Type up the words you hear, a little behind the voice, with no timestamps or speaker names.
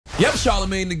Yep,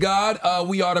 Charlamagne Tha God.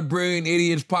 We are the Brilliant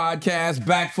Idiots podcast,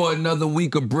 back for another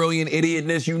week of brilliant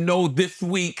idiotness. You know, this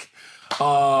week,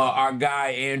 our guy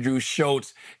Andrew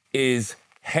Schulz is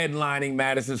headlining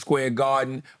Madison Square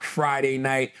Garden Friday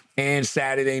night and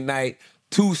Saturday night.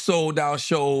 2 sold-out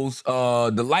shows.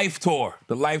 The Life Tour.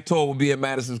 The Life Tour will be at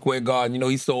Madison Square Garden. You know,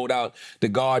 he sold out the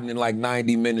Garden in like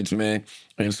 90 minutes, man.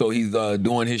 And so he's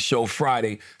doing his show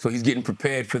Friday. So he's getting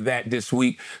prepared for that this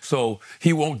week. So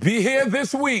he won't be here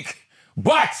this week.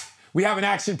 But we have an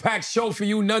action-packed show for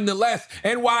you nonetheless.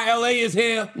 NYLA is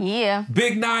here. Yeah.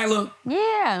 Big Nyla.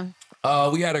 Yeah.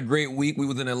 We had a great week. We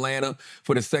was in Atlanta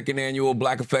for the 2nd annual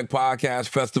Black Effect Podcast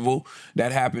Festival.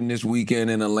 That happened this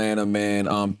weekend in Atlanta,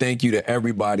 man. Thank you to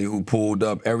everybody who pulled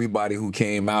up, everybody who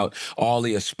came out, all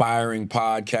the aspiring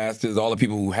podcasters, all the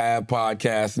people who have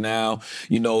podcasts now.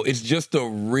 You know, it's just a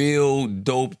real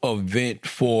dope event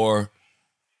for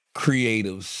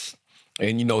creatives.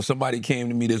 And, you know, somebody came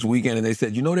to me this weekend and they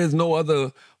said, you know, there's no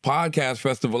other podcast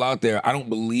festival out there. I don't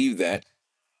believe that.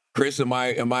 Chris,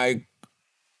 I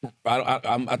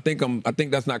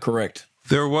think that's not correct.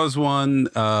 There was one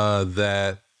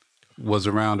that was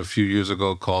around a few years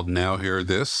ago called Now Hear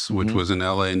This, which was in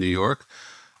LA and New York.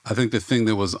 I think the thing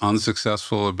that was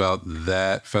unsuccessful about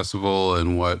that festival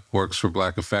and what works for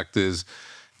Black Effect is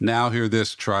Now Hear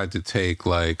This tried to take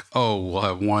like, oh, we'll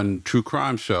have one true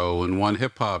crime show and one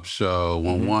hip hop show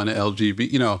and one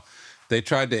LGBT. You know, they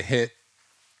tried to hit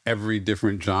every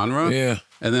different genre. Yeah.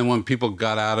 And then when people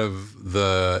got out of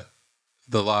the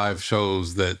live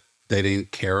shows that they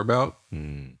didn't care about,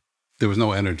 there was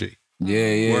no energy.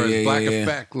 Yeah. Whereas Black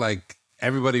Effect, like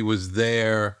everybody was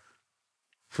there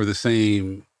for the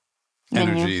same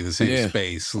energy, the same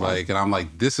space. Like, and I'm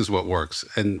like, this is what works.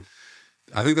 And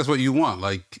I think that's what you want.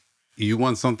 Like, you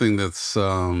want something that's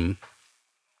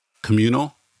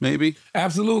communal, maybe.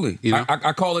 Absolutely. You know?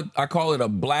 I call it a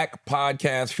Black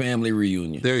podcast family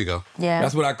reunion. There you go. Yeah.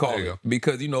 That's what I call There you it. go.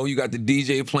 Because, you know, you got the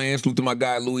DJ playing, salute to my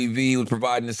guy Louis V, who's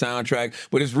providing the soundtrack,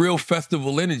 but it's real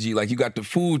festival energy. Like, you got the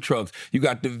food trucks, you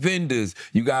got the vendors,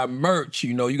 you got merch,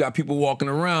 you know, you got people walking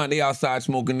around, they outside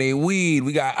smoking their weed,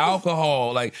 we got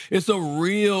alcohol. Like, it's a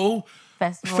real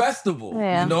festival,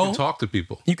 Yeah. you know? You can talk to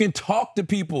people. You can talk to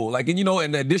people. Like, and you know,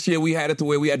 and this year we had it to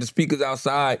where we had the speakers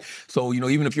outside. So, you know,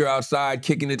 even if you're outside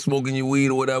kicking it, smoking your weed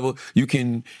or whatever, you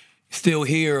can still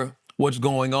hear what's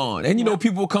going on. And, you know,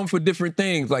 people come for different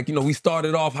things. Like, you know, we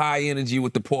started off high energy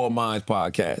with the Poor Minds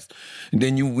podcast. And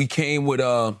then we came with,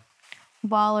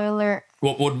 Baller alert.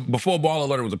 well, before Ball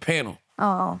Alert, it was a panel.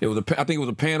 Oh. I think it was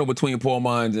a panel between Poor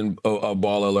Minds and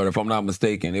Baller Alert, if I'm not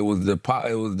mistaken. It was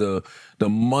the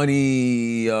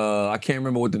money. I can't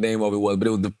remember what the name of it was, but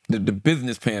it was the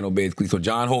business panel basically. So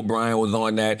John Hope Bryan was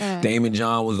on that. Damon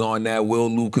John was on that. Will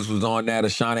Lucas was on that.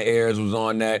 Ashana Ayers was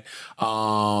on that.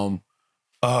 My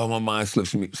mind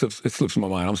slips my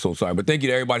mind. I'm so sorry. But thank you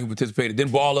to everybody who participated. Then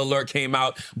Baller Alert came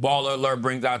out. Baller Alert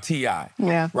brings out T.I.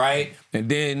 Yeah. Right? And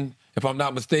then, if I'm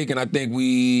not mistaken, I think we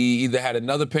either had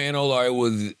another panel or it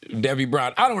was Debbie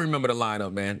Brown. I don't remember the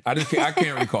lineup, man. I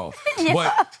can't recall.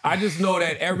 But I just know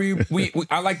that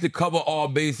I like to cover all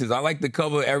bases. I like to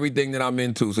cover everything that I'm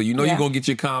into. So you know you're gonna get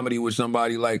your comedy with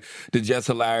somebody like the Just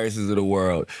Hilariouses of the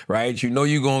world, right? You know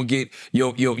you're gonna get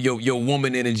your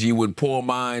woman energy with Poor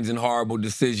Minds and Horrible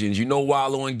Decisions. You know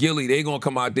Wallow and Gilly, they gonna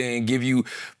come out there and give you,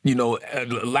 you know,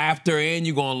 laughter, and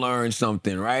you're gonna learn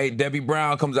something, right? Debbie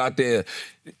Brown comes out there,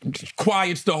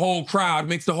 quiets the whole crowd,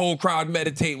 makes the whole crowd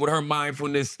meditate with her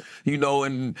mindfulness, you know,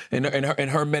 and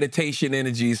her meditation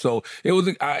energy. So it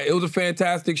was a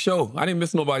fantastic show. I didn't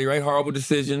miss nobody, right? Horrible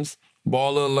Decisions,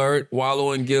 Baller Alert,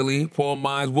 Wallow and Gilly, Poor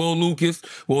Minds, Will Lucas.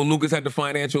 Will Lucas had the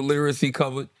financial literacy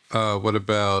covered. What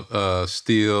about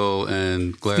Steel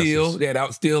and Glasses?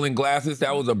 Steel and Glasses.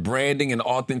 That was a branding and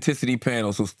authenticity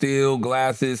panel. So Steel,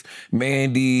 Glasses,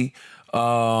 Mandy,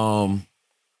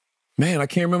 man, I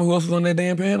can't remember who else was on that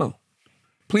damn panel.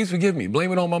 Please forgive me.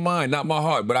 Blame it on my mind, not my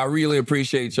heart. But I really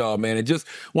appreciate y'all, man. And just,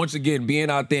 once again, being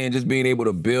out there and just being able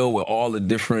to build with all the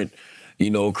different,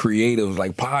 you know, creatives.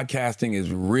 Like, podcasting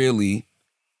is really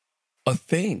a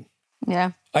thing.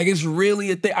 Yeah. Like, it's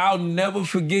really a thing. I'll never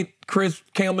forget Chris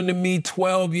coming to me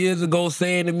 12 years ago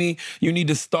saying to me, you need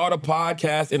to start a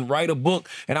podcast and write a book.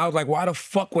 And I was like, why the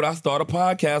fuck would I start a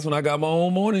podcast when I got my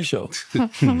own morning show?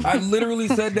 I literally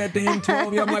said that to him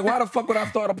 12 years. I'm like, why the fuck would I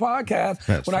start a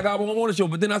podcast when I got my own morning show?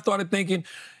 But then I started thinking,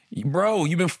 bro,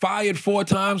 you've been fired 4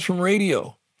 times from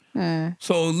radio.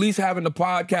 So at least having the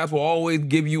podcast will always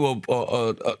give you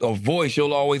a voice.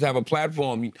 You'll always have a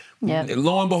platform. Yep.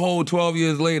 Lo and behold, 12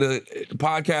 years later,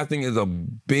 podcasting is a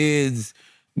business.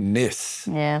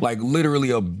 Yeah. Like literally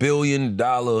 $1 billion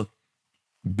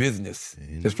business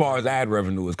as far as ad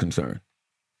revenue is concerned.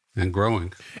 And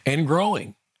growing. And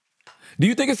growing. Do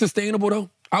you think it's sustainable though?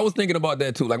 I was thinking about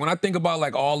that too. Like when I think about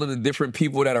like all of the different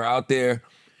people that are out there,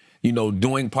 you know,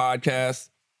 doing podcasts,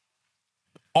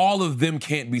 all of them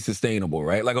can't be sustainable,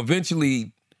 right? Like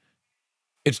eventually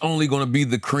it's only going to be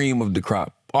the cream of the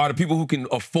crop, or the people who can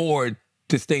afford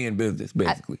to stay in business,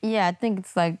 basically. I think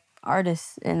it's like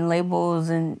artists and labels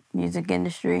and music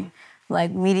industry,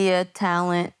 like media,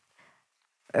 talent,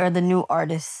 or the new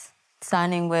artists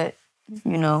signing with,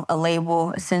 you know, a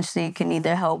label essentially can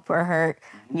either help or hurt.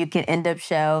 You can end up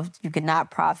shelved, you can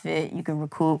not profit, you can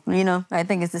recoup, you know? I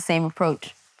think it's the same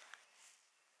approach.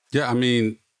 Yeah, I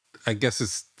mean, I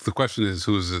guess the question is,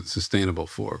 who is it sustainable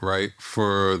for, right?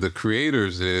 For the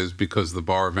creators is because the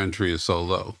bar of entry is so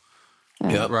low.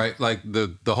 Yeah. Right? Like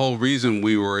the whole reason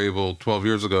we were able 12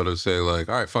 years ago to say like,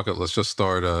 all right, fuck it, let's just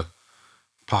start a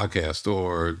podcast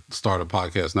or start a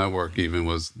podcast network even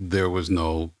was there was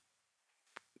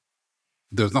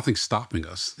nothing stopping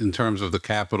us in terms of the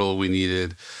capital we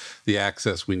needed, the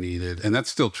access we needed. And that's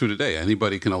still true today.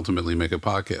 Anybody can ultimately make a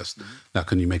podcast. Now,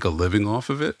 can you make a living off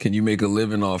of it? Can you make a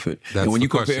living off it? That's and when the you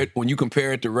compare it, when you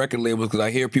compare it to record labels, because I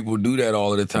hear people do that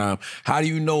all of the time. How do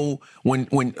you know when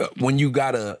you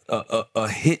got a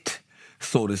hit,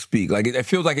 so to speak? Like it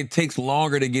feels like it takes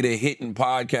longer to get a hit in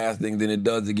podcasting than it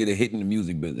does to get a hit in the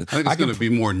music business. I think it's going to be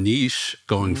more niche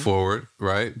going forward,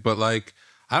 right? But like,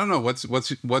 I don't know,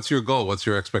 what's your goal? What's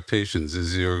your expectations?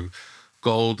 Is your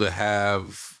goal to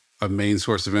have a main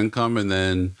source of income and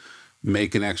then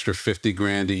make an extra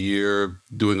 $50,000 a year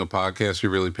doing a podcast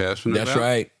you're really passionate about? That's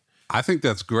right. I think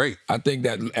that's great. I think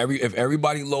that if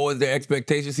everybody lowers their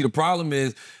expectations, see, the problem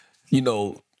is, you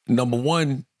know, number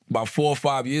one, about 4 or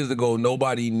 5 years ago,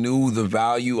 nobody knew the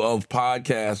value of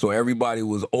podcasts, so everybody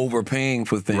was overpaying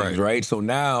for things, right? So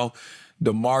now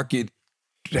the market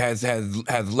has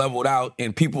leveled out,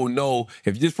 and people know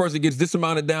if this person gets this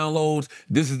amount of downloads,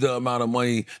 this is the amount of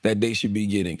money that they should be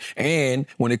getting. And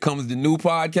when it comes to new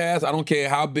podcasts, I don't care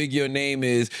how big your name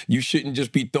is, you shouldn't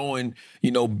just be throwing,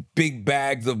 you know, big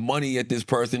bags of money at this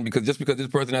person, because just because this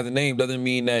person has a name doesn't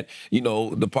mean that, you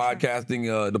know, the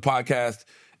podcast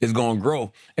is going to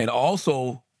grow. And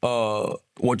also,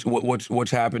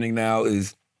 what's happening now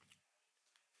is,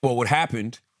 well, what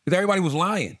happened is everybody was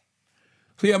lying.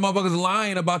 So yeah, motherfuckers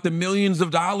lying about the millions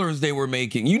of dollars they were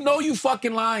making. You know you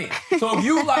fucking lying. So if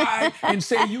you lie and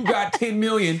say you got 10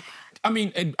 million, I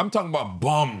mean, I'm talking about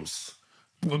bums.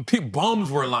 Bums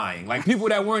were lying. Like people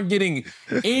that weren't getting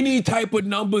any type of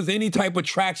numbers, any type of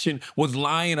traction was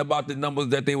lying about the numbers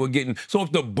that they were getting. So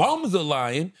if the bums are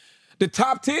lying, the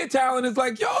top tier talent is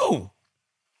like, yo,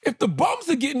 if the bums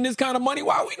are getting this kind of money,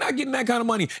 why are we not getting that kind of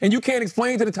money? And you can't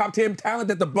explain to the top 10 talent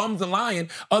that the bums are lying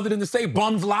other than to say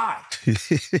bums lie.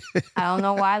 I don't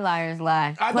know why liars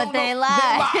lie, but they They lie.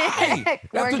 lie.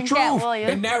 That's the truth.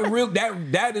 And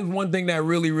that is one thing that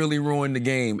really, really ruined the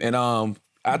game. And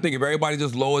I think if everybody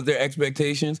just lowers their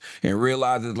expectations and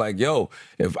realizes like, yo,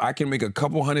 if I can make a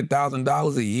couple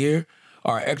 $100,000 a year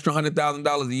or an extra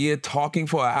 $100,000 a year talking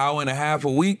for an hour and a half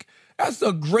a week, that's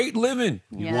a great living.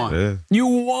 You won. Yeah. You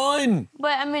won.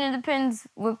 But, I mean, it depends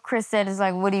what Chris said is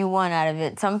like, what do you want out of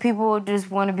it? Some people just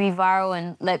want to be viral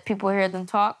and let people hear them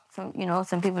talk. So, you know,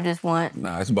 some people just want...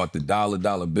 Nah, it's about the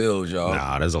dollar bills, y'all.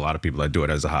 Nah, there's a lot of people that do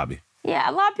it as a hobby. Yeah,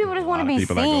 a lot of people just want to be seen.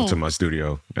 People that go to my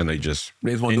studio and they just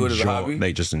want to do it as a hobby?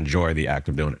 They just enjoy the act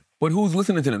of doing it. But who's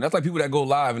listening to them? That's like people that go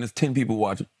live and there's 10 people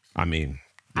watching. I mean...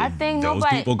 I think those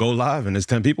people go live and there's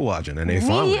 10 people watching and they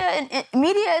follow it.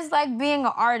 Media is like being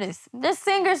an artist. There's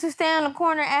singers who stand in the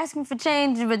corner asking for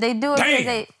change, but they do it because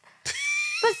they...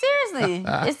 But seriously,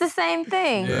 it's the same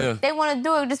thing. Yeah. They want to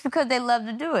do it just because they love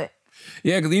to do it.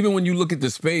 Yeah, because even when you look at the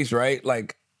space, right,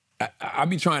 like, I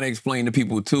be trying to explain to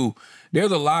people, too,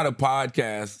 there's a lot of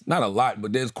podcasts, not a lot,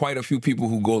 but there's quite a few people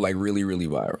who go, like, really, really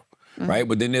viral, right?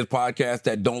 But then there's podcasts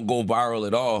that don't go viral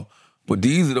at all. But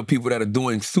these are the people that are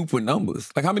doing super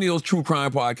numbers. Like, how many of those true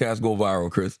crime podcasts go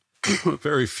viral, Chris?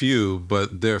 Very few,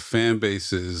 but their fan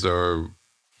bases are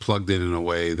plugged in a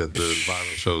way that the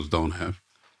viral shows don't have.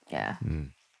 Yeah.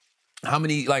 How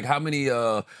many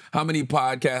podcasts,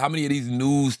 how many of these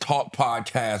news talk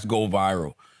podcasts go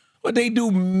viral? But they do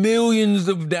millions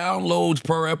of downloads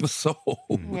per episode.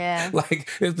 Yeah. Like,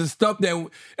 it's the stuff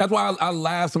that's why I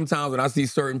laugh sometimes when I see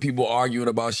certain people arguing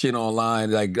about shit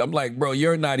online. Like, I'm like, bro,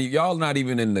 y'all not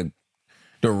even in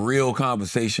the real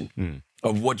conversation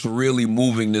of what's really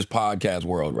moving this podcast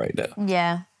world right now.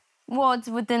 Yeah. Well, it's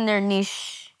within their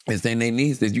niche. It's in their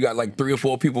niche. You got like 3 or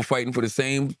 4 people fighting for the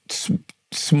same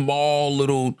small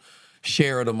little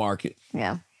share of the market.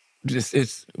 Yeah.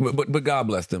 But God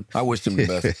bless them. I wish them the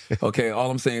best. Okay,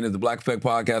 all I'm saying is the Black Effect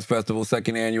Podcast Festival,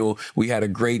 2nd annual. We had a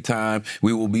great time.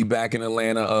 We will be back in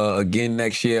Atlanta again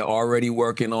next year. Already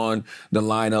working on the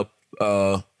lineup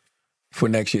for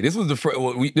next year. This was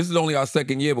this is only our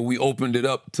 2nd year, but we opened it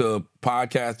up to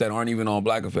podcasts that aren't even on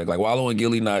Black Effect. Like Wallow and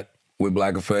Gilly not with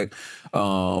Black Effect.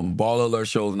 Ball Alert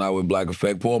Show's not with Black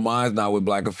Effect. Poor Mind's not with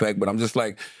Black Effect. But I'm just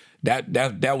like,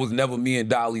 that was never me and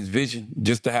Dolly's vision,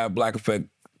 just to have Black Effect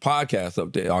podcasts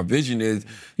up there. Our vision is,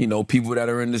 people that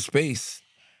are in the space.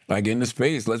 Like in the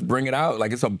space, let's bring it out.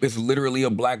 Like it's literally a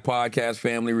Black podcast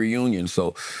family reunion.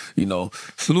 So,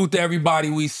 salute to everybody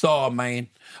we saw, man.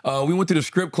 We went to the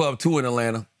Script Club too in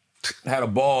Atlanta. Had a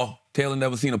ball. Taylor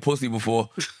never seen a pussy before.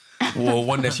 Well,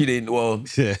 one that she didn't. Well,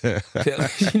 Taylor,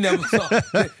 she never saw.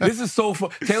 This is so fun.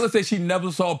 Taylor said she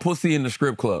never saw pussy in the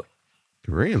Script Club.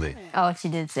 Really? Oh, she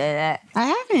did say that. I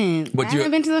haven't. But I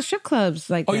haven't been to those strip clubs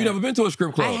like that. Oh, you never been to a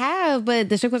strip club? I have, but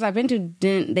the strip clubs I've been to,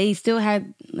 they still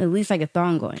had at least like a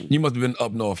thong going. You must have been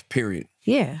up north, period.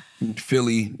 Yeah.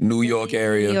 Philly, New York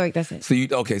area. New York, that's it. So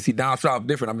see, down south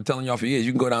different. I've been telling y'all for years.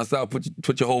 You can go down south,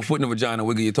 put your whole foot in the vagina,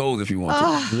 wiggle your toes if you want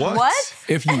to. What?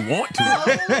 If you want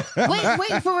to.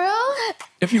 Wait, for real?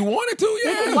 If you wanted to,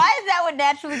 yeah. Why is that what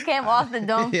naturally came off the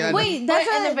dome? Yeah, Wait, Put that's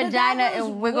it in the vagina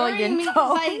and wiggle your toes.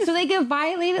 Like, so they get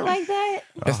violated like that?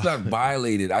 It's not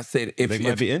violated. I said if They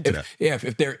might be into that. Yeah,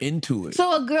 if they're into it.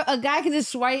 So a guy could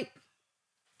just swipe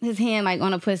his hand like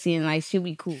on a pussy and like she'll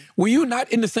be cool. Were you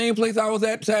not in the same place I was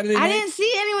at Saturday night? I didn't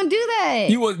see anyone do that.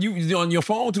 You was on your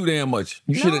phone too damn much.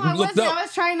 You should have looked up. I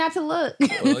was trying not to look.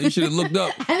 You should have looked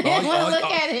up. I didn't want to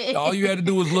look at it. All you had to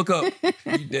do was look up.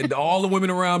 All the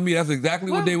women around me, that's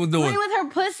exactly what they was doing. Playing with her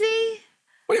pussy?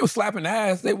 Well, they was slapping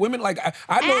ass. Women like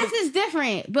I know. Ass is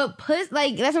different, but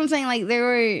like that's what I'm saying. Like they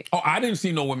were. Oh, I didn't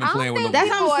see no women playing with no. That's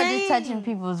women. what I'm saying. Touching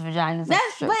people's vaginas.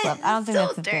 That's strip club. I don't think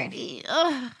that's a dirty.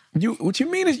 What you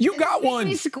mean is you got one.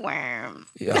 Me squirm.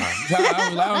 Yeah,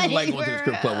 I don't like going to the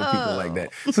strip club with people like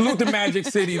that. Salute to Magic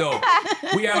City though.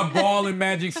 We had a ball in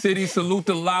Magic City. Salute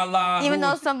to Lala. Even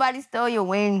though somebody stole your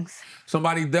wings.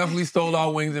 Somebody definitely stole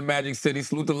our wings in Magic City.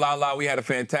 Salute to Lala. We had a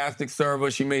fantastic server.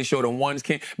 She made sure the ones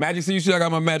came. Magic City, you see I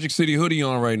got my Magic City hoodie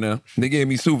on right now. They gave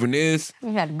me souvenirs.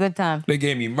 We had a good time. They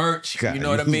gave me merch. God, you know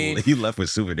what I mean? You left with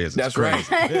souvenirs. That's right.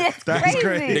 That's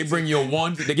crazy. They bring you a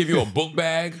ones. They give you a book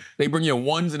bag. They bring you a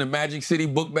ones in a Magic City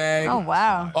book bag. Oh,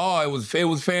 wow. Oh, it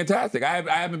was fantastic. I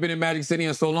haven't been in Magic City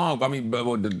in so long. I mean,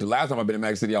 the last time I've been in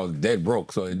Magic City, I was dead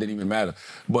broke, so it didn't even matter.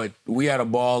 But we had a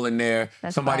ball in there.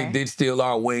 That's Somebody fire. did steal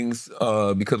our wings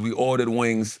because we ordered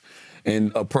wings,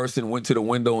 and a person went to the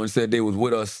window and said they was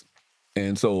with us.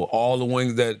 And so all the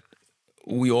wings that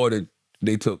we ordered,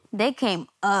 they took. They came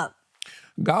up.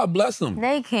 God bless them.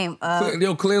 They came up.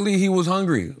 Clearly he was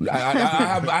hungry.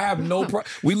 I have no problem.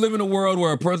 We live in a world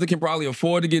where a person can probably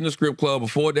afford to get in a strip club,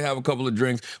 afford to have a couple of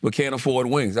drinks, but can't afford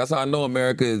wings. That's how I know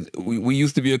America is. We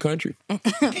used to be a country.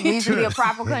 We used to be a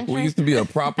proper country. We used to be a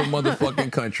proper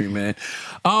motherfucking country, man.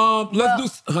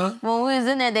 Let's do. When we was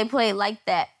in there, they played like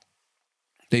that.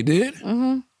 They did?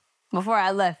 Mm-hmm. Before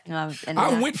I left,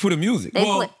 I went for the music.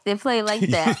 They played like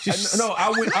that. I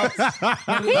went.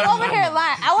 He over here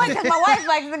lying. I went because my wife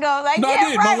likes to go. Like, No, I yeah,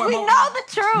 did. right. We know the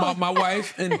truth. My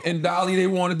wife and Dolly, they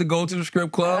wanted to go to the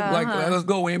strip club. Like, let's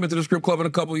go. We ain't been to the strip club in a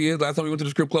couple of years. Last time we went to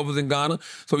the strip club was in Ghana.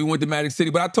 So we went to Magic City.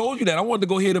 But I told you that. I wanted to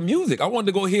go hear the music. I wanted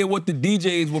to go hear what the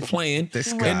DJs were playing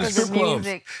This in guy. the strip clubs.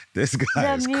 This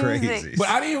guy is music. crazy. But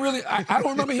I didn't really, I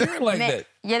don't remember hearing like that.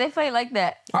 Yeah, they played like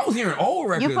that. I was hearing old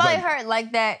records. You probably like, heard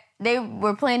like that. They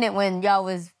were playing it when y'all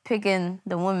was picking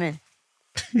the women.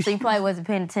 So you probably wasn't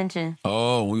paying attention.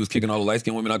 Oh, we was kicking all the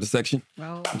light-skinned women out the section?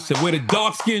 Said, where the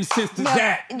dark-skinned sisters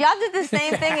at? Y'all did the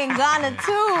same thing in Ghana,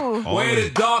 too. Where the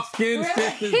dark-skinned sisters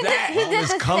at? He did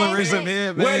the colorism same thing.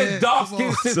 here, man. Where the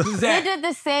dark-skinned sisters He at? did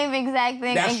the same exact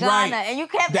thing That's in Ghana. right. And you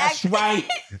kept That's acting. right.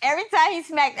 Every time he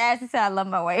smacked ass, he said, I love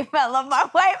my wife. I love my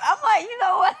wife. I'm like, you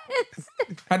know what?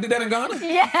 I did that in Ghana?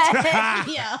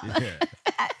 Yeah.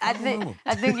 I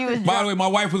think you was drunk. By the way, my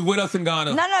wife was with us in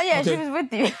Ghana. No, yeah, Okay. she was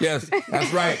with you. Yes,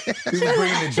 that's right. We were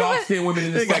bringing the dark-skinned women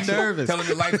in the They got section, nervous. telling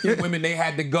the light-skinned women they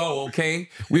had to go, okay?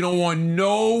 We don't want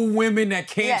no women that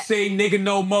can't Yeah. say nigga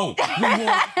no more. We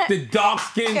want the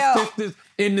dark-skinned Yo. sisters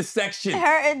in the section.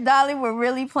 Her and Dolly were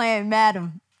really playing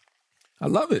Madam. I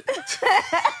love it.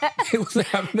 It was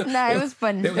having It was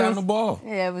funny. They was having a ball.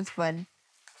 Yeah, it was fun.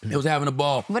 It was having a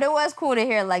ball. But it was cool to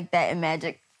hear like that in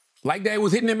Magic. Like that, it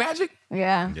was hitting in Magic?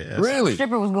 Yeah. Yes. Really?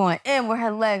 Stripper was going in with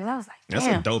her legs. I was like, That's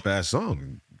damn. a dope ass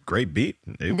song. Great beat.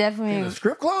 In Definitely. a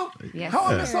strip club? Yes, How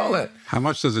I miss all that? How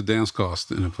much does a dance cost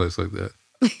in a place like that?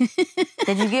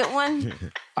 Did you get one?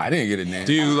 I didn't get a dance.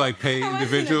 Do you like pay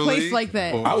individually? Place like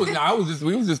that.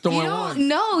 We was just throwing one.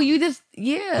 No, you just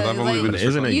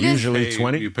Isn't it usually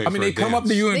 20? I mean, they come up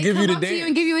to you and give you the dance.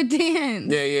 and give you a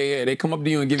dance. Yeah. They come up to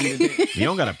you and give you the dance. You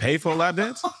don't got to pay for a lap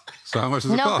dance? So how much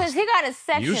does it No, cost? because he got a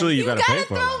section. Usually you got to pay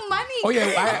for throw it. money. Oh yeah,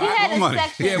 He had a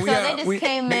section, so they just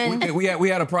came in. We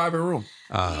had a private room.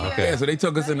 Okay. Yeah, so they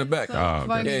took us in the back. Okay. Yeah,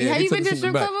 Have they you took been us to a in the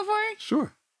strip back. club before?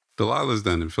 Sure. Delilah's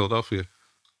then in Philadelphia.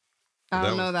 I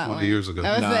don't know that 20 one. years ago.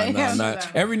 Nah.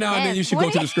 Every now and then you should go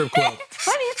to the strip club.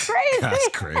 20 is crazy. That's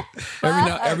great.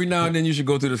 Every now and then you should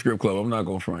go to the strip club. I'm not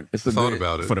going front. It's a Thought good,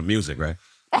 about it. For the music, right?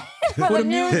 For the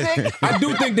music. I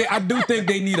do think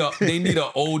they need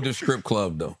a older strip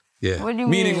club though. Yeah. What do you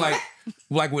Meaning mean?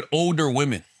 like with older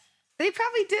women. They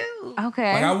probably do.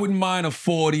 Okay. Like I wouldn't mind a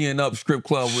 40 and up strip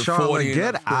club with 40 Charlotte, and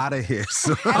get up. out of here.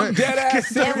 I'm dead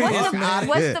ass And serious, man.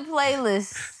 what's the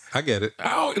playlist? I get it. I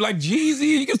don't, like Jeezy,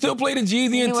 you can still play the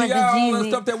Jeezy and You want the T.I. and Jeezy.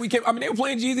 stuff that we came. I mean, they were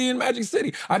playing Jeezy in Magic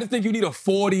City. I just think you need a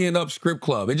 40 and up strip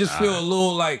club. It just feel a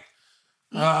little like,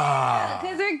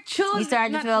 Because they're children. You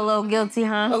starting to feel a little guilty,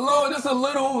 huh? a little, just a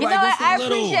little. You like, know what? just a I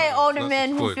little. appreciate older That's men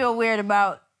the who point. feel weird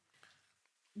about,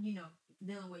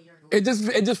 dealing with younger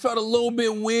women. It just felt a little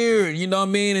bit weird, you know what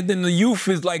I mean? And then the youth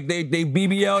is like they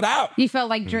BBL'd out. You felt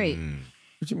like Drake.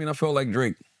 What you mean? I felt like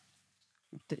Drake.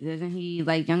 Doesn't he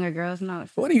like younger girls? No.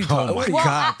 What are you talking? Oh my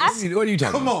about? God. What are you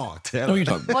talking? Come about? on, Taylor. What are you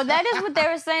talking? About? Well, that is what they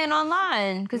were saying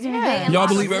online. Because he was dating Y'all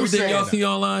lots of believe everything people. y'all see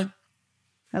online?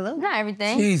 Hello? Not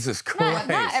everything. Jesus Christ!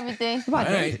 Not everything. All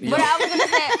right, But I was gonna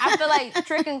say, I feel like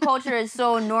tricking culture is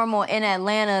so normal in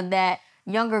Atlanta that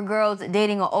younger girls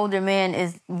dating an older man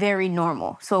is very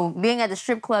normal. So being at the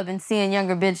strip club and seeing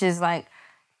younger bitches like,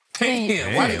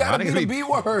 Damn, why you gotta be the B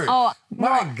word? oh,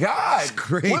 My God,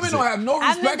 crazy. women don't have no I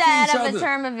respect meant that for out each of a other.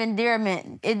 term of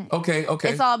endearment. Okay.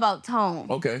 It's all about tone.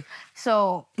 Okay.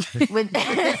 So with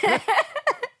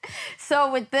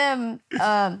so with them,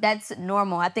 that's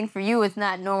normal. I think for you, it's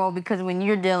not normal because when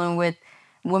you're dealing with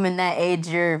women that age,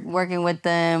 you're working with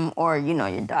them, or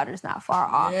your daughter's not far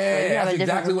off. So you Yeah, have that's a different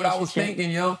exactly what I was relationship.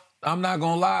 thinking, yo. I'm not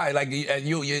gonna lie. Like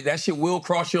you that shit will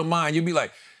cross your mind. You'll be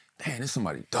like, damn, this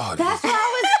somebody's daughter. That's what I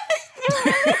was. But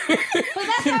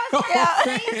that's what I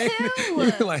was saying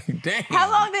You're too. like, damn. How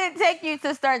long did it take you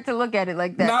to start to look at it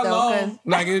like that? Not though? long. 'Cause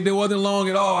Like it wasn't long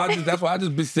at all. That's why I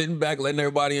just be sitting back, letting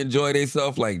everybody enjoy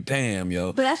themselves. Like, damn,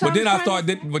 yo. But that's what then I'm I trying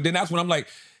started. But then that's when I'm like,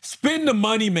 spend the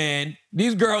money, man.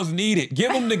 These girls need it.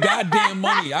 Give them the goddamn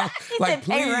money. Like, said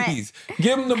pay rent. please,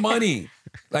 give them the money.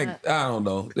 Like, I don't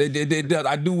know.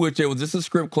 I do wish it was just a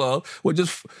script club. Or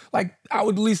just like I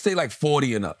would at least say like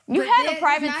 40 and up. you had a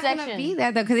private It's not gonna section. be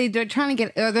that though, because they're trying to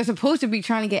get. Or they're supposed to be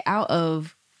trying to get out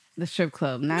of the strip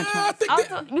club. Not I trying. think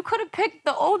that, Also, you could have picked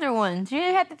the older ones. You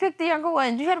didn't have to pick the younger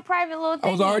ones. You had a private little thing.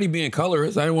 I was already being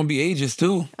colorist. I didn't want to be ageist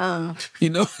too. You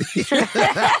know?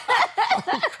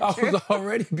 I was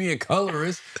already being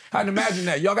colorist. I can imagine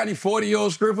that. Y'all got any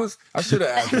 40-year-old strippers? I should have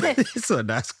asked them. So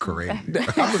that's great. No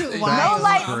Wow.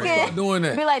 light Start skin. doing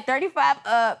that. Be like 35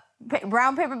 up,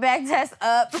 brown paper bag test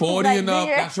up. 40 like and up.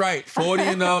 beer. That's right. 40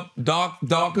 and up.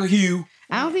 Darker hue.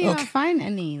 I don't think you're gonna find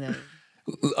any though.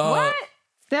 What?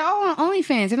 They're all on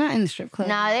OnlyFans. They're not in the strip club.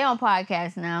 Nah, they on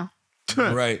podcast now.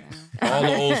 Right. All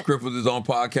the old scrippers is on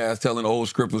podcast telling old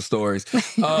scripper stories.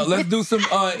 Let's do some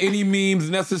any memes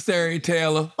necessary,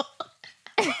 Taylor.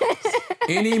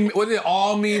 Was it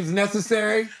all memes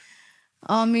necessary?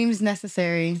 All memes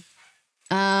necessary.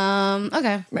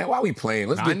 Okay. Man, why we playing?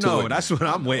 Let's I get to know. it. That's what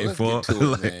I'm waiting Let's for. get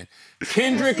to it, man.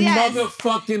 Kendrick Yes.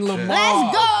 motherfucking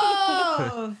Lamar.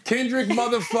 Let's go. Kendrick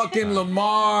motherfucking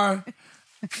Lamar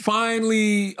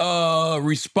finally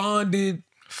responded.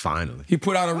 Finally. He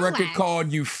put out a record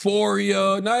called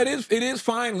Euphoria. No, it is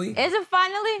finally. Is it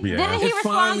finally? Yeah. Didn't he It's respond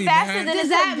finally, faster man. than Does it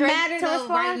that took Drake matter to though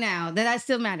respond? right now? Does that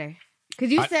still matter? Because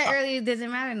you said earlier it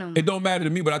doesn't matter no more. It don't matter to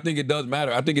me, but I think it does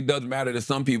matter. I think it does matter to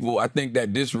some people. I think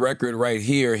that this record right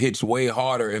here hits way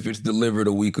harder if it's delivered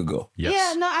a week ago. Yes.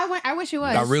 Yeah, no, I wish it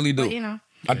was. I really do.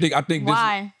 But, I think this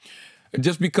Why?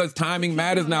 just because timing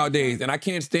matters nowadays, and I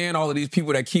can't stand all of these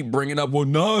people that keep bringing up, well,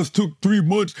 Nas took 3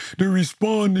 months to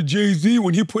respond to Jay-Z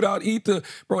when he put out Ether.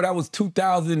 Bro, that was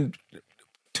 2000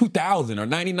 or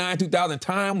 99, 2000.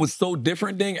 Time was so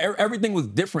different then. Everything was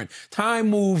different. Time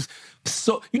moves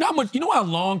so, you know how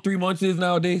long 3 months is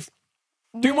nowadays?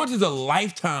 3 months is a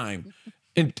lifetime.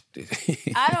 And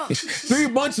I don't. 3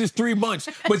 months is 3 months,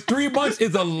 but 3 months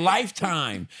is a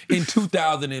lifetime in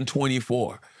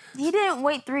 2024. He didn't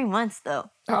wait 3 months though.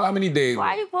 How many days?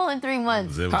 Why are you pulling 3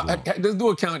 months? It was long. Let's do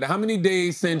a countdown. How many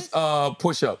days since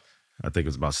Push Up? I think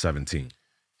it's about 17.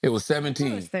 It was It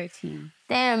 17. was 13.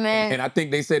 Damn, man. And I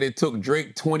think they said it took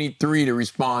Drake 23 to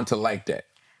respond to like that.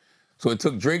 So it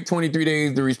took Drake 23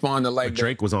 days to respond to like that.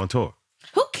 Drake was on tour.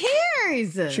 Who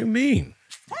cares? What you mean?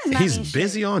 He's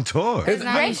busy on tour. It's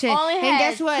not Drake shit. only And had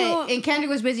guess what? two- And Kendrick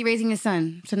was busy raising his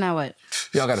son. So now what?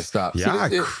 Y'all gotta stop. Y'all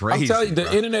See, crazy, I'm telling you, the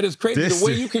bro. internet is crazy. This The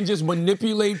way is- you can just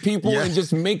manipulate people Yeah. and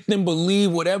just make them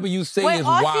believe whatever you say Wait, is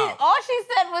all wild. she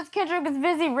said was Kendrick was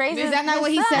busy raising. Is that not his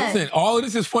what he son. said? Listen, all of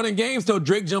this is fun and games till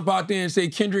Drake jump out there and say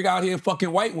Kendrick out here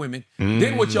fucking white women.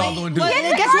 Then what y'all gonna do? Well,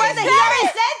 Kendrick guess what? He already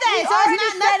said that. He So already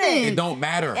it's said not it. nothing. It don't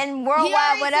matter. And He worldwide,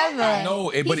 already said whatever. that. No,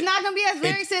 He's not gonna be as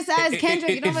lyricist as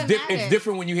Kendrick. It don't even matter. It's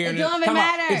different when you hear It it. don't even Time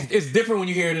out. matter. It's different when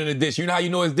you hear it in a diss. You know how you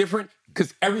know it's different?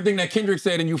 Because everything that Kendrick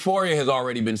said in Euphoria has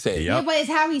already been said. Yeah, but it's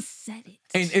how he said it.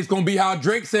 And it's gonna be how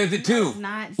Drake says it too. It's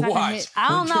not gonna Watch. hit. I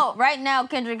don't know. Right now,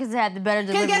 Kendrick has had the better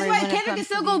Because delivery. guess what? when it Kendrick comes can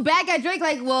still to go these- back at Drake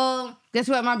like, well, guess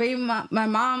what? My baby, my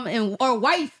mom or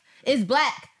wife is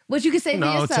black. What you can say for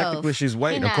No, yourself. technically she's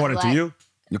white. She not According to black. you.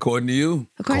 According to you.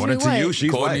 According to you, she's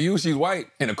According white. to you, she's white.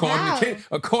 And according How? to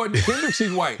Kendrick,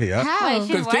 she's white. Yeah. How? Wait, she's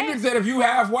Because white? Kendrick said if you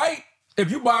half white, if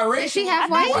you biracial, Is she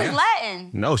half I think white? she's Latin.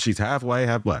 No, she's half white,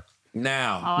 half black.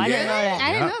 now. Oh, I didn't know that.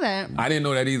 I didn't know that. I didn't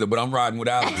know that either, but I'm riding with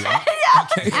Alex.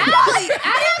 Okay. I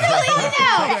didn't believe you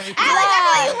now.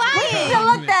 We need to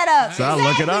look that up. So I'll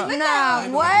look it up. Nah,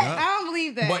 what? I don't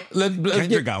believe that. But let's Kendrick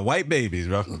get got white babies,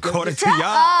 bro. According to Shut y'all.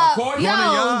 up. according, Yo,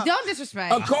 y'all- don't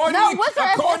disrespect. according, No, what's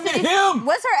her according to ethnicity? him.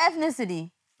 What's her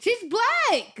ethnicity? She's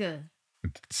black.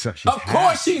 So she's Of course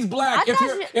half. she's black. I If thought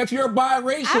you're she- if you're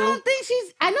biracial, I don't think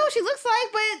she's. I know what she looks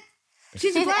like, but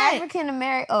she's black. African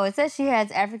American. Oh, it says she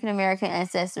has African American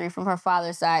ancestry from her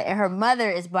father's side, and her mother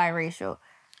is biracial.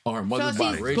 or her So mother's she's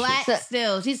biracial. black So-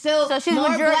 still. She's still So she's more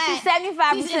majority. black. She's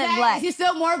 75% black. She's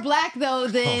still more black though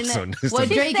than Oh, so what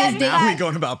she's Drake is 75. Now we dating.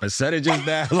 going about percentages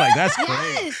now? Like, that's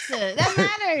crazy. Yes, that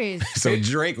matters. So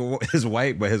Drake is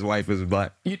white, but his wife is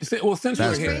black. Well, since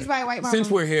That's we're crazy. Raised by a here, white mama. since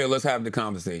we're here, let's have the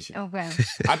conversation. Okay.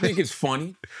 I think it's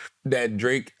funny that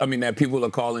that people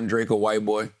are calling Drake a white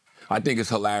boy. I think it's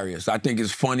hilarious. I think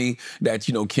it's funny that,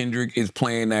 Kendrick is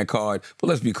playing that card. But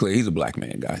let's be clear, he's a black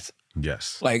man, guys.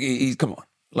 Yes. Like, he's, come on.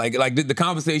 Like the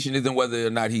conversation isn't whether or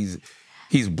not he's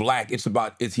black. It's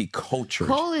about, is he cultured?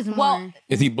 Cole is more. Well,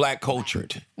 Is he black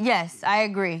cultured? yes, I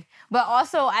agree. But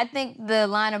also, I think the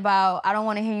line about "I don't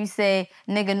want to hear you say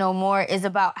nigga no more" is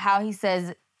about how he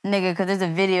says nigga, because there's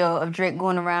a video of Drake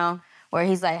going around where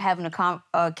he's like having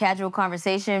a casual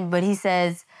conversation, but he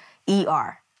says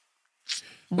 "er."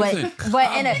 But Listen, but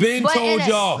I've been told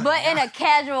y'all. But in a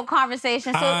casual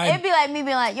conversation, so it'd be like me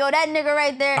being like, "Yo, that nigga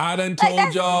right there." I done Like, told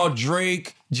that's- y'all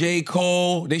Drake, J.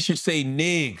 Cole, they should say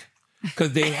nig.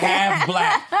 Because they half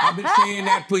black. I've been saying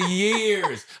that for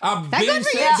years. I've been good for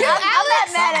saying you too, that. I'm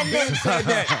not mad at Been this. said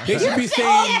that. They should be saying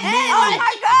Oh nig.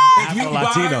 my god! If you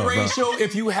Afro-Latino, bro. biracial,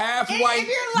 if you half white,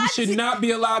 you should not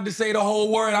be allowed to say the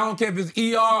whole word. I don't care if it's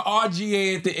ER,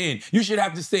 RGA at the end. You should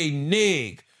have to say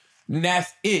nig. And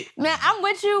that's it. Man, I'm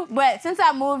with you, but since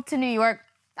I moved to New York,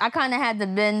 I kind of had to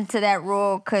bend to that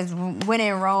rule because when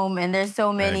in Rome, and there's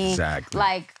so many Exactly.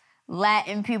 like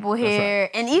Latin people here,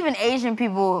 and even Asian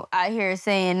people out here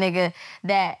saying nigga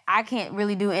that I can't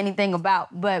really do anything about.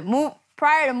 But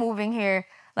prior to moving here,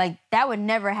 like that would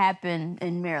never happen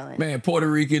in Maryland. Man, Puerto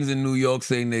Ricans in New York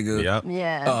say nigga. Yep.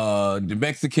 Yeah, The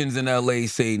Mexicans in LA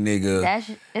say nigga.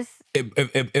 that's it's.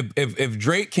 If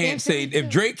Drake can't say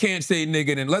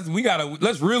nigga, then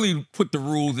let's really put the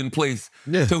rules in place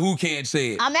Yeah. to who can't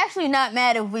say it. I'm actually not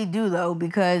mad if we do though,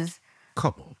 because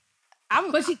Come on.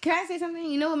 But can I say something?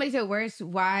 You know what makes it worse?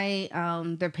 Why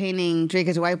they're painting Drake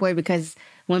as a white boy? Because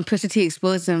when Pusha T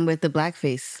exposed him with the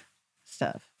blackface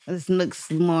stuff, this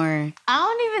looks more. I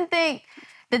don't even think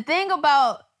the thing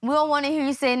about we don't want to hear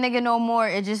you say nigga no more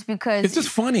is just because It's just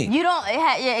funny. you don't.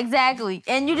 Yeah, exactly,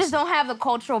 and you just don't have the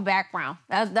cultural background.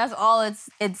 That's all it's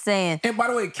saying. And by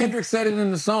the way, Kendrick said it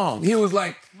in the song. He was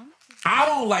like, I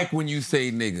don't like when you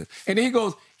say nigga. And then he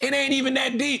goes, it ain't even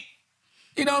that deep.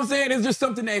 You know what I'm saying? It's just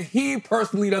something that he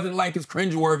personally doesn't like. It's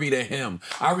cringeworthy to him.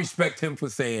 I respect him for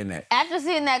saying that. After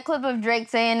seeing that clip of Drake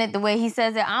saying it the way he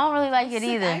says it, I don't really like it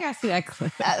either. I gotta see that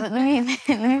clip. Let me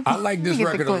I like this get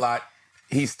the record a clip. lot.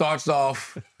 He starts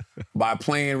off by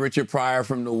playing Richard Pryor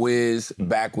from The Wiz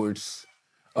backwards.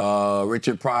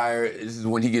 Richard Pryor, this is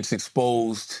when he gets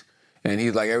exposed, and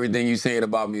he's like, everything you saying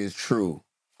about me is true.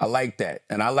 I like that.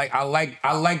 And I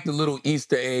like the little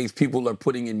Easter eggs people are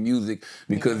putting in music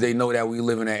because they know that we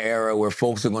live in an era where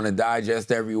folks are gonna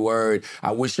digest every word.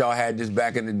 I wish y'all had this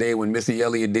back in the day when Missy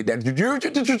Elliott did that.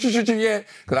 Yeah,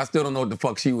 because I still don't know what the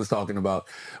fuck she was talking about.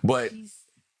 But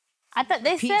I thought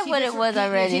they said what it was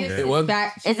already. It was?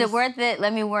 Is it worth it?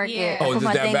 Let me work it. Oh, Put is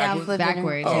my that thing down, backwards? flip it in.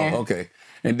 Backwards. Oh, Yeah. okay.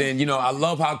 And then, you know, I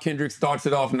love how Kendrick starts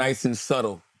it off nice and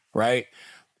subtle, right?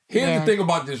 Here's the thing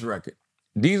about this record.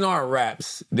 These aren't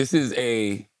raps. This is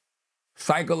a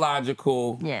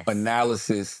psychological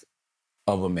analysis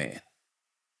of a man.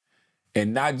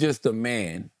 And not just a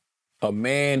man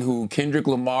who Kendrick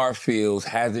Lamar feels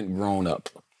hasn't grown up.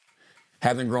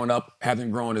 Hasn't grown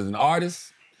as an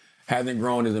artist, hasn't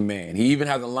grown as a man. He even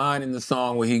has a line in the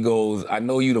song where he goes, I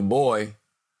know you the boy,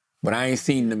 but I ain't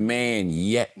seen the man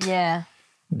yet. Yeah.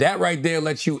 That right there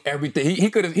lets you everything. He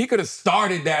could have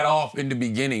started that off in the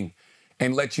beginning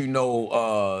and let you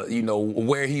know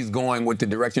where he's going with the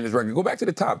direction of this record. Go back to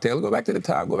the top, Taylor. Go back to the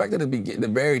top. Go back to the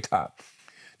very top.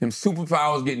 Them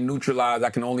superpowers getting neutralized. I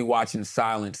can only watch in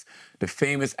silence. The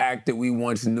famous actor we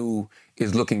once knew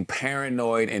is looking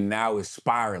paranoid and now is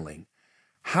spiraling.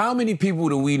 How many people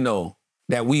do we know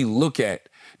that we look at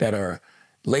that are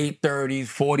late 30s,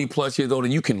 40 plus years old,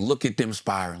 and you can look at them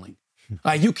spiraling?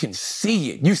 Like, you can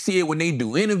see it. You see it when they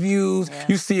do interviews. Yeah.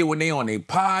 You see it when they on their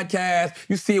podcast.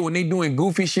 You see it when they doing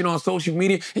goofy shit on social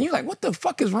media. And you're like, what the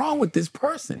fuck is wrong with this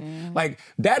person? Like,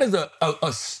 that is a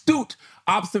astute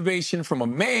observation from a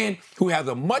man who has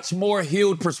a much more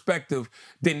healed perspective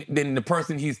than the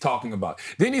person he's talking about.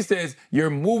 Then he says, you're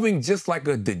moving just like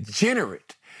a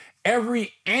degenerate.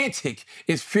 Every antic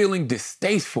is feeling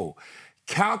distasteful.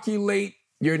 Calculate.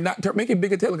 You're not, make it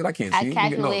bigger, Taylor, because I can't see. I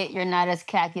calculate, you're not as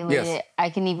calculated. Yes.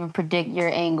 I can even predict your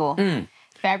angle.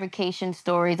 Fabrication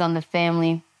stories on the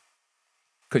family.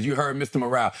 Because you heard Mr.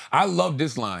 Morale. I love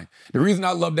this line. The reason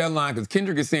I love that line, because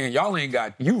Kendrick is saying, y'all ain't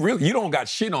got, you don't got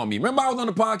shit on me. Remember I was on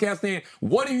the podcast saying,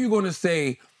 what are you going to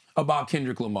say about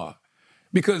Kendrick Lamar?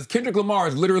 Because Kendrick Lamar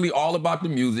is literally all about the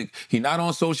music. He's not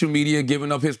on social media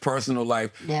giving up his personal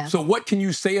life. Yeah. So what can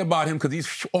you say about him? Because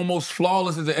he's almost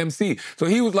flawless as an MC. So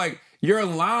he was like, you're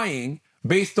lying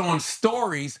based on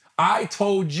stories I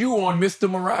told you on Mr.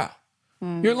 Morale.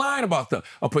 You're lying about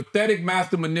stuff. A pathetic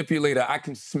master manipulator. I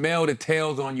can smell the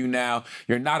tails on you now.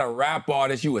 You're not a rap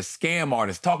artist. You a scam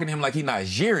artist. Talking to him like he's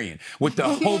Nigerian with the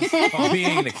hopes of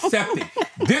being accepted.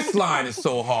 This line is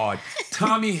so hard.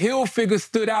 Tommy Hilfiger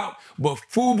stood out, but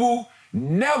FUBU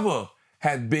never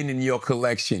has been in your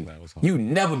collection. You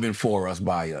never been for us,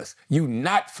 by us. You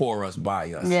not for us,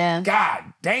 by us. Yeah. God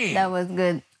damn. That was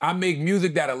good. I make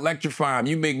music that electrify him.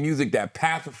 You make music that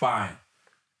pacify him.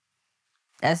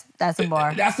 That's a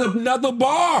bar. That's another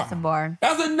bar. That's a bar.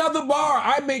 That's another bar.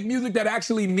 I make music that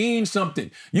actually means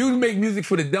something. You make music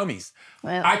for the dummies.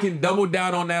 Well, I can double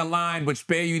down on that line, but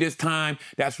spare you this time.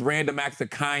 That's random acts of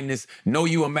kindness. Know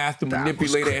you a master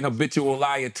manipulator and habitual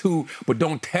liar too, but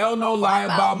don't tell no lie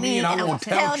about me and I won't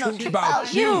tell truth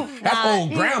about you. That's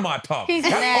old grandma talk.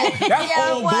 That's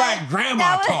old black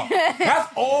grandma talk.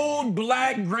 That's old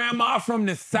black grandma from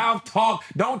the South talk.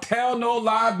 Don't tell no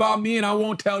lie about me and I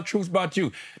won't tell truth about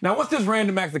you. Now, what's this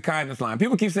random acts of kindness line?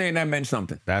 People keep saying that meant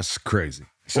something. That's crazy.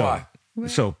 Why?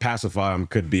 So pacify him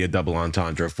could be a double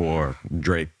entendre for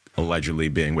Drake allegedly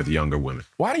being with younger women.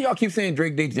 Why do y'all keep saying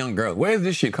Drake dates young girls? Where is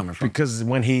this shit coming from? Because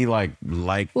when he liked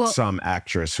some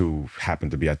actress who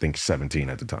happened to be, I think, 17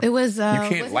 at the time. It was you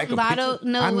can't like Lotto. A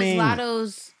no, it was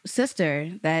Lotto's sister.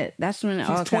 That's when it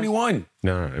all. She's 21.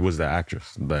 No, it was the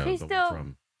actress. She's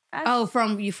still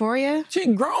from Euphoria.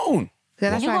 She grown. You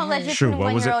gonna let your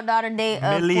 21-year-old daughter date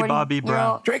a Millie Bobby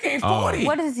Brown? Drake ain't 40.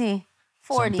 What is he?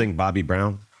 40. Something Bobby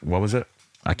Brown. What was it?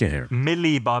 I can't hear.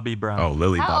 Millie Bobby Brown. Oh,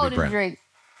 Lily How Bobby old Brown. is Drake?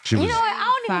 You know what? I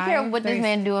don't even care what this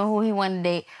man doing, who he want to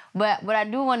date. But what I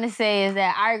do want to say is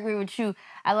that I agree with you.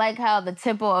 I like how the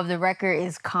tempo of the record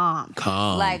is calm.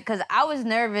 Like, because I was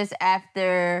nervous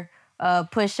after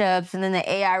Push-Ups and then the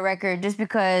AI record just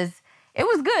because it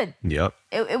was good. Yep.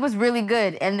 It was really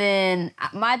good. And then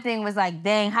my thing was like,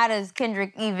 dang, how does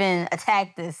Kendrick even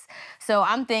attack this? So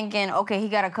I'm thinking, okay, he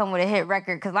got to come with a hit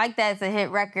record. Because like that's a hit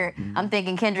record. I'm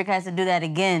thinking Kendrick has to do that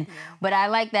again. Yeah. But I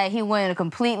like that he went a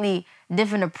completely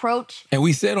different approach. And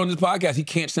we said on this podcast, he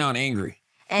can't sound angry.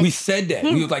 And we said that.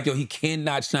 We was like, yo, he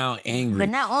cannot sound angry. But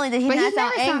not only did he not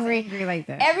sound angry like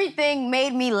that. Everything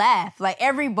made me laugh. Like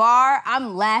every bar,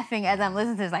 I'm laughing as I'm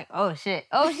listening to this. Like, oh shit,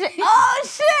 oh shit, oh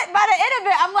shit. By the end of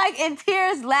it, I'm like in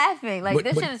tears laughing. Like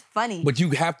this shit is funny. But you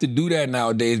have to do that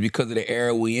nowadays because of the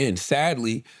era we in.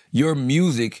 Sadly, your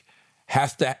music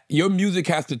has to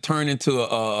turn into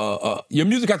your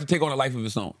music has to take on a life of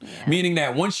its own. Yeah. Meaning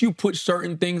that once you put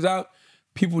certain things out,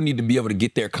 people need to be able to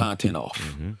get their content off.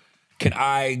 Mm-hmm. Can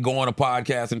I go on a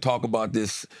podcast and talk about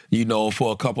this,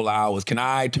 for a couple of hours? Can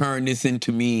I turn this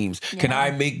into memes? Yeah. Can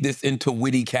I make this into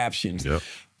witty captions? Yep.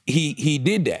 He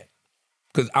did that.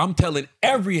 Because I'm telling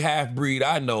every half-breed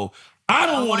I know, I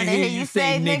don't want to hear you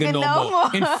say nigga no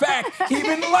more. In fact,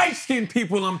 even light-skinned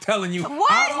people, I'm telling you,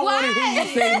 I don't want to hear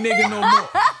you say nigga no more.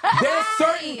 There's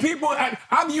certain people,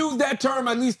 I've used that term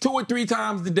at least 2 or 3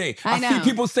 times a day. I see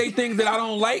people say things that I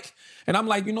don't like, and I'm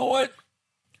like, you know what?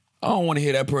 I don't want to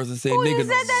hear that person say nigga. You said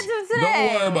that to today.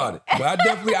 Don't worry about it. But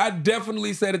I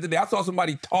definitely said it today. I saw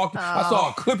somebody talking. I saw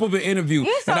a clip of an interview,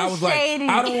 and I was shady.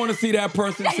 like, I don't want to see that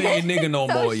person say nigga no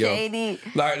more, yo.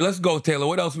 Like, let's go, Taylor.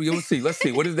 What else let's see. Let's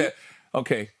see. What is that?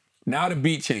 Okay. Now the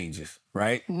beat changes,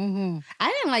 right? Mm-hmm.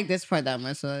 I didn't like this part that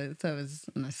much, so it was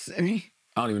unnecessary.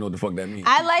 I don't even know what the fuck that means.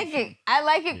 I like it. I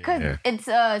like it because it's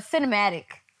cinematic.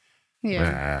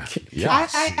 Yeah.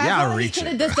 Y'all really reaching.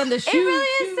 could have just done the shoe. It really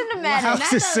is cinematic. How is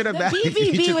this cinematic? The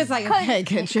BBB was like, okay,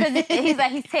 Kendrick.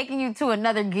 He's taking you to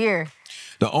another gear.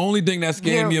 The only thing that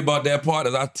scared me about that part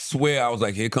is I swear I was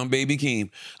like, here come Baby Keem.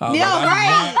 I do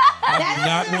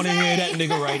not want to hear that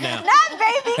nigga right now. Not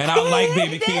Baby Keem. And I like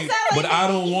Baby Keem, but I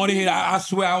don't want to hear that. I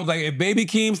swear I was like, if Baby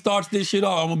Keem starts this shit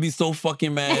off, I'm going to be so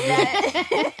fucking mad.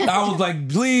 I was like,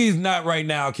 please not right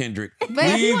now, Kendrick.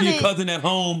 Leave your cousin at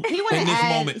home in this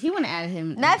moment. He want to add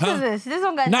him. Not to this. This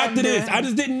one got not to this. I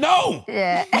just didn't know.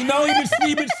 Yeah. You know,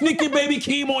 he been sneaking Baby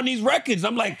Keem on these records.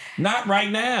 I'm like, not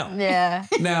right now. Yeah.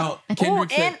 Now,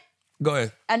 Kendrick said, go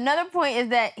ahead. Another point is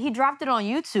that he dropped it on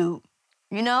YouTube.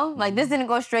 You know? Like, this didn't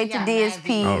go straight to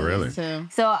DSP. Oh, really?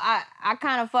 So I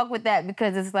kind of fuck with that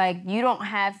because it's like, you don't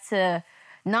have to...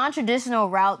 Non-traditional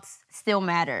routes still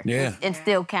matter. Yeah. And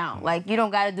still count. Like, you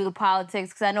don't got to do the politics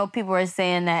because I know people are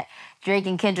saying that Drake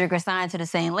and Kendrick are signed to the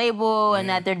same label and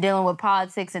that they're dealing with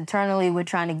politics internally with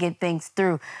trying to get things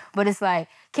through. But it's like,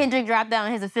 Kendrick dropped that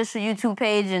on his official YouTube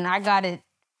page and I got it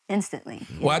instantly.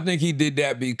 Well, I think he did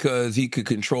that because he could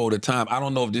control the time. I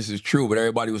don't know if this is true, but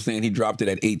everybody was saying he dropped it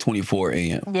at 8:24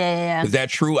 a.m. Yeah. Is that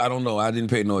true? I don't know. I didn't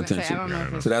pay no attention. I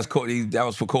don't know So that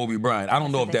was for Kobe Bryant. I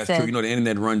don't know if that's true. You know, the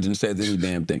internet runs and says any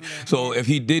damn thing. So if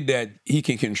he did that, he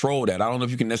can control that. I don't know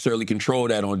if you can necessarily control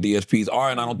that on DSPs.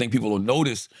 And I don't think people will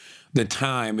notice the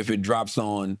time if it drops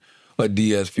on a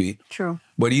DSP. True.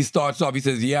 But he starts off, he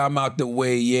says, yeah, I'm out the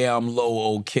way. Yeah, I'm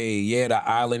low, okay. Yeah, the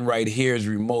island right here is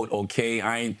remote, okay.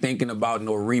 I ain't thinking about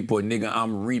no reaper, nigga.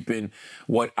 I'm reaping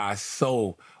what I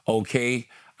sow, okay.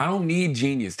 I don't need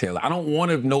genius, Taylor. I don't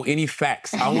want to know any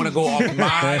facts. I want to go off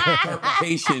my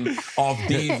interpretation of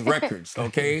these records,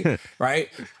 okay? Right?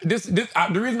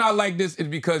 The reason I like this is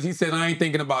because he said, I ain't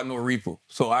thinking about no reaper.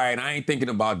 So, all right, I ain't thinking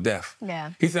about death.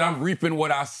 Yeah. He said, I'm reaping what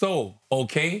I sow,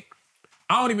 okay?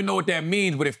 I don't even know what that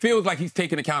means, but it feels like he's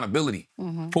taking accountability.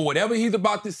 For whatever he's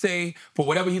about to say, for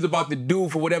whatever he's about to do,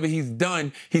 for whatever he's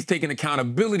done, he's taking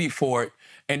accountability for it.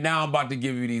 And now I'm about to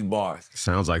give you these bars.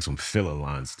 Sounds like some filler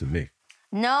lines to me.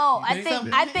 No,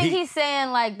 I think he's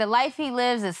saying like the life he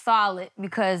lives is solid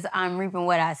because I'm reaping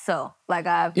what I sow. Like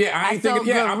I'm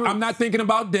not thinking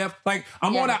about death. Like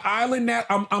I'm on an island that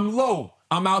I'm low.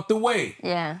 I'm out the way.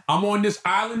 Yeah. I'm on this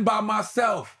island by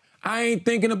myself. I ain't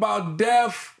thinking about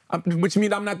death. Which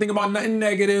means I'm not thinking about nothing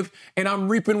negative, and I'm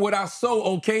reaping what I sow,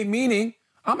 okay? Meaning,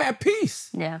 I'm at peace.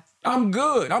 Yeah. I'm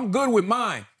good. I'm good with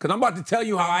mine. Because I'm about to tell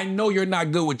you how I know you're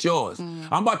not good with yours.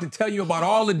 I'm about to tell you about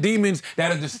all the demons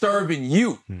that are disturbing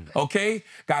you, okay?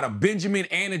 Got a Benjamin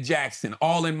and a Jackson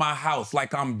all in my house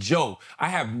like I'm Joe. I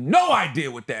have no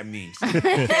idea what that means.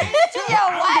 Okay?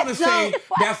 I'm going to say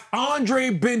that's Andre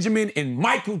Benjamin and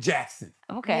Michael Jackson.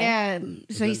 Okay. Yeah.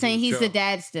 So he's saying he's the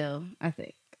dad still, I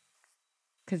think.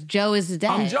 Because Joe is the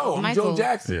dad. I'm Joe. I'm Michael. Joe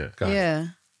Jackson. Yeah.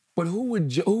 But who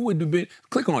would have been?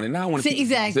 Click on it. Now I want to see.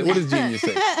 Exactly. What does Genius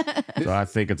say? So I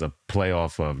think it's a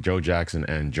playoff of Joe Jackson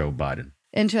and Joe Biden.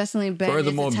 Interestingly, Ben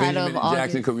Furthermore, is the title Benjamin of August.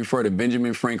 Jackson could refer to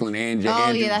Benjamin Franklin and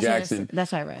Andrew Jackson,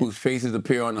 that's right. whose faces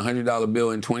appear on the $100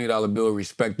 bill and $20 bill,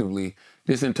 respectively.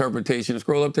 This interpretation,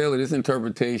 scroll up, Taylor, this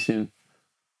interpretation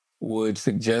would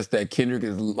suggest that Kendrick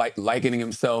is likening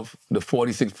himself to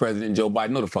 46th President Joe Biden.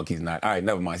 No, the fuck he's not. All right,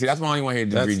 never mind. See, that's why I don't want to hear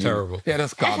this. That's terrible. Yeah,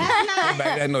 that's garbage. Go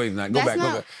back. No, he's not. Go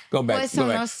back. What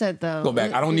someone else said, though. Go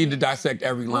back. I don't need to dissect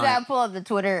every We line. gotta pull up the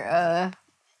Twitter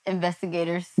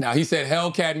investigators. Now, he said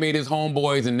Hellcat made his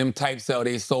homeboys and them types sell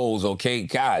their souls, okay?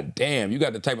 God damn, you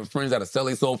got the type of friends that'll sell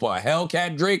their soul for a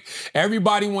Hellcat, Drake?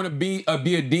 Everybody want to be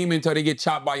a demon until they get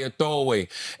chopped by your throwaway.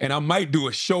 And I might do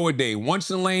a show a day. Once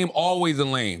a lame, always a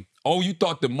lame. Oh, you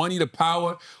thought the money, the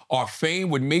power, or fame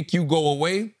would make you go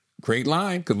away? Great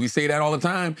line, because we say that all the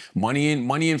time. Money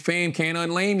and fame can't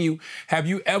unlame you. Have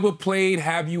you ever played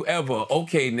Have You Ever?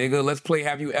 Okay, nigga, let's play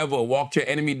Have You Ever. Walked your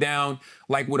enemy down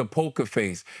like with a poker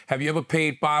face. Have you ever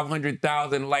paid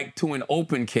 $500,000 like to an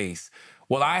open case?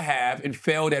 Well, I have and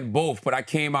failed at both, but I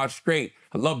came out straight.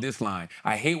 I love this line.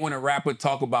 I hate when a rapper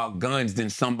talk about guns, then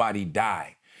somebody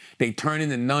die. They turn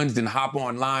into nuns and hop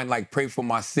online like pray for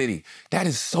my city. That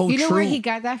is so true. You know where he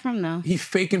got that from, though? He's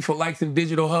faking for likes and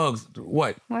digital hugs.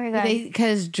 What? Where you got it?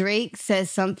 Because Drake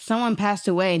says someone passed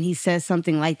away and he says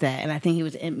something like that. And I think he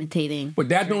was imitating. But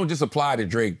that don't just apply to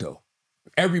Drake, though.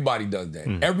 Everybody does that.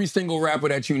 Every single rapper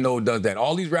that you know does that.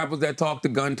 All these rappers that talk the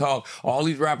gun talk, all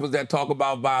these rappers that talk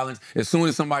about violence, as soon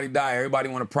as somebody die, everybody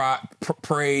want to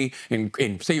pray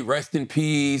and say rest in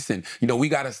peace and, you know, we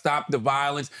got to stop the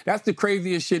violence. That's the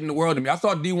craziest shit in the world to me. I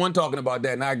saw D1 talking about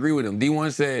that, and I agree with him.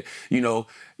 D1 said, you know,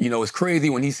 it's crazy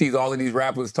when he sees all of these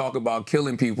rappers talk about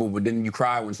killing people, but then you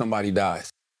cry when somebody dies.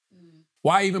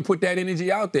 Why even put that energy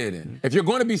out there then? If you're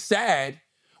going to be sad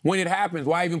when it happens,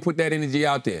 why even put that energy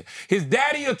out there? His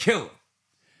daddy a killer.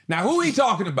 Now, who he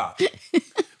talking about?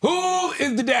 Who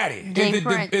is the daddy?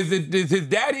 Is his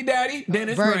daddy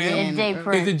Dennis Graham?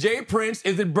 Is it Jay Prince?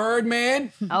 Is it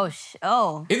Birdman? Oh.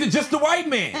 Is it just the white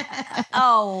man?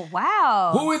 Oh,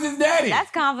 wow. Who is his daddy? That's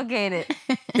complicated.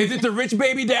 Is it the rich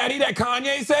baby daddy that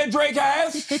Kanye said Drake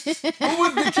has? Who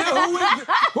is the kid?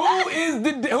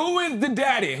 Who is the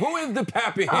daddy? Who is the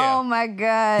pappy here? Oh my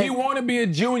God. He want to be a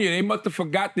junior. They must have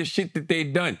forgot the shit that they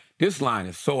done. This line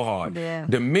is so hard. Yeah.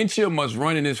 Dementia must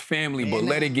run in his family, but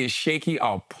let it get shaky,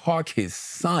 I'll park his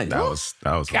son. That was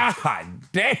God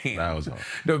damn. That was hard.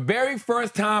 The very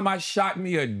first time I shot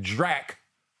me a Drac,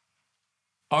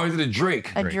 or is it a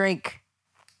Drake? A Drake.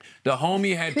 The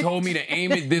homie had told me to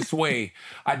aim it this way.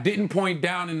 I didn't point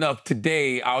down enough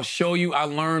today. I'll show you I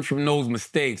learned from those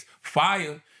mistakes.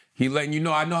 Fire. He letting you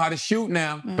know I know how to shoot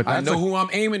now. But I know who I'm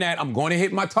aiming at. I'm going to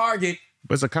hit my target.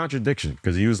 But it's a contradiction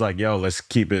because he was like, yo, let's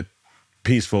keep it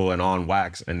peaceful and on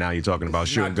wax, and now you're talking about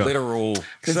shooting guns. Literal.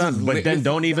 But then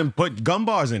don't even put gun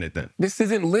bars in it then. This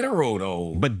isn't literal,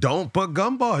 though. But don't put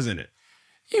gun bars in it.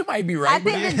 You might be right. I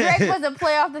think the Drake was a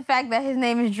play off the fact that his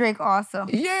name is Drake also.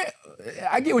 Yeah,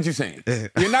 I get what you're saying.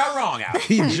 You're not wrong, Al.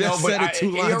 He just said it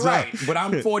 2 lines You're right. up. But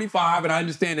I'm 45 and I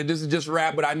understand that this is just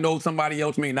rap, but I know somebody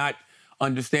else may not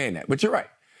understand that. But you're right.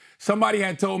 Somebody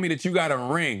had told me that you got a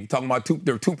ring, talking about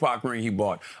the Tupac ring he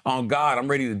bought. On God, I'm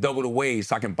ready to double the wage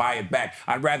so I can buy it back.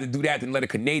 I'd rather do that than let a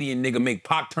Canadian nigga make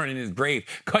Pac turn in his grave.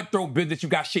 Cutthroat business, you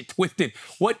got shit twisted.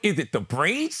 What is it, the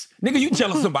braids? Nigga, you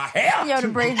jealous of my hair? Yo, the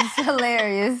braids is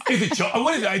hilarious. Is it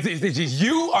what is it? Is it just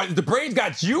you? Or the braids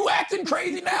got you acting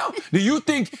crazy now? Do you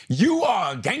think you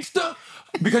are a gangster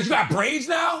because you got braids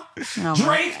now? Oh,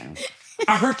 Drake?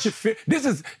 I hurt your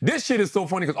feelings. This shit is so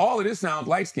funny because all of this sounds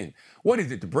light skinned. What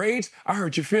is it? The braids? I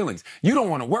hurt your feelings. You don't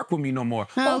want to work with me no more.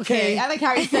 Okay. I like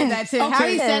how he said that too. Okay. How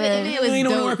he said it, and it was You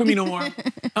don't want to dope. work with me no more.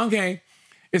 Okay.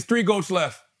 It's 3 goats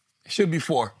left. It should be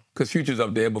 4 because Future's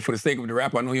up there, but for the sake of the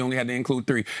rap, I know he only had to include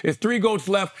 3. It's 3 goats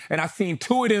left, and I seen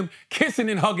 2 of them kissing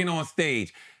and hugging on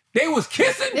stage. They was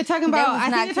kissing? They're talking about, was I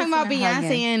not think they're talking about kissing and Beyonce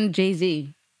hugging. and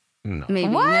Jay-Z. No. Maybe,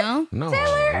 What? no? No.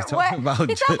 Taylor, He's talking what? about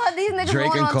He's talking about these niggas Drake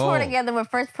going and on tour Cole. together with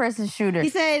first-person shooters. He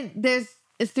said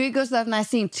it's 3 ghosts left, and I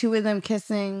seen 2 of them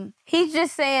kissing. He's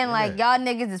just saying, like, y'all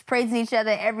niggas is praising each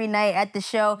other every night at the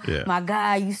show. Yeah. My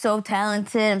God, you so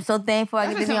talented. I'm so thankful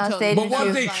I get to be on what stage But with was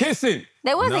you. they kissing?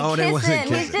 They wasn't No, kissing. they wasn't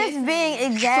He's kissing. just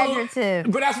being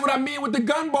exaggerative. But that's what I mean with the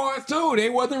gun bars, too. They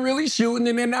wasn't really shooting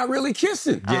and they're not really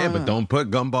kissing. Yeah, but don't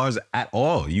put gun bars at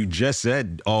all. You just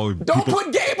said, Don't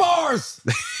put gay bars.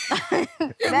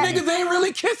 If niggas ain't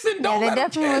really kissing, don't They let them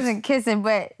definitely kiss. wasn't kissing,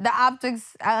 but the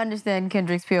optics, I understand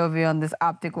Kendrick's POV on this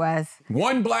optic-wise.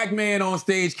 One black man on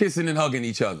stage kissing and hugging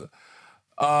each other.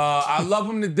 I love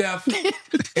him to death.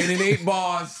 And in 8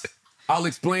 bars, I'll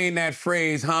explain that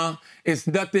phrase, huh? It's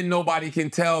nothing nobody can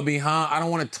tell me, huh? I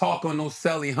don't want to talk on no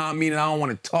celly, huh? Meaning I don't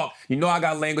want to talk. You know I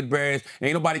got language barriers.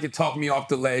 Ain't nobody can talk me off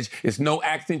the ledge. It's no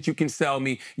accent you can sell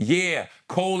me. Yeah,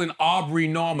 Cole and Aubrey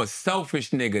know I'm a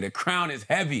selfish nigga. The crown is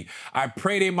heavy. I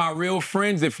pray they my real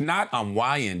friends. If not, I'm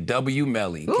YNW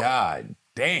Melly. God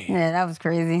damn. Yeah, that was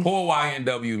crazy. Poor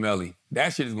YNW Melly.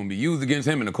 That shit is going to be used against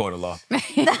him in the court of law.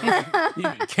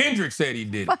 Even Kendrick said he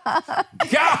did it.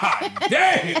 God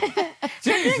damn.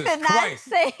 Jesus Kendrick did not Christ.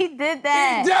 say he did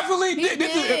that. He definitely did.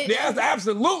 did. That's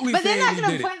absolutely But they're saying not he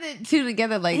going did to it. put the 2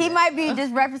 together like He that. might be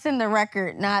just referencing the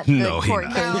record, not No, the he court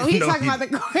not. case. No, he's No, talking he- about the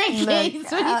court case. What he's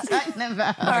talking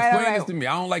about. Now, right, explain all this right. to me.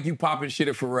 I don't like you popping shit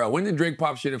at Pharrell. When did Drake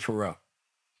pop shit at Pharrell?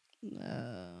 I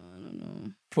don't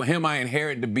know. For him, I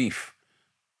inherit the beef.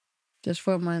 Just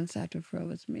 4 months after Fro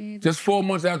was made. Just 4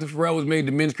 months after Pharrell was made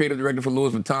the men's creative director for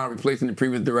Louis Vuitton, replacing the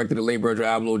previous director, the late Virgil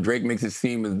Abloh, Drake makes it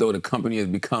seem as though the company has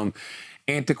become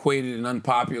antiquated and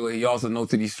unpopular. He also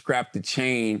notes that he scrapped the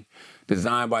chain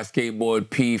designed by Skateboard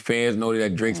P. Fans noted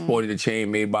that Drake sported a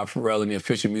chain made by Pharrell in the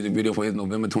official music video for his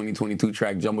November 2022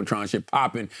 track Jumbotron Shit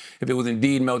Poppin'. If it was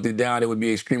indeed melted down, it would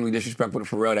be extremely disrespectful to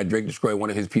Pharrell that Drake destroyed one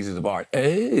of his pieces of art.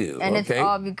 Ew, And okay. it's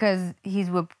all because he's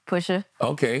with Pusha.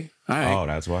 Okay. All right. Oh,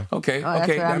 that's why. Okay, that's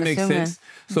okay, what that I'm makes assuming. sense.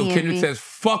 So DMV. Kendrick says,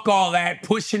 fuck all that,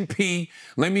 pushing P.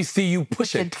 Let me see you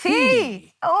push a The T.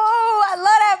 T. Oh, I love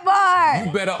that bar.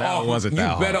 You better That off. wasn't you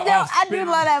that better hard. Yo, off. I do spinning-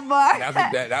 love that bar. That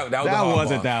was a That hard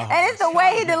wasn't bar. that hard. And it's the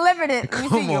way he delivered it. You see,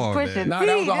 Come you on, push man. it. No,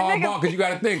 that was a The hard nigga- ball because you got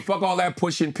to think, fuck all that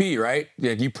pushing P, right?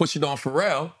 Yeah, you push it on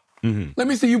Pharrell. Let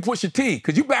me see you push a T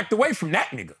because you backed away from that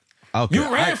nigga. Okay.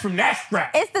 You ran from that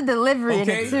strap. It's the delivery in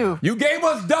Okay? it, too. You gave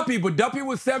us Duppy, but Duppy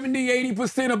was 70,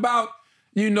 80% about,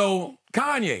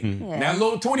 Kanye. Yeah. That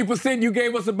little 20% you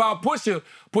gave us about Pusha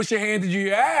handed you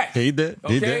your ass. He did.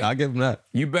 He Okay? did. I give him that.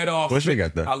 You better off. Pusha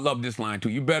got that. I love this line too.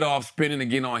 You better off spinning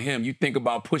again on him. You think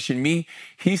about pushing me.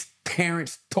 He's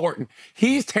Terrence Thornton.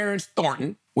 He's Terrence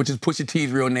Thornton, which is Pusha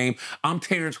T's real name. I'm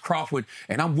Terrence Crawford,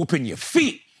 and I'm whooping your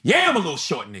feet. Yeah, I'm a little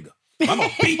short nigga. I'm gonna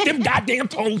beat them goddamn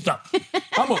toes up.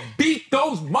 I'm gonna beat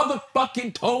those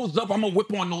motherfucking toes up. I'm gonna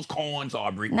whip on those corns,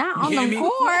 Aubrey. Not You on hear them me?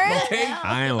 corns. Okay?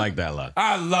 I ain't like that line.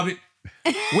 I love it.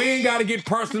 We ain't gotta get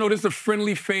personal. This is a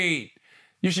friendly fade.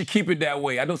 You should keep it that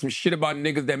way. I know some shit about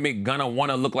niggas that make Gunna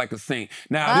wanna look like a saint.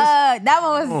 Now, That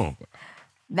one was.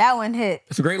 That one hit.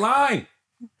 it's a great line.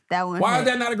 That one Why hit. is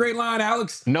that not a great line,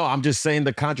 Alex? No, I'm just saying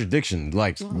the contradiction.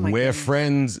 Like, we're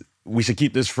friends. We should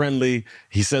keep this friendly.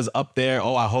 He says up there,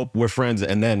 oh, I hope we're friends.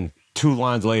 And then 2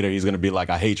 lines later, he's going to be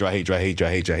like, I hate you, I hate you, I hate you, I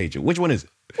hate you, I hate you. Which one is it?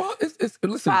 Well, it's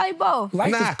listen. Probably both.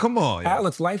 Life Nah, is, come on.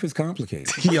 Alex, life is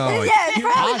complicated. Yo, Yeah,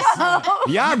 probably both.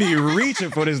 y'all be reaching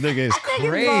for this nigga. It's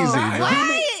crazy,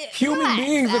 bro. Human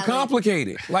beings are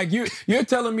complicated. Like you're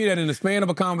telling me that in the span of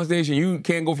a conversation, you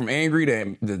can't go from angry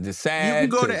to the sad. You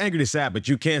can go to angry to sad, but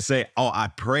you can't say, oh, I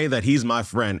pray that he's my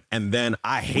friend, and then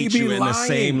I hate be you in the lying.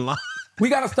 same line. We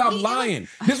gotta stop lying.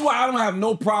 This is why I don't have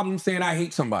no problem saying I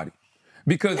hate somebody.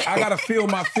 Because I gotta feel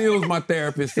my feels, my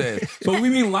therapist says. So we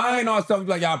be lying on ourselves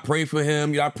like, y'all pray for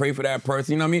him, y'all pray for that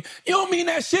person, you know what I mean? You don't mean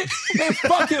that shit? Then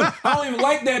fuck him. I don't even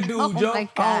like that dude, Oh Joe. my I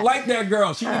God. don't like that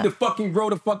girl. She need to fucking grow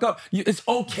the fuck up. It's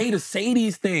okay to say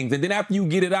these things. And then after you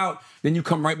get it out, then you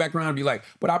come right back around and be like,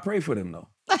 but I pray for them though.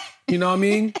 You know what I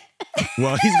mean?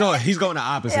 Well, he's going the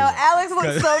opposite. Yo, way. Alex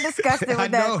looks so disgusted I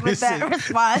with know, that listen.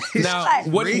 response. Now, Like,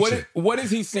 what is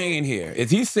he saying here?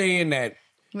 Is he saying that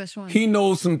Which one? he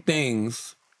knows some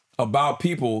things about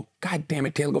people? God damn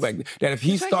it, Taylor, go back. That if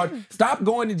he stop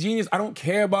going to Genius, I don't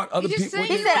care about other He just people.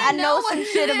 said he said, I know what some it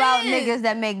shit about is. niggas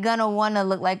that make Gunna wanna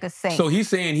look like a saint. So he's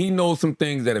saying he knows some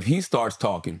things that if he starts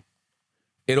talking,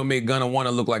 it'll make Gunna want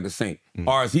to look like a saint.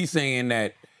 Or is he saying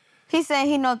that, He's saying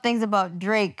he know things about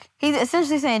Drake. He's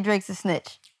essentially saying Drake's a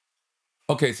snitch.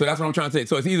 okay, so that's what I'm trying to say.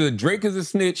 So it's either Drake is a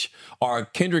snitch or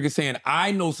Kendrick is saying,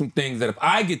 I know some things that if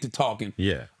I get to talking,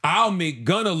 Yeah. I'll make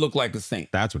Gunna look like a saint.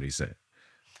 That's what he said.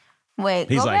 Wait,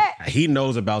 He's go like, back. he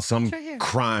knows about some right here.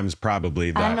 crimes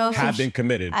probably I know that some have been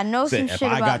committed. I know Said, some if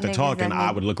shit I about got to niggas talking, that I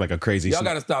make- would look like a crazy Y'all snitch.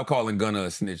 got to stop calling Gunna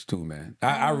a snitch too, man.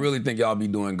 I really think y'all be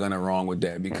doing Gunna wrong with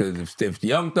that because if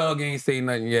Young Thug ain't say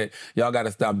nothing yet, y'all got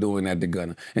to stop doing that to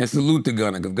Gunna. And salute to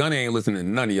Gunna because Gunna ain't listening to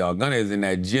none of y'all. Gunna is in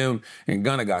that gym and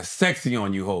Gunna got sexy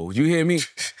on you hoes. You hear me?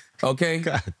 Okay?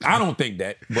 I don't think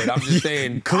that, but I'm just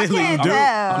saying. Clearly I you can't do.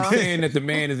 tell. I'm saying that the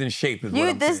man is in shape is what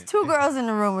I'm There's saying. 2 girls in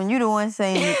the room and you the one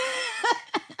saying it.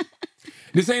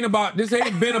 This ain't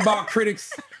been about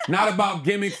critics, not about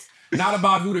gimmicks, not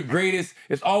about who the greatest.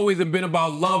 It's always been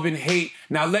about love and hate.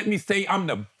 Now let me say I'm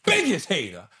the biggest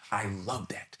hater. I love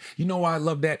that. You know why I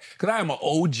love that? Because I am an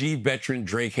OG veteran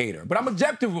Drake hater. But I'm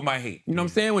objective with my hate. You know what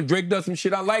I'm saying? When Drake does some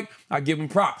shit I like, I give him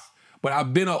props. But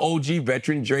I've been an OG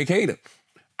veteran Drake hater.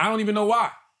 I don't even know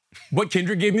why. But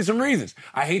Kendrick gave me some reasons.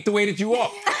 I hate the way that you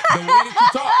walk, the way that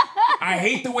you talk. I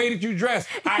hate the way that you dress.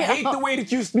 I hate the way that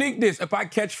you sneak this. If I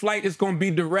catch flight, it's gonna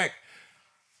be direct.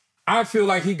 I feel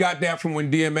like he got that from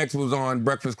when DMX was on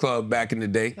Breakfast Club back in the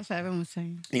day. That's what everyone was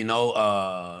saying. You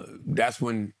know, that's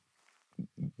when,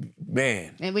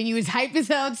 man. And when you was hype as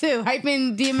hell too,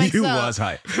 hyping DMX You up. was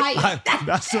hype. Hype.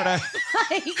 That's what I.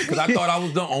 Because I thought I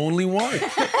was the only one.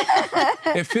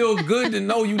 It feels good to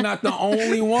know you're not the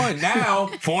only one. Now,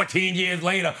 14 years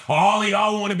later, all of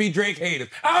y'all want to be Drake haters.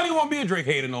 I don't even want to be a Drake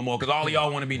hater no more because all of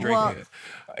y'all want to be Drake Well- haters.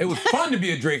 It was fun to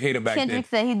be a Drake hater back Kendrick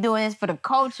then. said he's doing this for the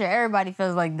culture. Everybody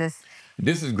feels like this.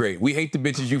 This is great. We hate the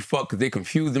bitches you fuck because they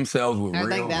confuse themselves with I real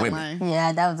like that women. line.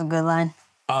 Yeah, that was a good line.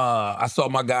 I saw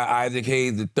my guy Isaac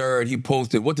Hayes III. He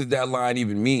posted, what does that line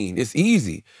even mean? It's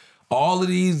easy. All of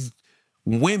these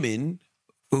women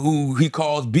who he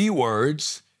calls B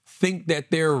words think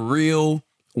that they're real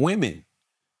women.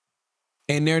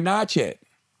 And they're not yet.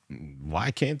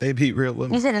 Why can't they be real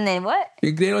women? You said the name what?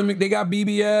 They got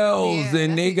BBLs Yeah,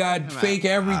 and they got that's what fake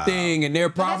everything and they're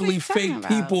that's what probably he's talking fake about.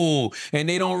 people and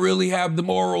they don't really have the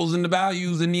morals and the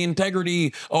values and the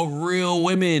integrity of real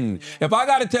women. If I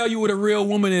got to tell you what a real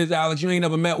woman is, Alex, you ain't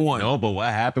never met one. No, but what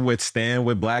happened with Stan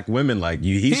with black women? Like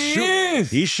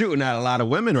is. He's shooting at a lot of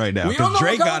women right now. We don't know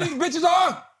Drake what color got. these bitches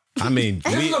are. I mean,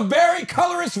 This is a very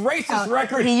colorist, racist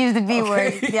record. He used the B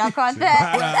word. Y'all caught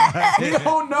that? We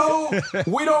don't know.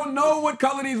 We don't know what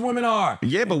color these women are.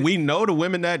 yeah, but we know the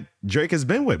women that Drake has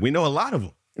been with. We know a lot of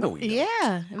them. No, we don't.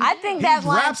 Yeah. I think that He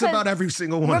line, raps 'cause about every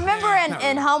single one. remember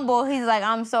in Humble, he's like,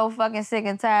 I'm so fucking sick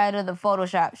and tired of the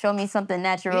Photoshop. Show me something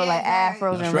natural Yeah, like right.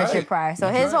 afros and That's Richard right. Pryor. So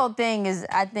That's his right. whole thing is,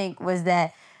 I think, was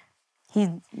that he's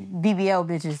BBL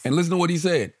bitches. And listen to what he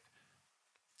said.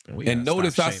 We And gotta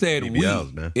notice stop I said shaming BBLs,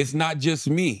 we. man. It's not just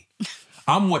me.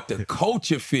 I'm what the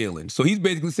culture feeling. So he's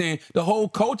basically saying the whole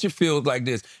culture feels like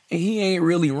this. And he ain't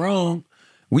really wrong.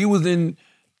 We was in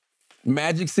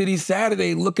Magic City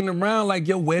Saturday looking around like,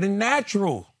 yo, where the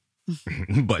natural?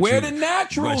 But Where you- the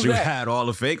naturals But you at? had all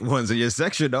the fake ones in your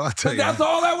section, though. I'll tell you. That's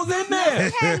all that was in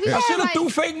there. We I had, should have like- threw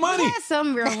fake money. We had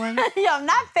some real ones. Yo,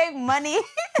 not fake money.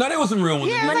 No, there was some real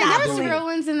ones in Yeah, there. like, there was Monopoly. some real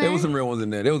ones in there. There was some real ones in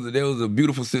there. There was a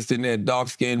beautiful sister in there, dark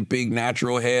skin, big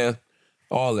natural hair,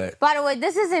 all that. By the way,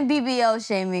 this isn't BBL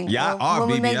shaming. Y'all When- are when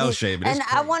we make BBL these- shaming. And It's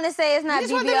I crazy. want to say it's not We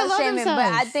just want them to BBL love shaming, but I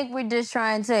themselves. think we're just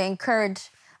trying to encourage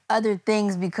other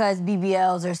things because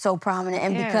BBLs are so prominent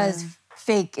and Yeah. because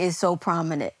fake is so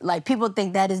prominent. Like, people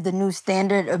think that is the new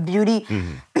standard of beauty.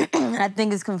 And I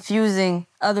think it's confusing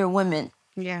other women.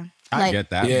 Yeah. I Like, get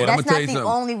that. Yeah, but I'ma That's tell not you the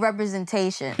something. only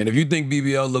representation. And if you think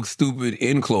BBL looks stupid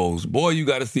in clothes, boy, you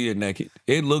got to see it naked.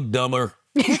 It looked dumber.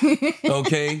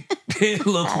 Okay? It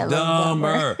looks I love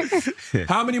dumber.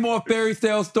 How many more fairy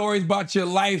tale stories about your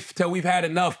life till we've had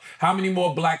enough? How many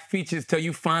more black features till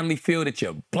you finally feel that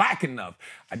you're black enough?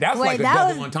 That's like a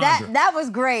double entendre. that was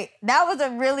great. That was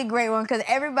a really great one because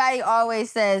everybody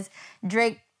always says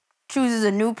Drake chooses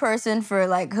a new person for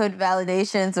like hood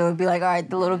validation. So it'd be like, all right,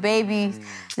 the little baby.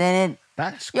 Then it.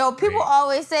 That's Yo, people great.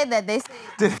 always say that. They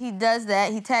say he does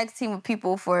that. He tags team with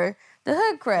people for the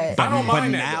hood cred. I don't But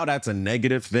mind that, now though. that's a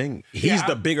negative thing. He's Yeah,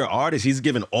 the bigger artist. He's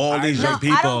giving all these agree. young No,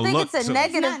 people I don't think look. it's a so-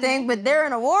 negative thing, but they're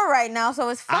in a war right now, so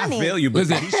it's I funny. feel you, but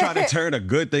Listen. he's trying to turn a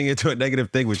good thing into a negative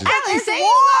thing, which is It's Say you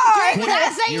war. love Drake.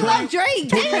 Gotta say you love Drake.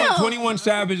 21, Damn. 21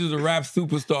 Savage is a rap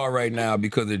superstar right now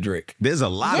because of Drake. there's a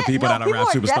lot of Yeah, people no, that are rap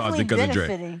people superstars definitely because of Drake.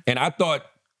 benefiting. And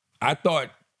I thought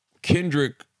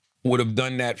Kendrick would have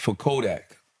done that for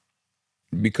Kodak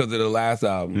because of the last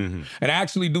album. And I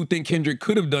actually do think Kendrick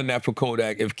could have done that for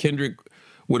Kodak if Kendrick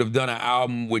would have done an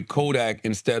album with Kodak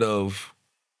instead of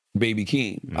Baby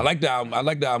Keem. I like the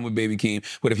album with Baby Keem.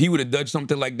 But if he would have done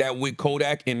something like that with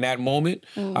Kodak in that moment,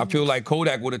 I feel like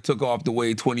Kodak would have took off the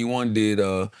way 21 did.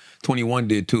 21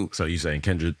 did too. So you saying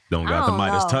Kendrick don't I got the don't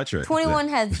Midas know. touch, right? 21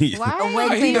 has Why a way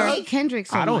do you cleaner. hate Kendrick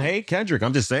so I don't much? hate Kendrick.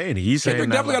 I'm just saying he's saying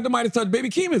Kendrick that. definitely got the Midas touch. Baby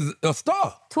Keem is a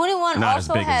star. 21 Not as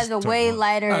also big has as a way 21.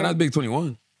 lighter. Not big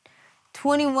 21.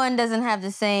 21 doesn't have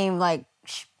the same like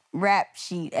rap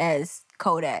sheet as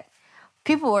Kodak.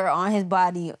 People were on his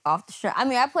body off the street. I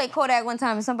mean, I played Kodak one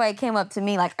time and somebody came up to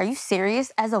me like, "Are you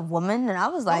serious as a woman?" And I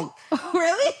was like,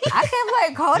 Really? "I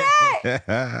can't play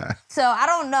Kodak." So I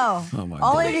don't know. Oh my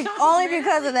Only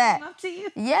because of that. Up to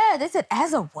you. Yeah, they said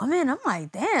as a woman. I'm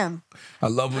like, damn. I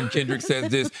love when Kendrick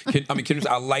says this. Kendrick,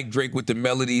 I like Drake with the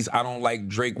melodies. I don't like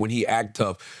Drake when he act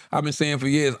tough. I've been saying for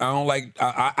years, I don't like,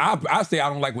 I say I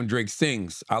don't like when Drake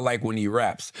sings. I like when he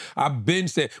raps. I've been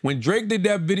saying, when Drake did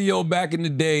that video back in the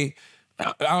day,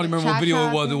 I don't remember what video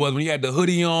it was. It was when he had the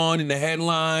hoodie on and the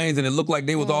headlines, and it looked like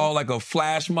they was all like a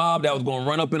flash mob that was going to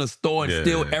run up in a store and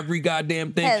steal every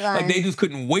goddamn thing. Headlines. Like they just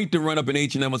couldn't wait to run up in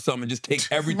H&M or something and just take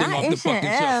everything Not off the fucking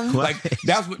H&M. shelf. Like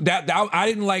that's what that I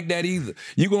didn't like that either.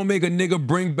 You gonna make a nigga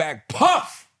bring back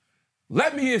Puff?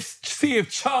 Let me see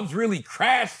if Chubbs really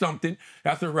crashed something.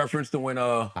 That's a reference to when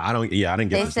I didn't get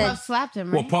They this. said- Puff slapped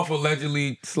him, well right? Puff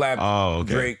allegedly slapped Oh,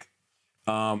 okay. Drake.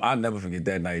 I'll never forget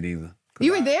that night either.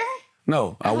 You were there?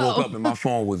 No, I woke up and my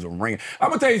phone was ringing. I'm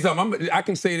gonna tell you something. I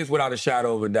can say this without a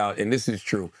shadow of a doubt, and this is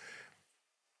true.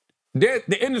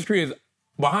 The industry is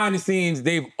behind the scenes.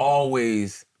 They've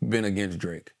always been against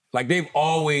Drake. Like they've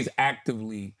always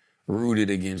actively rooted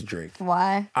against Drake.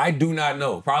 Why? I do not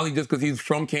know. Probably just because he's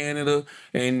from Canada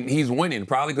and he's winning.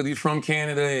 Probably because he's from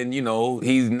Canada and you know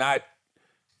he's not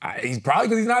He's probably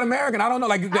because he's not American. I don't know.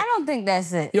 Like, I don't think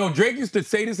that's it. yo, Drake used to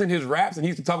say this in his raps, and he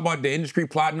used to talk about the industry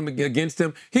plotting him against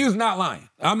him. He was not lying.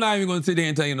 I'm not even going to sit there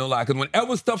and tell you no lie. Because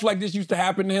whenever stuff like this used to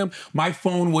happen to him, my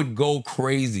phone would go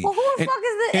crazy. Well, who the fuck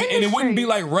is the industry? And it wouldn't be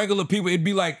like regular people. It'd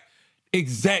be like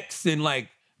execs and like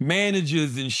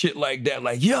managers and shit like that.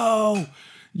 Like, yo,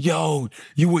 Diddy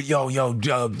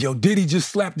just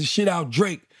slapped the shit out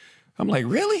Drake. I'm like,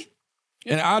 really?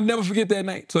 And I'll never forget that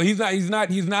night. So he's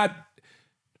not.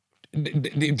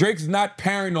 Drake's not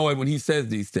paranoid when he says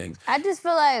these things. I just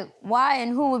feel like why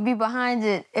and who would be behind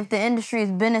it if the industry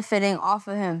is benefiting off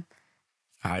of him?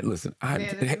 All right, listen.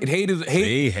 Hate, hate,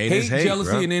 jealousy,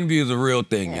 bro. and envy is a real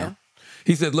thing, yo.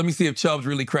 He said, let me see if Chubbs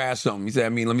really crashed something. He said,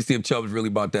 let me see if Chubbs really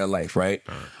about that life, right?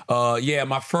 Yeah,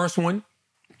 my first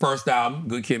album,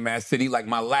 Good Kid, Mad City, like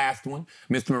my last one,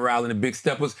 Mr. Morale and the Big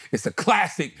Steppers, it's a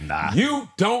classic. Nah. You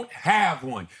don't have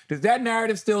one. Does that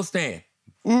narrative still stand?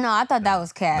 No, I thought that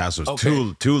was cap. That's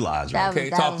two lies, right? Okay,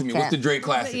 That talk was to me. cap. What's the Drake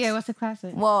classics? Yeah, what's the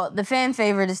classic? Well, the fan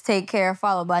favorite is Take Care,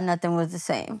 followed by Nothing Was the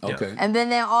Same. Okay. And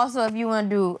then also, if you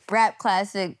want to do rap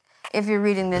classic, If You're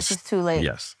Reading This, It's Too Late.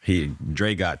 Yes.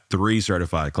 Dre got 3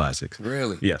 certified classics.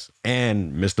 Really? Yes.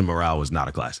 And Mr. Morale was not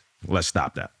a classic. Let's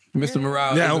stop that. Mr.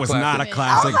 Morale That is was a classic. not a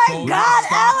classic. Oh my God,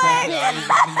 Alex!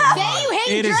 Say you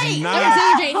hate It is Drake.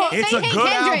 not. Say you hate It's a Kendrick. good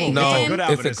album. No, It's a good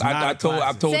album. It's not I a told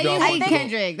classic. y'all. Say you hate in the-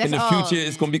 Kendrick. That's in the all. future,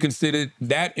 it's going to be considered,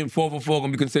 that and 444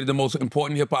 going to be considered the most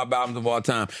important hip-hop albums of all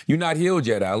time. You're not healed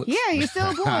yet, Alex. Yeah, you're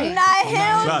still a boy. You're not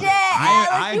healed Brother, yet, I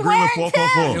Alex. You agree with wearing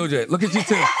 444. Healed yet. Look at you,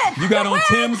 Tim. You got on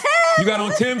Tim's. You got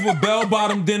on Tim's with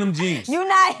bell-bottom denim jeans. You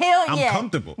not healed I'm yet.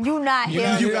 comfortable. You not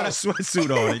healed You yet. got a sweatsuit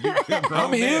on. You're a grown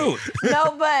I'm man. healed.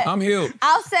 No, but I'm healed.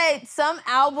 I'll say some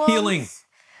albums. Healing.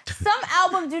 Some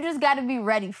albums you just got to be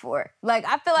ready for. Like,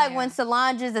 I feel like when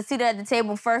Solange's A Seat at the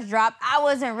Table first dropped, I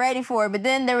wasn't ready for it. But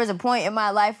then there was a point in my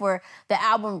life where the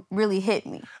album really hit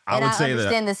me. I And would I say that-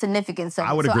 understand the significance of it.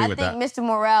 I would agree with So I think Mr.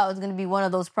 Morale is going to be one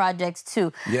of those projects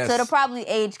too. Yes. So it'll probably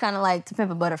age kind of like To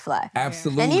Pimp a Butterfly.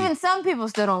 Absolutely. And even some people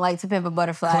still don't like To Pimp a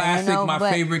Butterfly. Classic, you know, my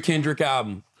but favorite Kendrick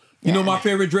album. You know my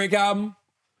favorite Drake album?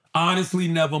 Honestly,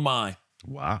 Nevermind.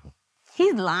 Wow.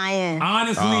 He's lying.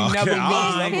 Honestly, okay. Nevermind.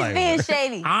 I'm He's like- being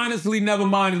shady. Honestly,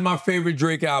 Nevermind is my favorite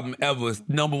Drake album ever. It's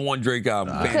 #1 Drake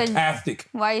album. Fantastic.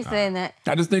 Why are you saying that?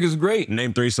 I just think it's great.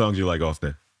 Name 3 songs you like off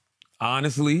there.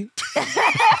 Honestly,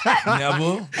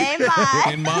 never Ain't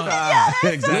mine. in mind.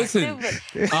 Listen,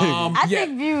 Stupid. I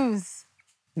think Views.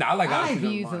 Nah, I like I like Honestly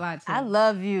views Nevermind. a lot too. I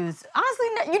love Views.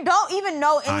 Honestly, you don't even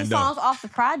know I any know. songs off the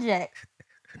project.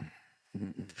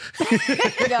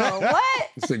 Yo, what?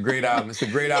 It's a great album. It's a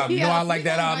great album. You know I like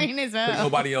that album? Mine as 'Cause well.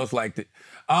 nobody else liked it.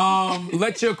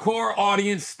 Let your core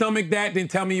audience stomach that, then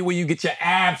tell me where you get your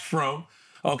abs from.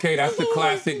 Okay, that's the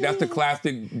classic. That's the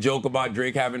classic joke about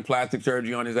Drake having plastic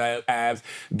surgery on his abs.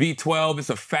 B12, it's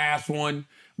a fast one.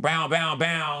 Bow, bow,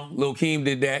 bow. Lil Keem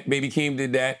did that. Baby Keem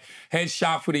did that.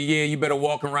 Headshot for the year. You better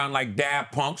walk around like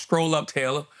Daft Punk. Scroll up,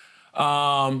 Taylor.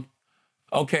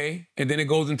 Okay, and then it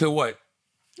goes into what?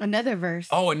 Another verse.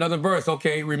 Oh, another verse.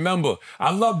 Okay, remember.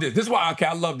 I love this. This is why, okay,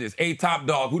 I love this. A Top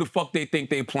Dog. Who the fuck they think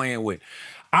they playing with?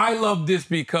 I love this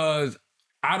because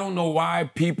I don't know why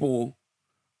people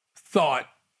thought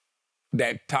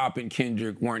that Top and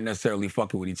Kendrick weren't necessarily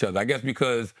fucking with each other. I guess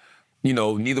because, you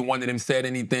know, neither one of them said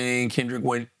anything. Kendrick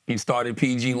he started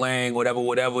PG Lang,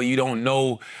 whatever. You don't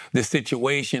know the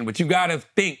situation, but you gotta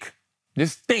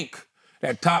just think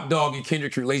that Top Dog and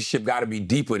Kendrick's relationship gotta be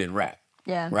deeper than rap.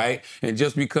 Yeah. Right? And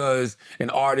just because an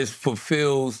artist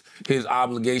fulfills his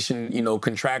obligation, you know,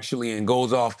 contractually and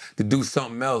goes off to do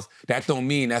something else, that don't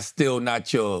mean that's still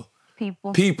not your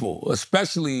people,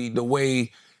 especially the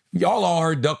way y'all all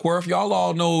heard Duckworth. Y'all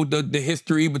all know the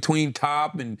history between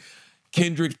Top and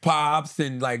Kendrick's pops,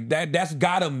 and like that's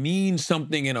gotta mean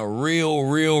something in a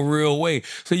real way.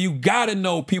 So you gotta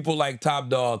know people like Top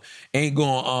Dog ain't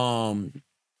gonna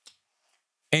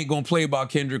play about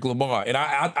Kendrick Lamar. And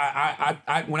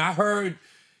I when I heard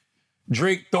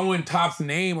Drake throwing Top's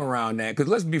name around that, because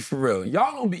let's be for real,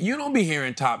 you don't be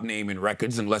hearing Top naming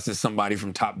records unless it's somebody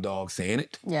from Top Dog saying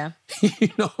it. Yeah. You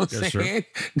know what I'm That's saying?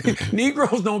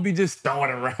 Negroes don't be just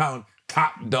throwing around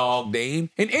Top Dog name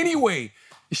in any way,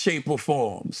 shape, or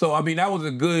form. So, I mean, that was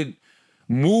a good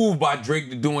move by Drake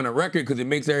to doing a record because it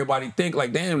makes everybody think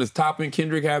like, damn, does Top and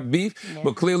Kendrick have beef? Yeah.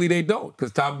 But clearly they don't,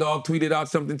 because Top Dog tweeted out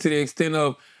something to the extent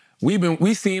of,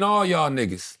 we seen all y'all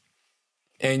niggas.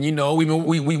 And, you know, we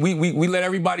let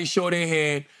everybody show their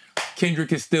hand.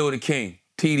 Kendrick is still the king.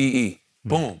 TDE.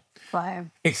 Boom.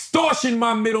 Fire. Extortion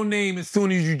my middle name as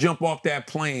soon as you jump off that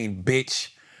plane, bitch.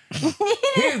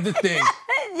 Here's the thing.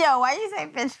 Yo, why you say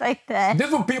bitch like that? This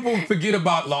is what people forget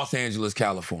about Los Angeles,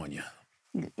 California.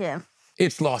 Yeah.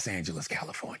 It's Los Angeles,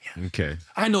 California. Okay.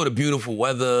 I know the beautiful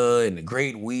weather and the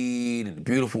great weed and the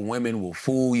beautiful women will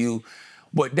fool you,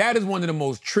 but that is one of the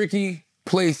most tricky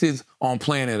places on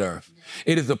planet Earth.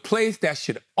 It is a place that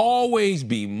should always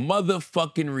be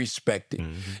motherfucking respected.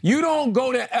 You don't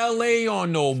go to LA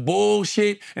on no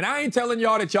bullshit, and I ain't telling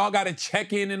y'all that y'all gotta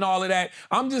check in and all of that.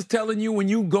 I'm just telling you, when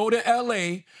you go to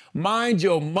LA, mind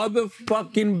your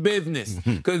motherfucking business,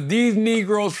 because these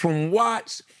Negroes from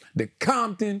Watts, the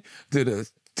Compton, to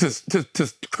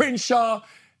Crenshaw,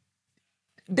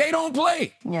 they don't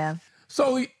play. Yeah.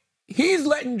 So he's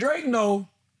letting Drake know,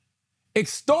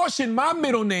 extortion, my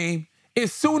middle name,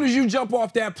 as soon as you jump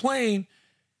off that plane,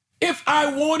 if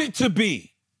I want it to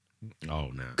be. Oh,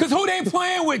 no. Because who they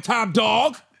playing with, top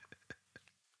dog?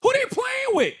 Who they playing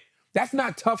with? That's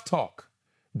not tough talk.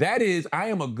 That is, I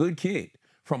am a good kid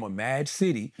from a mad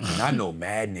city, and I know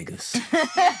mad niggas.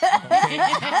 Okay?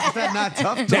 That's not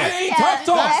tough talk. That ain't tough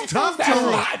talk. That's tough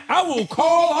talk. I will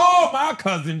call all my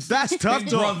cousins. That's tough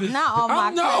talk. Brothers. Not all my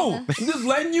No, I'm just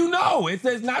letting you know. It's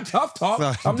not tough talk.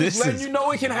 So I'm just this letting is you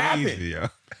know it can happen. crazy, yo.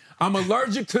 I'm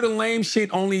allergic to the lame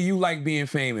shit. Only you like being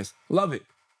famous. Love it.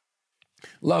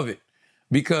 Love it.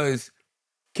 Because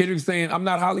Kendrick's saying, I'm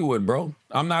not Hollywood, bro.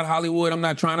 I'm not Hollywood. I'm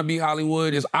not trying to be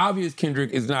Hollywood. It's obvious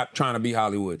Kendrick is not trying to be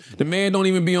Hollywood. The man don't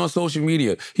even be on social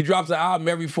media. He drops an album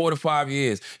every 4 to 5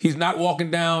 years. He's not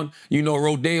walking down,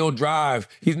 Rodeo Drive.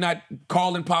 He's not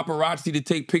calling paparazzi to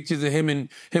take pictures of him and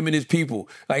his people.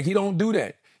 Like, he don't do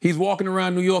that. He's walking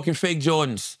around New York in fake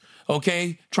Jordans,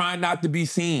 okay? Trying not to be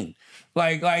seen.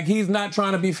 Like he's not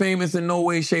trying to be famous in no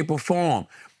way, shape, or form.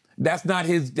 That's not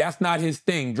his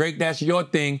thing. Drake, that's your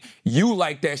thing. You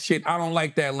like that shit. I don't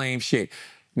like that lame shit.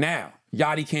 Now,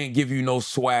 Yachty can't give you no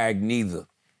swag neither.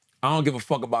 I don't give a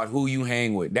fuck about who you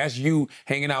hang with. That's you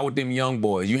hanging out with them young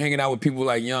boys. You hanging out with people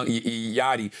like young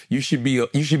Yachty. You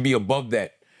should be above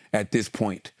that at this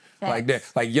point. Thanks. Like that.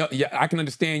 Like, yeah, I can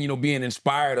understand, being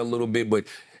inspired a little bit, but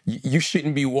you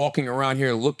shouldn't be walking around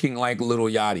here looking like little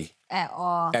Yachty. At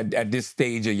all. At this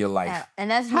stage of your life.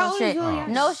 And that's How no old shade. is Yachty?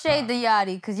 No shade to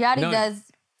Yachty, because Yachty does.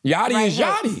 Yachty is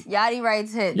write Yachty. hits. Yachty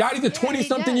writes hits. Yachty's a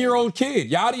 20-something-year-old kid.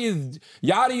 Yachty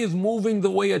is moving the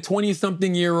way a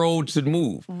 20-something-year-old should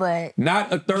move. But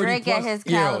not a 30-plus-year-old. Drake at his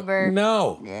caliber.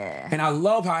 No. Yeah. And I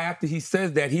love how after he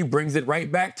says that, he brings it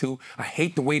right back to, I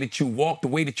hate the way that you walk, the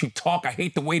way that you talk, I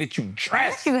hate the way that you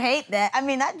dress. You hate that. I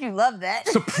mean, not you love that.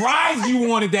 Surprised you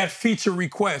wanted that feature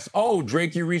request. Oh,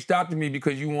 Drake, you reached out to me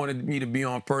because you wanted me to be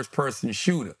on First Person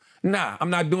Shooter. Nah,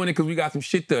 I'm not doing it because we got some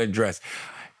shit to address.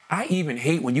 I even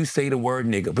hate when you say the word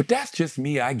nigga, but that's just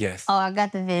me, I guess. Oh, I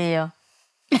got the video.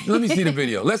 Let me see the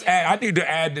video. I need to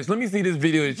add this. Let me see this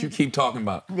video that you keep talking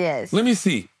about. Yes. Let me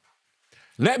see.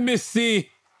 Let me see.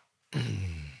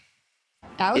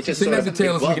 It just send that to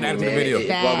Taylor so we can add it to the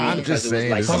video. I'm just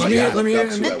saying. Like Let me hear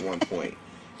it. at one point.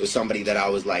 It was somebody that I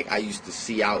was like, I used to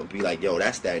see out and be like, yo,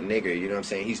 that's that nigga. You know what I'm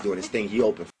saying? He's doing his thing. He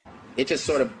open. It just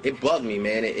sort of, it bugged me,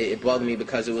 man. It bugged me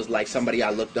because it was like somebody I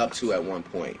looked up to at one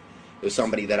point. It was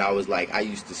somebody that I was like, I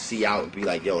used to see out and be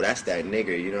like, yo, that's that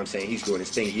nigga. You know what I'm saying? He's doing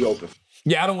his thing. He open.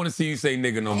 Yeah, I don't want to see you say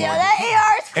nigga no more. Yeah, that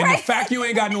AR is crazy. And the fact you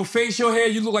ain't got no facial hair,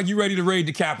 you look like you ready to raid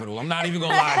the Capitol. I'm not even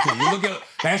gonna lie to you. You look at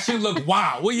that shit. Look,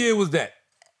 wow. What year was that?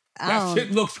 That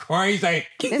shit looks crazy.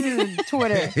 This is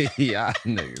Twitter. Yeah,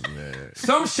 niggas, man.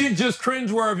 Some shit just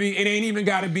cringeworthy. It ain't even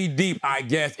got to be deep, I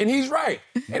guess. And he's right.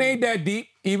 It ain't that deep.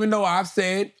 Even though I've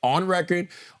said on record,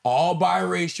 all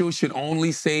biracial should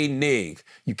only say nig.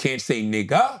 You can't say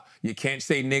nigga. You can't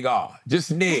say nigga.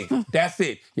 Just nig. That's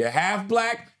it. You're half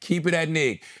black, keep it at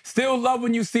nig. Still love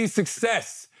when you see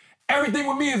success. Everything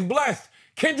with me is blessed.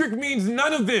 Kendrick means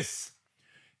none of this.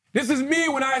 This is me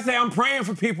when I say I'm praying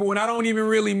for people when I don't even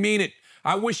really mean it.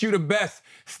 I wish you the best.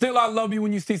 Still, I love you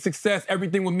when you see success.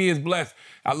 Everything with me is blessed.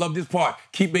 I love this part.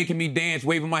 Keep making me dance,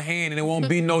 waving my hand, and it won't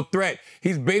be no threat.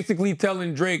 He's basically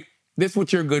telling Drake, this is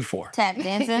what you're good for. Tap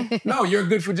dancing? No, you're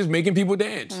good for just making people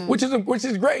dance, which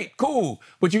is great, cool.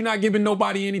 But you're not giving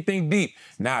nobody anything deep.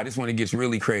 Nah, this one it gets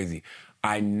really crazy.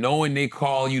 I know when they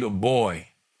call you the boy,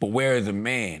 but where is a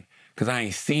man? Because I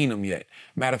ain't seen him yet.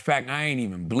 Matter of fact, I ain't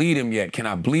even bleed him yet. Can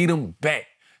I bleed him? Bet.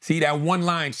 See, that one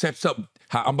line sets up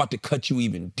how I'm about to cut you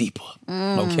even deeper,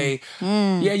 okay?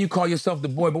 Yeah, you call yourself the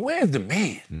boy, but where's the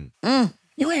man?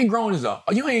 You ain't grown as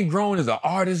an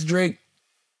artist, Drake.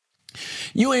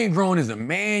 You ain't grown as a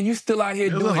man. You still out here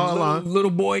doing little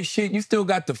boy shit. You still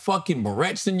got the fucking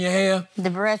barrettes in your hair. The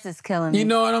barrettes is killing me. You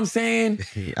know what I'm saying?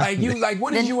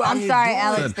 What is you out here sorry, doing?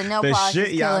 Alex. The nail The polish shit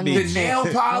is y'all killing be me. The nail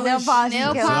polish.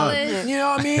 Nail polish. You know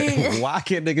what I mean? Why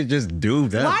can't niggas just do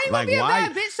that? Why you gonna be a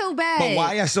bad bitch so bad? But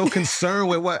why y'all so concerned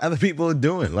with what other people are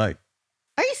doing? Like,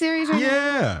 Are you serious right now?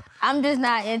 Yeah. I'm just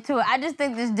not into it. I just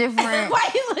think it's different. Why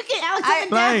are you looking out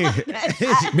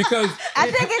Like, Because I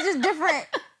think it's just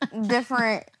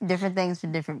different things for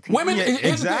different people. women, Yeah, here's the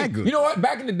thing. exactly. You know what?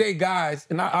 Back in the day, guys,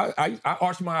 and I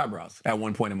arched my eyebrows at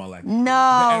one point in my life. No.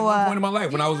 At one point in my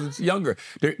life when I was younger.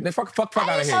 They fuck out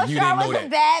of here. You didn't know was a that.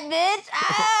 bad bitch.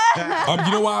 Ah.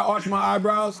 You know why I arched my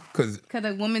eyebrows? Because Because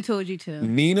a woman told you to.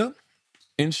 Nina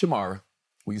and Shamara,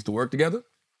 we used to work together.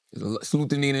 Salute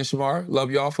to Nina and Shamara.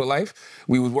 Love y'all for life.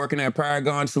 We was working at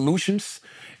Paragon Solutions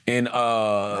in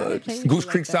Goose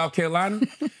Creek, South Carolina.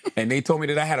 And they told me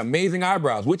that I had amazing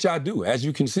eyebrows, which I do, as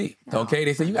you can see. Okay?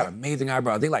 They said, you got amazing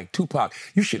eyebrows. They like Tupac.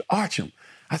 You should arch them.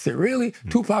 I said, really?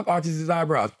 Tupac arches his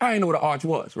eyebrows. I didn't know what an arch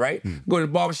was, right? Go to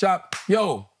the barbershop.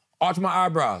 Yo, arch my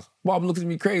eyebrows. Barber looks at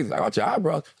me crazy. Like, arch your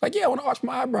eyebrows? Like, yeah, I want to arch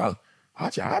my eyebrows.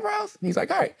 Arch your eyebrows? And he's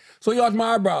like, all right. So he arched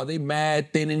my eyebrows. They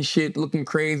mad, thin and shit, looking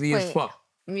crazy as Wait. fuck.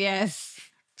 Yes.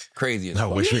 Crazy as I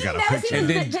fuck. wish we got a picture. And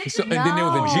then, there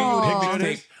was a G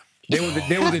Unit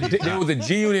mixtape. There was a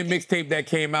G Unit mixtape that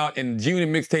came out, and G Unit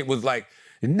mixtape was like,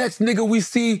 the next nigga we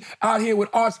see out here with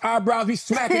arched eyebrows, we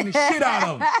smacking the shit out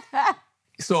of him.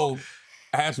 So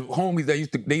I had some homies that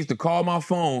used to call my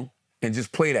phone and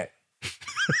just play that.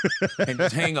 And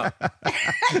just hang up.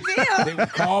 They would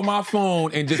call my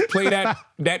phone and just play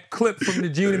that clip from the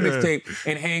G Unit mixtape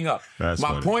and hang up. That's My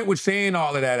funny. point with saying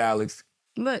all of that, Alex,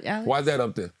 Look, Alex. why is that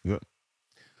up there? Yeah.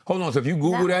 Hold on, so if you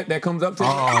Google that comes up to you?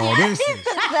 Oh, this is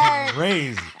Sir,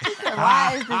 crazy.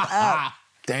 why is this up?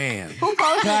 Damn. Who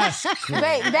posted?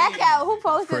 Wait, back out. Who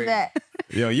posted Crazy. that?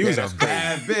 Yo, you was a that's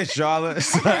bad bitch, Charlotte.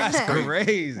 That's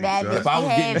crazy. Bad son. bitch. If I was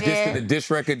getting Behavior. dissed in a diss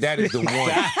record, that is the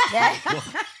one.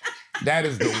 That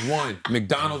is the one.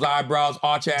 McDonald's eyebrows,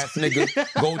 arch ass nigga,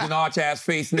 golden arch ass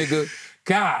face nigga.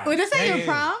 God. Was this at your damn.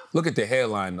 prom? Look at the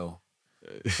hairline though.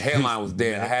 The hairline was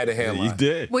there. I had the hairline. You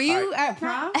did. Were you at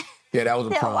prom? Yeah, that was a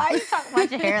Yo, prom. why are you talking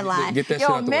about your hairline? Get that shit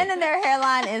Yo, out the men way. and their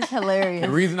hairline is hilarious.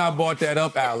 The reason I brought that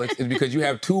up, Alex, is because you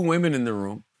have two women in the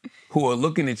room who are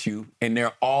looking at you and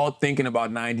they're all thinking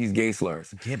about 90s gay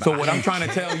slurs. So what I'm trying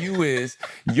to tell you is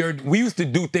we used to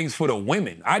do things for the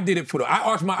women. I did it for I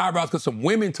arched my eyebrows because some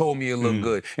women told me it looked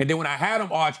good. And then when I had them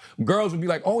arched, girls would be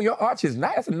like, oh, your arch is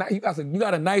nice. You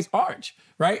got a nice arch,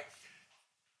 right?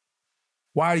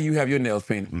 Why do you have your nails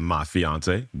painted? My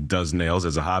fiance does nails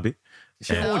as a hobby.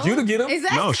 She don't want you to get them. Is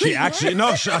that No, she actually, no,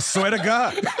 I swear to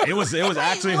God. It was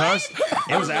actually her.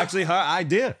 It was actually her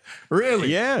idea.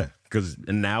 Really? Yeah.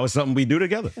 And now it's something we do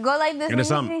together. Go like this. And it's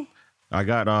Mimi. something. I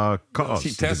got cars. She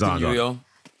testing designed you, on. yo.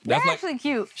 They're That's like actually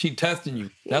cute. she testing you.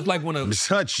 That's like when a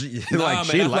Such nah, like man,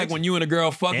 she that's likes like when you and a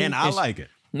girl fucking. and I she- like it.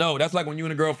 No, that's like when you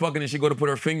and a girl fucking and she go to put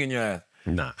her finger in your ass.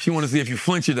 Nah. She want to see if you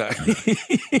flinch or not.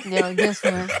 Yo, this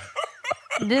one.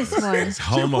 This one.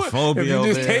 Homophobia If you over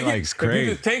just there, take like, it, it's if you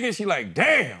crazy. just take it, she like,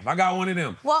 damn, I got one of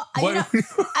them. Well, you But- know,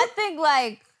 I think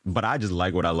like But I just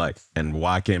like what I like. And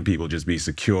why can't people just be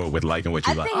secure with liking what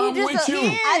you I like? think I'm you with just you.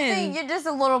 I think you're just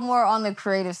a little more on the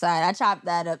creative side. I chopped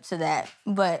that up to that,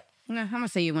 but No, I'm gonna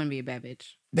say you want to be a bad bitch.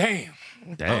 Damn.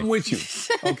 Dang. I'm with you.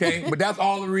 Okay? But that's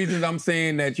all the reasons I'm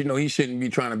saying that, he shouldn't be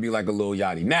trying to be like a little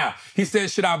yachty. Now, he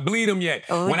says, should I bleed him yet?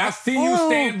 When I see you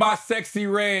stand by Sexy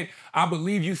Red, I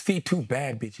believe you see two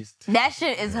bad bitches. that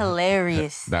shit is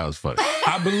hilarious. That was funny.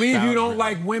 I believe you don't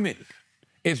like women.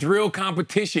 It's real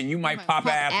competition. You might pop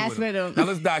ass with with them. 'em. Now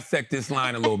let's dissect this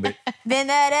line a little bit. Bend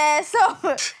that ass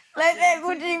over. Let that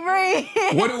Gucci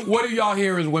breathe. What do y'all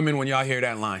hear as women when y'all hear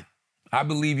that line? I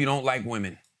believe you don't like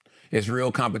women. It's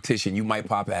real competition. You might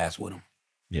pop ass with them.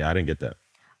 Yeah, I didn't get that.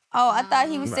 Oh, I thought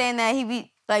he was saying that he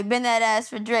be like bend that ass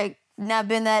for Drake, not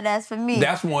bend that ass for me.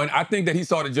 That's one. I think that he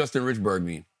saw the Justin Richburg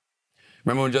meme.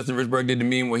 Remember when Justin Richburg did the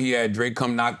meme where he had Drake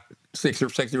come knock Sexy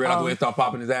Red out the way and start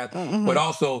popping his ass? But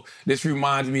also, this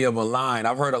reminds me of a line.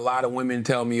 I've heard a lot of women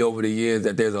tell me over the years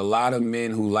that there's a lot of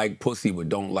men who like pussy but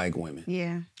don't like women.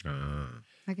 Yeah.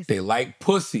 I can see. They like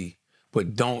pussy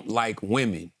but don't like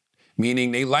women.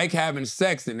 Meaning they like having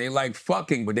sex and they like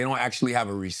fucking, but they don't actually have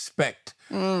a respect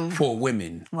for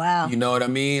women. Wow. You know what I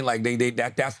mean? Like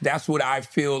that's what I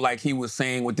feel like he was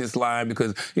saying with this line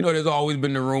because, there's always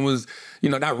been the rumors,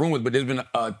 not rumors, but there's been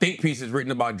think pieces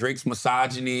written about Drake's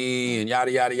misogyny and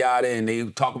yada, yada, yada. And they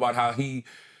talk about how he,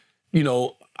 I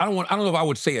don't know if I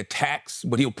would say attacks,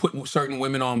 but he'll put certain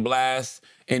women on blast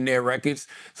in their records.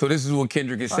 So this is what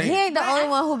Kendrick is saying. He ain't the only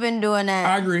one who been doing that.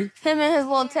 I agree. Him and his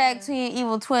little tag team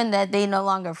evil twin that they no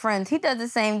longer friends. He does the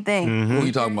same thing. Who are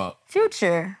you talking about?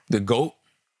 Future. The GOAT?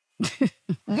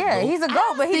 Yeah, he's a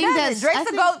goat, but he think does that's- it. Drake's I a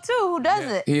think- goat too. Who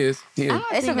does it? He is. I don't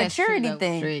It's a think that's true, maturity though, with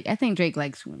thing. Drake. I think Drake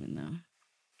likes women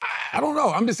though. I don't know.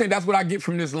 I'm just saying that's what I get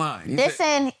from this line. He They're said-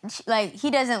 saying like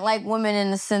he doesn't like women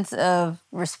in the sense of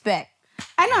respect.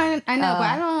 I know, but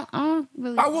I don't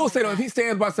really. I will say though, if he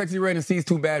stands by Sexy Red and sees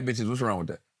two bad bitches, what's wrong with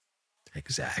that?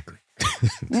 Exactly.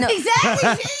 No.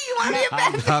 Exactly. You want to be a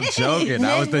bad bitch. I'm joking.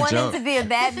 That was Men the wanting joke. to be a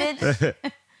bad bitch.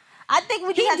 I think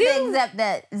we just have to accept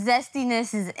that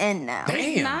zestiness is in now. Damn.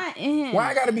 It's not in. Why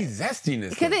I gotta be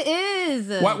zestiness? Because it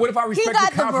is. What if I He respect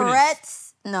got your the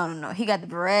confidence? barrettes. No. He got the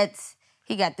barrettes.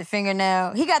 He got the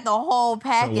fingernail. He got the whole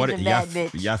package of bad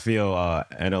bitch. y'all feel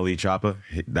NLE Chopper,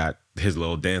 that his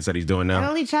little dance that he's doing now?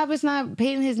 Only Chopper's not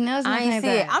painting his nails. I ain't like see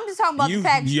that. it. I'm just talking about the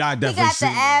package. Yeah, I He definitely got the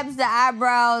seen it. abs, the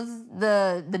eyebrows,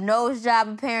 the nose job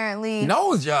apparently.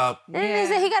 Nose job. Didn't he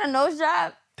say he got a nose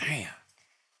job? Damn.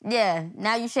 Yeah.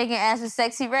 Now you shaking ass with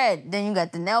Sexy Red. Then you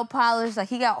got the nail polish. Like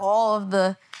he got all of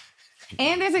the.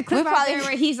 And there's a clip We out probably- there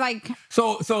where he's like,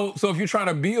 So if you're trying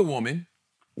to be a woman,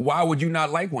 why would you not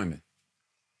like women?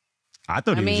 I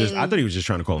thought he was just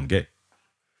trying to call him gay.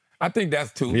 I think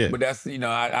that's too, Yeah. but that's He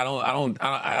don't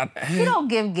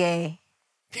give gay.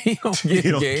 he don't get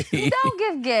don't- gay. He don't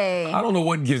give gay. I don't know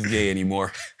what gives gay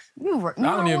anymore. You I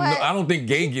don't even know. I don't think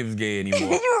gay gives gay anymore.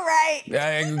 You're right.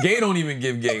 Gay don't even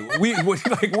give gay.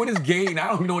 What is gay? And I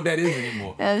don't even know what that is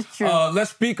anymore. That's true.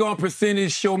 Let's speak on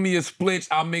percentage. Show me a split.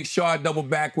 I'll make sure I double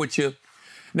back with you.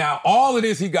 Now, all of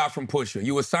this he got from Pusha.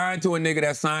 You were signed to a nigga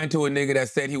that signed to a nigga that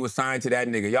said he was signed to that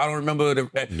nigga. Y'all don't remember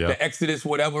the Exodus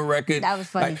whatever record? That was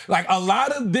funny. Like a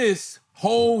lot of this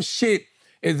whole shit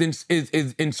is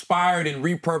inspired and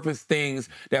repurposed things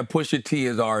that Pusha T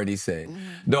has already said.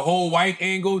 The whole white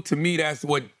angle, to me, that's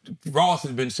what Ross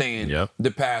has been saying the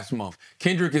past month.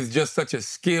 Kendrick is just such a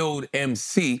skilled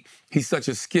MC. He's such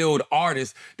a skilled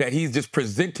artist that he's just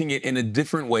presenting it in a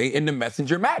different way, and the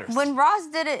messenger matters. When Ross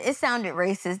did it, it sounded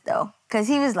racist though, because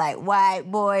he was like, white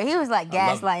boy. He was like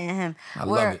love it. gaslighting him. I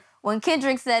love it. When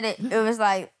Kendrick said it, it was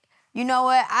like, you know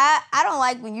what? I don't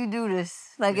like when you do this.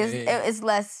 Like it's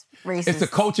less racist. It's a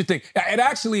culture thing. It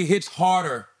actually hits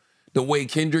harder the way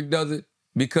Kendrick does it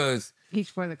because, he's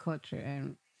for the culture.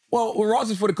 And well, Ross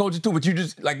is for the culture too, but you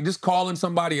just calling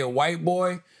somebody a white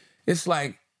boy, it's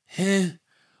like, But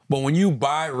when you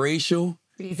biracial,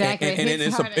 Exactly.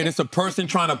 and it's a person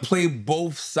trying to play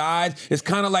both sides, it's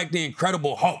kind of like the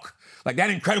Incredible Hulk. Like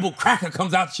that incredible cracker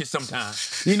comes out shit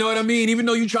sometimes. You know what I mean? Even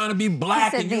though you're trying to be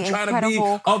black and you're trying to be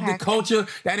of the culture,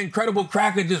 that incredible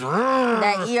cracker just...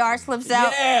 That ER slips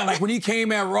out. Yeah, like when he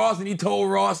came at Ross and he told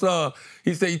Ross,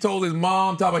 he told his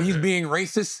mom, talking about he's being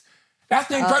racist. That's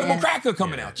the incredible cracker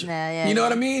coming out you. You know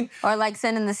what I mean? Or like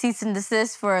sending the cease and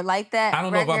desist for like that. I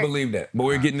don't know if I believe that, but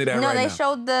we're getting to that right now. No, they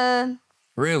showed the...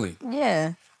 Really?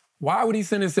 Yeah. Why would he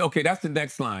send this? Okay, that's the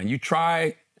next line. You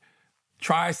try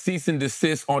cease and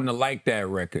desist on the Like That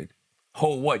record.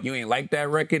 Hold what? You ain't like that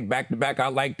record? Back to back, I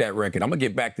like that record. I'm going to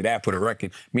get back to that for the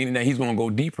record, meaning that he's going to go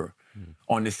deeper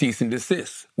on the cease and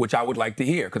desist, which I would like to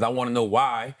hear, because I want to know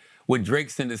why would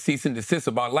Drake send a cease and desist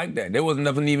about Like That? There was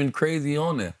nothing even crazy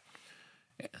on there.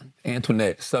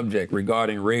 Antoinette, subject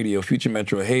regarding radio, Future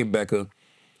Metro. Hey, Becca.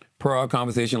 Per our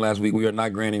conversation last week, we are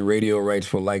not granting radio rights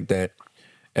for Like That.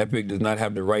 Epic does not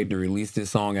have the right to release this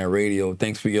song at radio.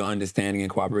 Thanks for your understanding and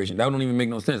cooperation. That don't even make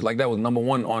no sense. Like that was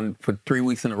 #1 for 3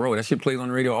 weeks in a row. That shit plays on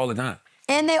the radio all the time.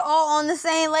 And they all on the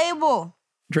same label.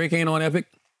 Drake ain't on Epic?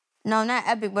 No, not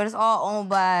Epic, but it's all owned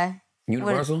by...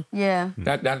 Universal? Yeah.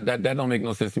 That don't make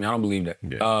no sense to me. I don't believe that.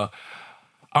 Yeah.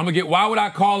 Why would I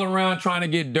call around trying to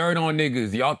get dirt on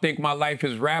niggas? Y'all think my life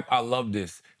is rap? I love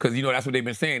this. Because, that's what they've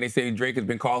been saying. They say Drake has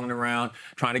been calling around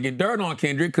trying to get dirt on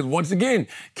Kendrick. Because once again,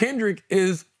 Kendrick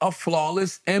is a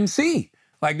flawless MC.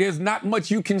 Like, there's not much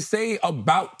you can say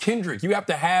about Kendrick. You have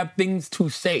to have things to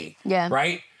say. Yeah.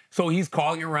 Right? So he's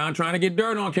calling around trying to get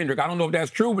dirt on Kendrick. I don't know if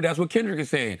that's true, but that's what Kendrick is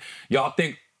saying. Y'all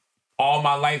think all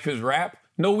my life is rap?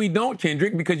 No, we don't,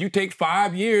 Kendrick, because you take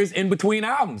 5 years in between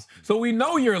albums. So we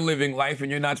know you're living life and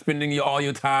you're not spending all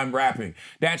your time rapping.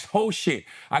 That's whole shit.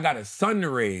 I got a son to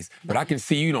raise, but I can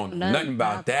see you don't know nothing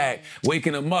about that.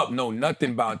 Waking him up, know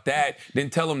nothing about that.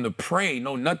 Then tell him to pray,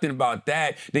 know nothing about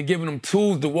that. Then giving him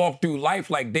tools to walk through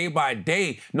life like day by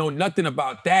day, know nothing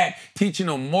about that. Teaching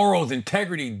him morals,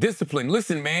 integrity, discipline.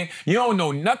 Listen, man, you don't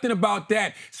know nothing about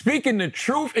that. Speaking the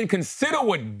truth and consider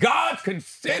what God's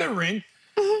considering.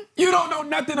 You don't know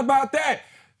nothing about that.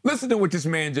 Listen to what this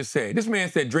man just said. This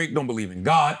man said Drake don't believe in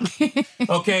God.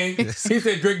 Okay? He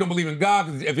said Drake don't believe in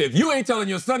God. If you ain't telling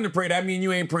your son to pray, that means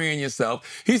you ain't praying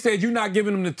yourself. He said you're not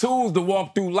giving him the tools to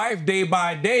walk through life day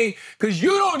by day because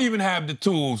you don't even have the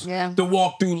tools to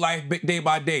walk through life day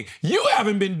by day. You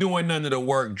haven't been doing none of the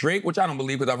work, Drake, which I don't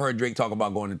believe because I've heard Drake talk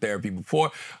about going to therapy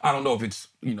before. I don't know if it's,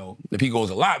 if he goes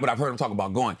a lot, but I've heard him talk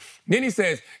about going. Then he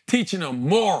says teaching them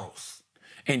morals,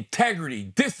 integrity,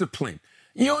 discipline.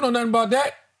 You don't know nothing about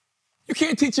that. You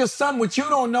can't teach your son what you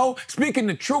don't know, speaking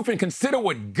the truth and consider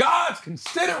what God's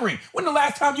considering. When the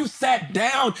last time you sat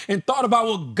down and thought about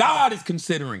what God is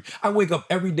considering? I wake up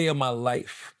every day of my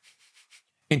life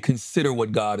and consider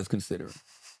what God is considering.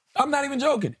 I'm not even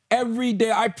joking. Every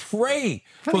day I pray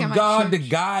for God to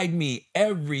guide me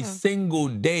every single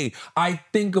day. I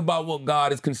think about what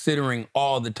God is considering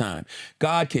all the time.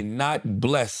 God cannot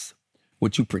bless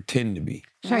what you pretend to be.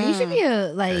 Sure, you should be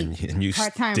a and you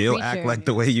part-time still preacher. act like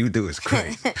the way you do is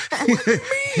crazy. What do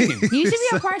you mean? You should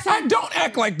be a part-time. I don't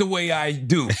act like the way I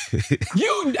do.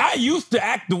 I used to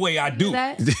act the way I do.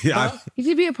 Yeah, You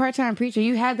should be a part-time preacher.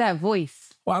 You have that voice.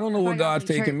 Well, I don't know what God's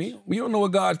taking me. You don't know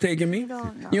what God's taking me. You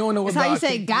don't know what It's how you God's say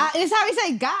taking God. It's how we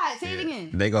say God. Say it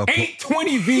again. they go. Ain't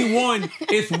 20v1,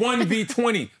 it's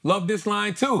 1v20. Love this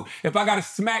line too. If I gotta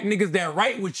smack niggas that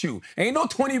write with you, ain't no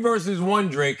 20 versus 1,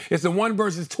 Drake. It's a 1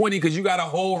 versus 20 because you got a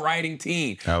whole writing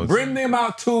team. Bring them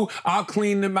out too. I'll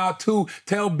clean them out too.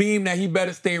 Tell Beam that he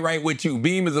better stay right with you.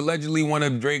 Beam is allegedly one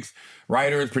of Drake's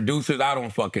writers, producers, I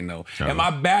don't fucking know. Am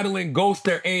I battling Ghost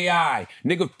or AI?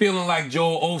 Nigga feeling like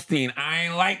Joel Osteen. I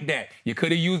ain't like that. You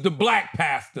could have used the black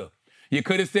pastor. You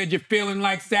could have said you're feeling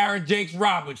like Sarah Jakes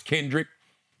Roberts, Kendrick.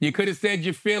 You could have said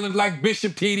you're feeling like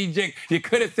Bishop T.D. Jakes. You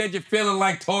could have said you're feeling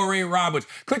like Torrey Roberts.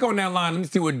 Click on that line. Let me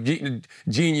see what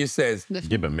Genius says.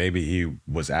 Yeah, but maybe he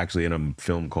was actually in a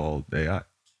film called AI.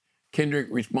 Kendrick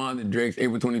responded to Drake's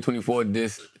April 2024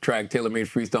 diss track Tailor-Made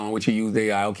Freestyle, in which he used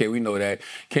AI. Okay, we know that.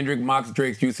 Kendrick mocks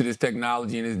Drake's use of this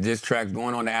technology in his diss tracks,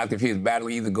 going on to ask if he is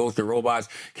battling either ghosts or robots.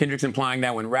 Kendrick's implying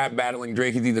that when rap battling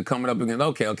Drake, he's either coming up against,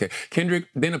 okay. Kendrick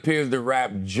then appears to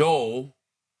rap Joel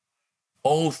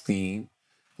Osteen,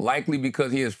 likely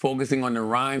because he is focusing on the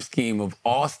rhyme scheme of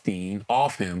Austin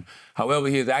off him. However,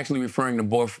 he is actually referring to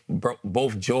both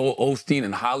Joel Osteen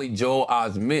and Holly Joel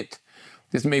Osment.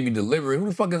 This may be deliberate. Who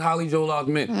the fuck is Holly Joel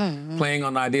Osment? Playing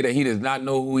on the idea that he does not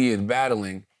know who he is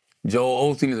battling.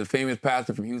 Joel Osteen is a famous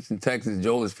pastor from Houston, Texas.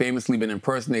 Joel has famously been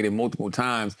impersonated multiple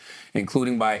times,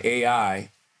 including by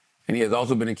AI, and he has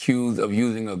also been accused of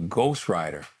using a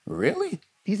ghostwriter. Really?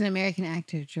 He's an American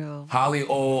actor, Joel. Holly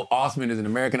O. Osment is an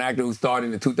American actor who starred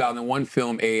in the 2001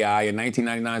 film AI and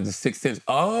 1999's The Sixth Sense.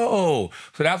 Oh,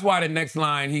 so that's why the next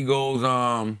line he goes,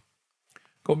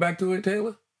 go back to it,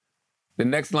 Taylor. The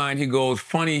next line he goes,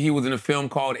 funny, he was in a film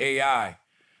called AI.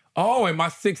 Oh, and my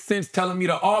sixth sense telling me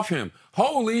to off him.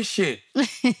 Holy shit.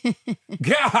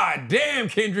 God damn,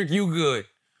 Kendrick, you good.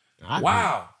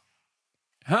 Wow.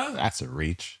 Huh? That's a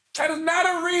reach. That is not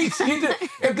a reach.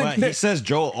 He says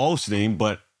Joel Osteen,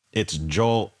 but it's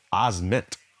Joel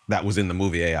Osment that was in the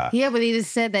movie AI. Yeah, but he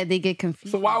just said that they get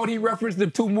confused. So why would he reference the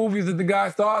 2 movies that the guy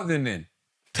stars in then?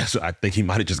 I think he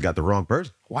might have just got the wrong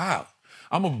person. Wow.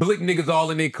 I'm going to blick niggas all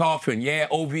in their coffin. Yeah,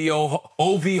 OVO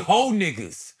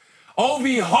niggas.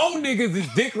 OVO niggas is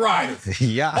dick riders.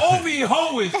 Yeah.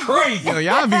 OVO is crazy. Yo,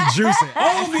 y'all be juicing.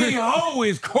 OVO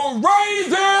is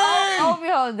crazy.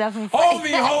 OVO is definitely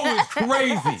OVO is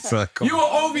crazy. You an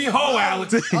OVO,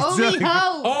 Alex.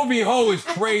 OVO is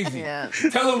crazy. Yeah.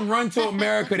 Tell them run to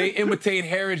America. They imitate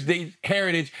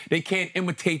heritage. They can't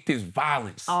imitate this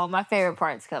violence. Oh, my favorite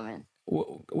part's coming.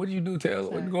 What do you do,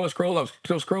 Taylor? Go scroll up.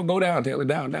 So go down, Taylor.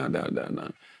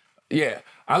 Down. Yeah.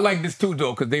 I like this too,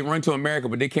 though, because they run to America,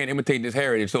 but they can't imitate this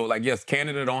heritage. So, like, yes,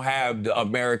 Canada don't have the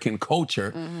American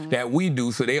culture that we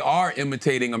do, so they are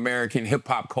imitating American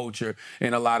hip-hop culture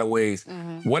in a lot of ways.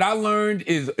 What I learned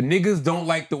is niggas don't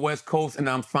like the West Coast, and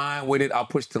I'm fine with it. I'll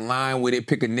push the line with it,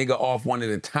 pick a nigga off one at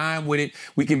a time with it.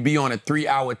 We can be on a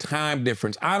 3-hour time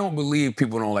difference. I don't believe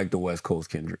people don't like the West Coast,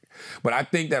 Kendrick. But I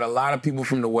think that a lot of people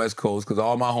from the West Coast, because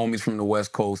all my homies from the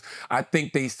West Coast, I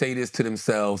think they say this to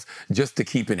themselves just to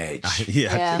keep an edge.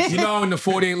 Yeah. You know, in the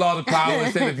 48 Laws of Power,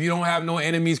 it said if you don't have no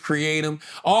enemies, create them.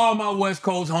 All my West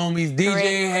Coast homies,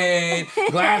 DJ Head,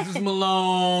 Glasses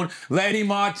Malone, Letty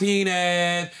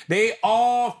Martinez, they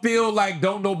all feel like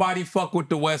don't nobody fuck with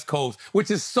the West Coast,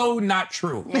 which is so not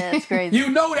true. Yeah, that's crazy. You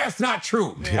know that's not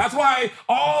true. Yeah. That's why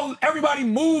everybody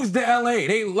moves to LA.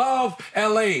 They love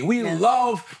LA. We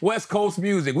love West Coast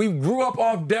music. We grew up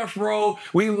off Death Row.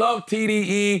 We love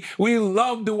TDE. We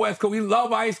love the West Coast. We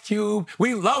love Ice Cube.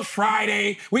 We love Friday.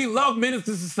 We love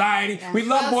Minister Society. Yeah. We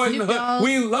love Boys in the Hood.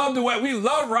 We love the West. We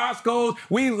love Roscoe's.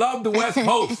 We love the West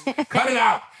Coast. Cut it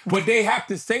out. But they have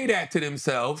to say that to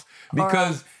themselves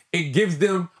because it gives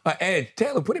them an edge.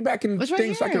 Taylor, put it back in the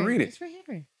thing so I can read it. It's right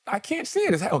here. I can't see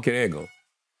it. Okay, there you go.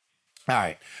 All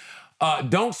right.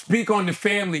 Don't speak on the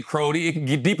family, Crody. It can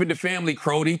get deep into family,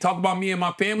 Crody. Talk about me and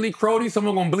my family, Crody.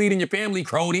 Someone gonna bleed in your family,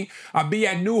 Crody. I'll be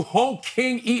at New Hope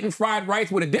King eating fried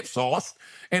rice with a dip sauce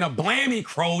and a blammy,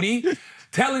 Crody.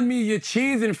 Telling me you're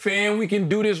cheesing, fam. We can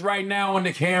do this right now on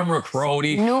the camera,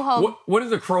 Crody. New Hope. What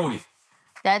is a Crody?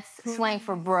 That's slang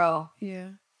for bro. Yeah.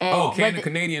 Oh,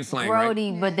 Canadian slang,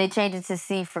 Brody, right? but they changed it to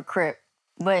C for Crip.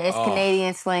 But it's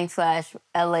Canadian slang /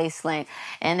 LA slang.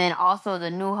 And then also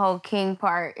the New Ho King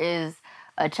part is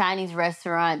a Chinese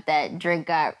restaurant that Drake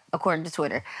got, according to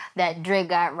Twitter, that Drake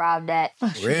got robbed at.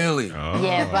 Really? Oh.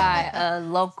 Yeah, by a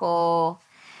local.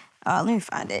 Let me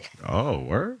find it. Oh,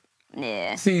 word?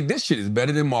 Yeah. See, this shit is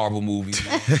better than Marvel movies.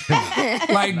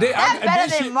 Like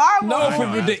Better than Marvel. No, for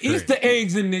movies. the Easter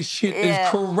eggs in this shit is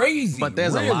crazy. But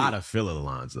there's really. a lot of filler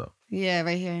lines, though. Yeah,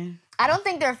 right here. I don't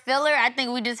think they're filler. I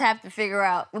think we just have to figure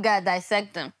out. We gotta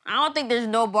dissect them. I don't think there's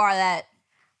no bar that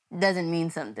doesn't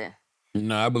mean something.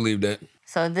 No, I believe that.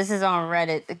 So this is on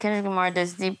Reddit. The Kendrick Lamar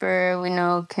does deeper. We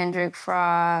know Kendrick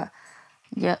Fra.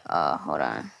 Yeah. Hold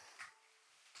on.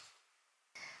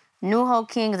 New Ho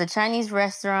King is a Chinese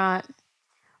restaurant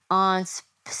on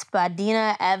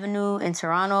Spadina Avenue in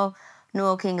Toronto. New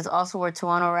Ho King is also where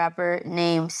Toronto rapper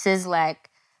named Sizzlack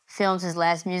filmed his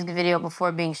last music video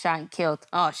before being shot and killed.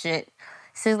 Oh, shit.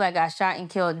 Sizzlack got shot and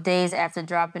killed days after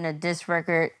dropping a diss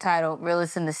record titled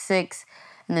Realest in the Six.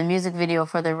 In the music video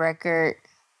for the record,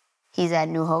 he's at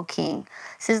New Ho King.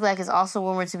 Sizzlack is also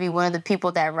rumored to be one of the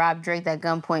people that robbed Drake at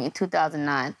gunpoint in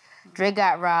 2009. Drake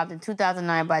got robbed in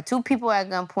 2009 by 2 people at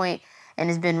gunpoint, and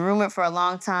it's been rumored for a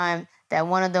long time that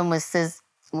one of them was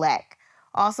Sizzlack.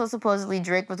 Also, supposedly,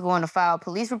 Drake was going to file a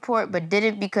police report, but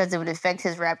didn't because it would affect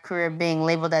his rap career being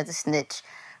labeled as a snitch.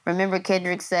 Remember,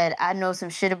 Kendrick said, I know some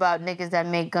shit about niggas that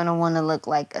make Gunna wanna look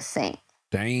like a saint.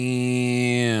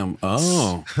 Damn.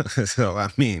 Oh. So, I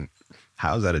mean,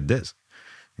 how's that a diss?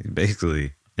 He's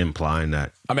basically implying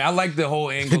that I mean, I like the whole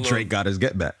angle Drake got his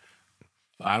get back.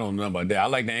 I don't know about that. I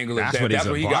like the angle of That's that. what he's That's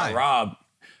where he got implying. robbed.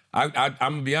 I'm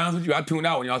gonna be honest with you. I tune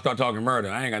out when y'all start talking murder.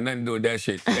 I ain't got nothing to do with that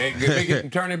shit. Hey,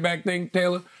 turn it back thing,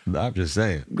 Taylor. I'm just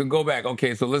saying. Go back.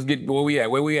 Okay, so let's get where we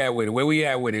at. Where we at with it? Where we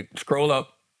at with it? Scroll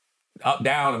up,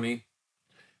 down to me.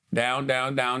 Down. I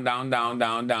love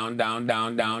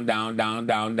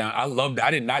that.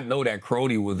 I did not know that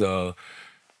Crody was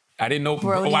I didn't know.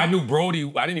 Brody. Oh, I knew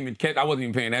Brody. I didn't even catch. I wasn't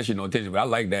even paying that shit no attention. But I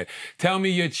like that. Tell me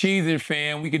you're cheesing,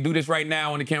 fam. We can do this right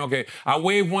now on the camera. Okay. I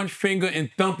wave one finger and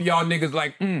thump y'all niggas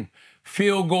like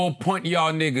field goal punt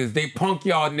y'all niggas. They punk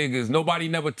y'all niggas. Nobody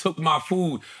never took my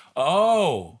food.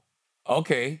 Oh,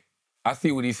 okay. I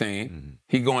see what he's saying. Mm-hmm.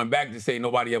 He going back to say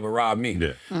nobody ever robbed me.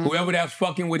 Yeah. Whoever that's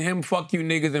fucking with him, fuck you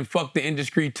niggas and fuck the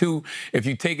industry too. If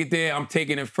you take it there, I'm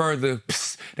taking it further.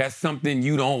 Psst, that's something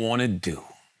you don't want to do.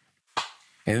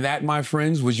 And that, my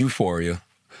friends, was Euphoria,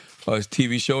 a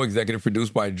TV show executive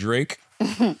produced by Drake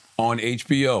on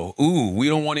HBO. Ooh, we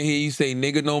don't want to hear you say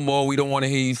nigga no more. We don't want to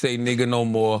hear you say nigga no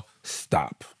more.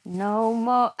 Stop. No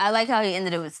more. I like how he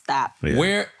ended it with stop.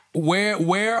 Yeah.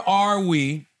 Where are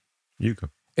we You go.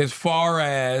 as far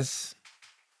as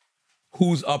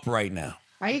who's up right now?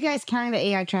 Are you guys counting the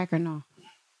AI track or no?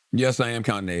 Yes, I am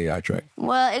counting the AI track.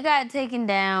 Well, it got taken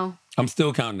down. I'm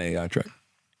still counting the AI track.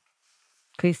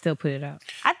 Please still put it out.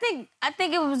 I think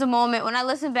it was a moment when I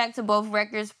listened back to both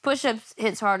records. Push-ups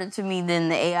hits harder to me than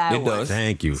the AI. It does.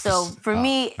 Thank you. So for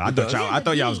me, I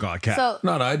thought y'all was going to cap. so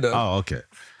No, it does. Oh, okay.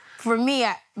 for me,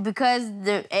 because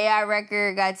the AI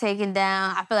record got taken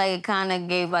down, I feel like it kind of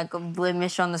gave like a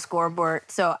blemish on the scoreboard.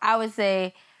 So I would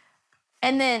say,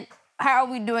 and then how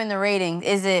are we doing the rating?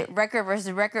 Is it record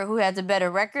versus record? Who has a better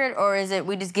record, or is it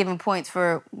we just giving points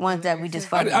for ones that we just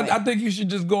fucking with? I think you should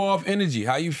just go off energy.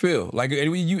 How you feel? Like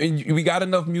and we got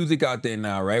enough music out there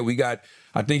now, right?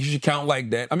 I think you should count like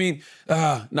that. I mean,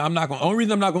 no, I'm not gonna. Only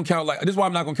reason I'm not gonna count like this is why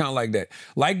I'm not gonna count like that.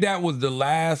 Like that was the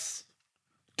last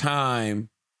time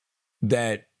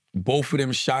that both of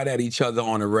them shot at each other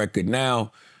on a record.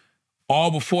 Now,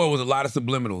 all before was a lot of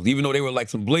subliminals. Even though they were like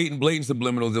some blatant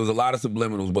subliminals, there was a lot of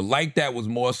subliminals. But like that was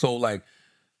more so like,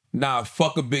 nah,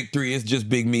 fuck a big three. It's just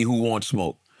Big Me who wants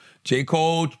smoke. J.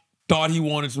 Cole thought he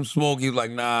wanted some smoke. He was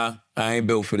like, nah, I ain't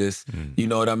built for this. You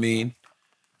know what I mean?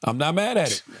 I'm not mad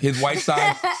at it. His white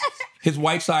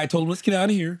side told him, let's get out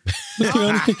of here. His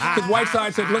white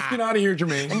side said, let's get out of here,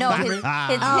 Jermaine. No, his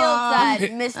hillside,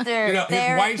 Mr.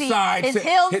 Therapy. His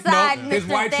hillside,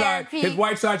 Mr. Therapy. His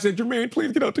white side said, Jermaine,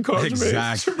 please get out the car,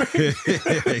 Exactly. Jermaine.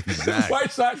 Exactly. His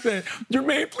white side said,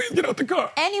 Jermaine, please get out the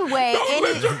car. Anyway, Don't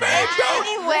let Jermaine go.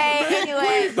 anyway.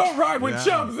 Please don't ride with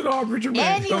chumps and all for Jermaine.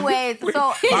 Anyways, Please.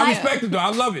 so I respect it though. I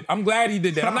love it. I'm glad he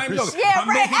did that. I'm not even joking. Yeah, I'm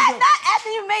right. making jokes. Not after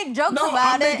you make jokes No,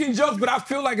 about I'm making jokes, but I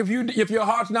feel like if your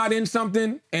heart's not in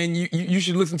something and you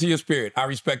should listen to your spirit. I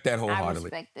respect that wholeheartedly.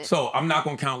 respect it. So I'm not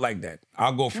gonna count like that.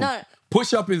 I'll go from No.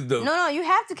 Push Up is the... No, you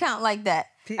have to count like that.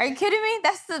 Are you kidding me?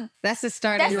 That's the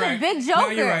start. That's the big Joker. No,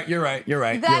 you're right.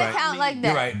 You gotta count like that.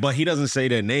 You're right. But he doesn't say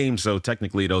their name, so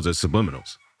technically those are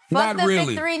subliminals. Fuck Not the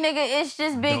really. big three, nigga. It's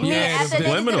just big me. Yeah, After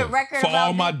they did a record for about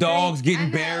all my Big dogs Three.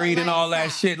 getting buried and all that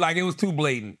shit. Like, it was too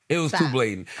blatant. It was too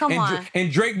blatant. Come on.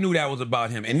 And Drake knew that was about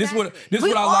him. And this We what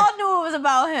I all like. knew it was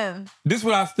about him. This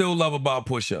what I still love about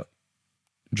Push Up.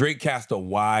 Drake cast a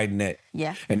wide net.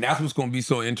 Yeah. And that's what's going to be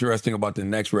so interesting about the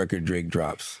next record Drake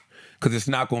drops. Because it's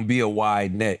not going to be a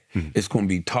wide net. It's going to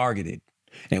be targeted.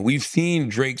 And we've seen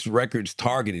Drake's records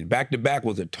targeted. Back to Back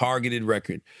was a targeted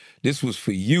record. This was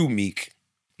for you, Meek,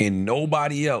 and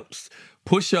nobody else.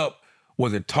 Push Up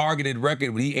was a targeted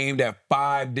record, but he aimed at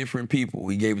 5 different people.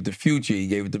 He gave it to Future, he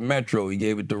gave it to Metro, he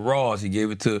gave it to Ross, he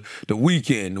gave it to The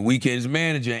Weeknd, The Weeknd's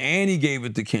manager, and he gave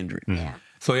it to Kendrick. Yeah.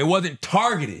 So it wasn't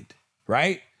targeted,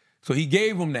 right? So he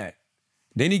gave him that.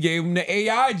 Then he gave him the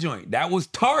AI joint. That was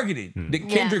targeted. The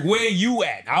Kendrick, where you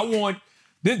at? I want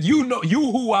this. You know,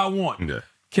 you who I want. Yeah.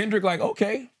 Kendrick like,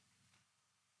 okay.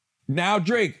 Now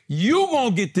Drake, you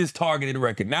gonna get this targeted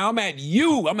record. Now I'm at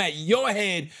you. I'm at your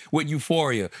head with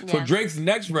Euphoria. So Yeah. Drake's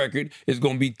next record is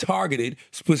gonna be targeted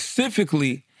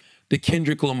specifically to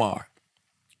Kendrick Lamar.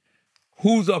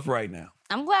 Who's up right now?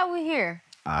 I'm glad we're here.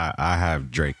 I have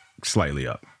Drake slightly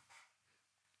up.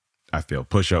 I feel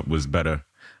Push Up was better.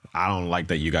 I don't like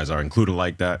that you guys are included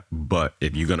like that, but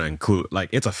if you're gonna include, like,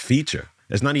 it's a feature.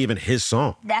 It's not even his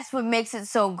song. That's what makes it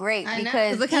so great. I know.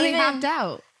 Because Look how they hopped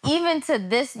out. Even to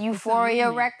this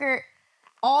Euphoria record,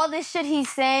 all this shit he's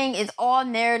saying is all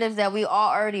narratives that we all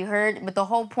already heard. But the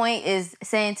whole point is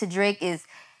saying to Drake is,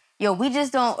 yo, we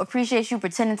just don't appreciate you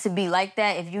pretending to be like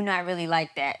that if you're not really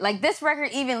like that. Like, this record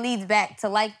even leads back to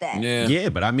like that. Yeah,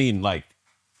 but I mean, like,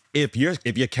 if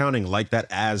you're counting like that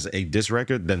as a diss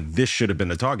record, then this should have been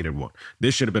the targeted one.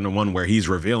 This should have been the one where he's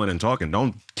revealing and talking.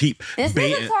 Don't keep This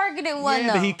baiting. is a targeted one,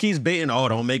 though. But he keeps baiting. Oh,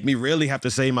 don't make me really have to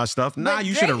say my stuff. Nah, But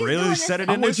you Drake should have is really doing said it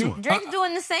this- in this one. Drake's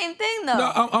doing the same thing, though.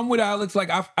 No, I'm with Alex. Like,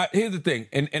 here's the thing,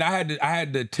 and I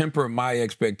had to temper my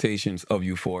expectations of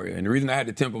Euphoria, and the reason I had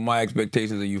to temper my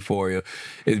expectations of Euphoria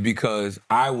is because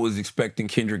I was expecting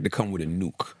Kendrick to come with a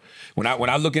nuke. When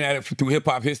I looking at it through hip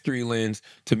hop history lens,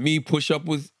 to me, Push Up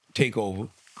was Takeover,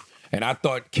 and I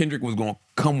thought Kendrick was gonna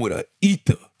come with a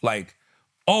ether, like,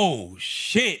 oh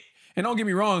shit. And don't get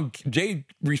me wrong, Jay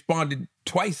responded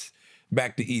twice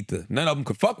back to Ether. None of them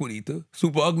could fuck with Ether.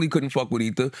 Super Ugly couldn't fuck with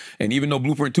Ether. And even though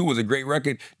Blueprint 2 was a great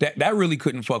record, that really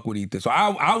couldn't fuck with Ether. So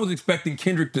I was expecting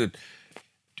Kendrick to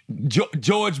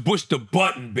George Bush the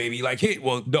button, baby. Like,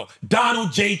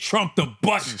 Donald J. Trump the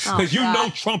button. Because you know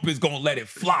Trump is going to let it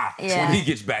fly when he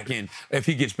gets back in, if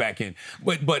he gets back in.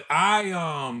 But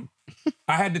I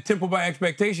had to temper my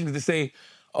expectations to say,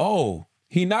 oh,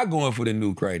 he not going for the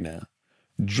nuke right now.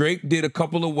 Drake did a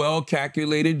couple of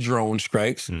well-calculated drone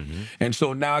strikes. And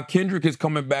so now Kendrick is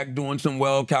coming back doing some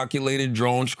well-calculated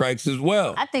drone strikes as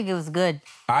well. I think it was good.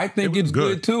 I think it's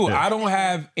good too. Yeah. I don't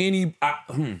have any...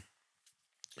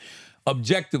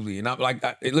 Objectively, and I'm like,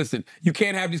 listen, you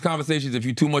can't have these conversations if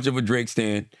you're too much of a Drake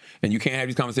stan, and you can't have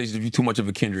these conversations if you're too much of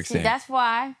a Kendrick See, stan. that's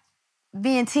why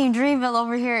being Team Dreamville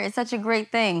over here is such a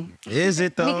great thing. Is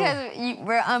it though? Because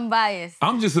we're unbiased.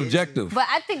 I'm just objective. But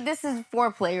I think this is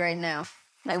foreplay right now.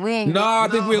 Like, we ain't... No, I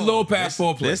think we're a little past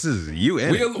foreplay. This is you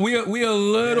in it. We a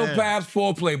little past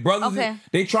foreplay. Brothers, Okay.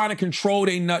 they trying to control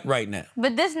their nut right now.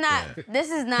 But this is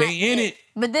not They in it.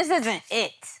 But this isn't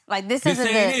it. Like, this This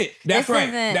isn't ain't it. That's this right.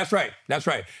 isn't- That's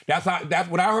right. That's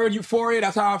when I heard Euphoria,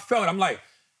 that's how I felt. I'm like,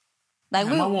 Like,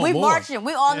 Damn, I want we more. marching.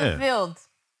 We on the Yeah. field.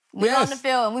 We on Yes. the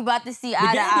field, and we about to see the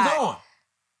eye game to is eye. on.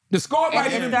 The score It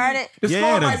might even started? be, the Yeah,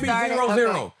 score it might be started? 0-0.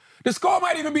 Okay. The score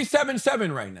might even be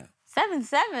 7-7 right now.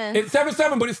 7-7. It's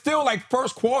 7-7, but it's still like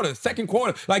first quarter, second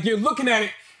quarter. Like, you're looking at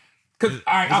it. Cause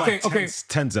all right, okay.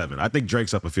 10-7. I think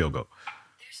Drake's up a field goal.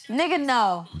 Nigga,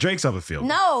 no. Drake's up a field goal.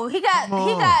 No, he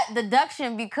got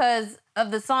deduction because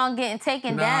of the song getting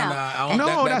taken down. I don't-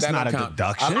 No, that's that not don't a count.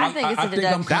 deduction. I think it's a I'm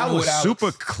deduction. That kinda was with Alex.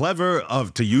 super clever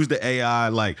to use the AI.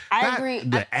 Like, I agree.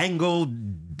 The angle,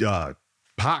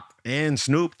 Pac and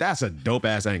Snoop, that's a dope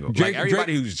ass angle. Drake- like,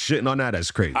 everybody who's shitting on that is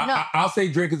crazy. I'll say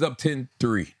Drake is up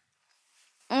 10-3.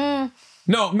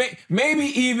 No, maybe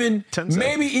even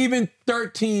 10-7.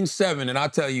 13-7, and I'll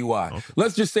tell you why. Okay.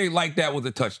 Let's just say Like That was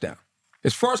a touchdown.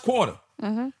 It's first quarter,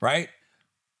 right?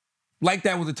 Like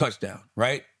That was a touchdown,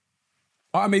 right?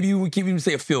 Or maybe you would even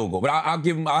say a field goal, but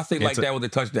I'll say Like That was a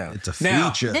touchdown. It's a Now,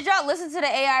 feature. Did y'all listen to the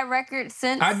AI record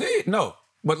since? I did, no.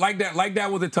 But Like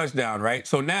That was a touchdown, right?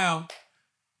 So now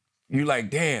you're like,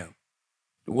 damn,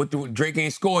 Drake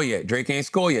ain't score yet. Drake ain't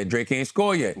score yet.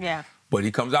 Yeah. But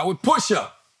he comes out with Push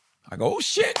Up. Like, oh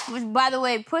shit. Which, by the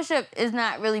way, Push Up is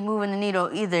not really moving the needle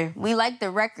either. We like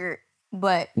the record,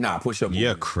 but Nah, Push Up.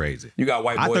 You're crazy. You got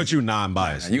white boys. I thought you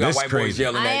non-biased. You got This white boys crazy.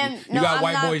 yelling at you. You no, got I'm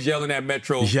white not- boys yelling at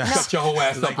Metro. Yes. Shut your whole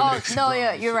ass up. oh and no,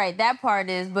 yeah, you're right. That part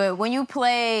is, but when you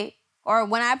play or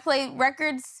when I play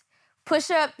records,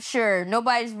 Push Up, sure,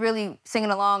 nobody's really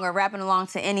singing along or rapping along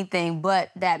to anything but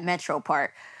that Metro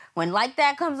part. When Like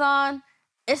That comes on,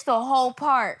 it's the whole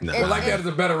part. No. It's, But Like That is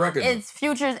a better record. It's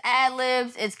Future's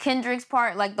ad-libs, it's Kendrick's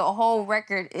part, like the whole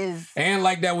record is... And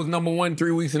Like That was #1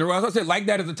 3 weeks in a row. As I said, Like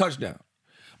That is a touchdown.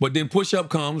 But then Push Up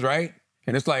comes, right?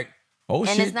 And it's like, oh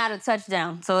shit. And it's not a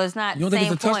touchdown, so it's not You don't think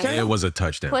same it's a point. touchdown? It was a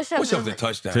touchdown. Push Up Push Up's is a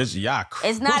touchdown. It's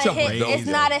It's not Push a Up hit. was dope, It's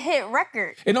though. not a hit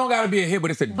record. It don't gotta be a hit, but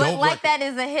it's a But dope Like record. That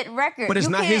is a hit record. But it's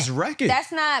You not can't- his record.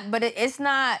 That's not, but it's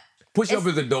not... Push Up it's-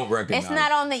 is a dope record. It's now.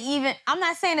 not on the even. I'm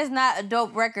not saying it's not a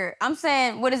dope record. I'm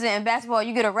saying, what is it in basketball?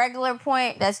 You get a regular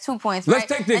point, that's 2 points, Let's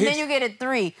right? take the and hits- then you get a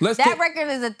 3. Let's That take- record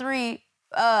is a 3.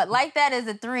 Like That is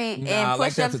a 3, Nah, and Like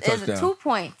Push That's Ups a is a touchdown. 2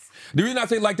 points. The reason I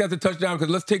say Like That's a touchdown, because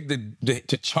let's take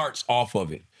the charts off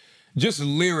of it. Just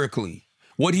lyrically,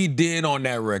 what he did on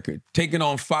that record, taking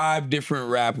on 5 different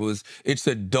rappers, it's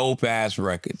a dope ass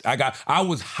record. I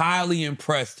was highly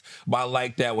impressed by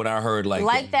Like That when I heard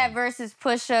Like That versus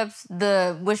Push Ups,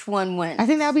 which one wins? I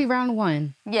think that'll be round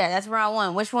 1. Yeah, that's round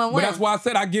 1. Which one But wins? that's why I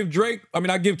said I give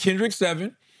Kendrick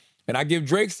 7, and I give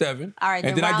Drake 7. All right,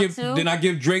 and then then round 2? I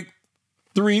give Drake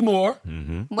 3 more.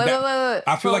 Wait.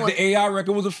 I feel like the AI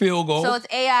record was a field goal. So it's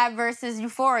AI versus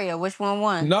Euphoria. Which one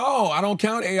won? No, I don't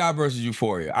count AI versus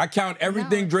Euphoria. I count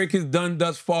everything Drake has done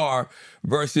thus far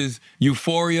versus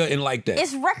Euphoria and Like That.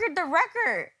 It's record to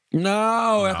record.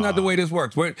 No, that's not the way this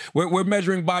works. We're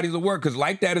measuring bodies of work because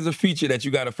Like That is a feature that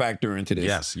you got to factor into this.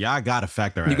 Yes, y'all got to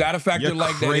factor in. You got to factor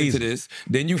Like That into this.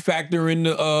 Then you factor in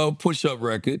the Push Up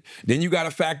record. Then you got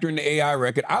to factor in the AI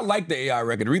record. I like the AI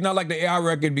record. The reason I like the AI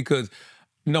record because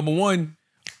 #1,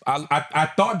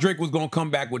 I thought Drake was gonna come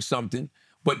back with something.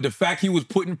 But the fact he was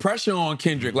putting pressure on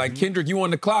Kendrick, like Kendrick, you on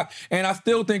the clock, and I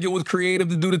still think it was creative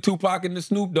to do the Tupac and the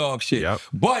Snoop Dogg shit. Yep.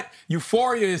 But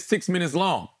Euphoria is 6 minutes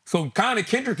long. So kind of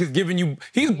Kendrick is giving you,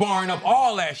 he's barring up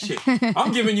all that shit.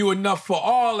 I'm giving you enough for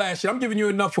all that shit. I'm giving you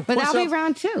enough for But Push that'll Up be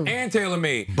round 2. and Taylor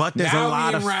Made. But there's now a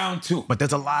lot we in of round 2. But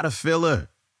there's a lot of filler.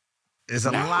 There's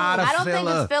a lot of I don't filler.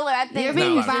 think it's filler. I think You're people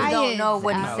being just don't biased. know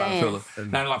what he's Not a lot of saying. filler.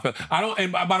 Not a lot of filler. I don't.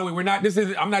 And by the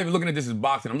way, I'm not even looking at this as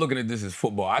boxing. I'm looking at this as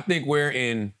football. I think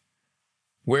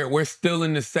we're still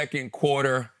in the second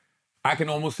quarter. I can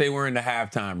almost say we're in the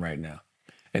halftime right now,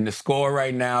 and the score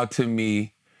right now to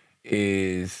me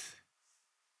is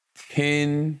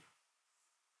 10.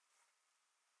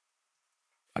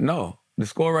 No, the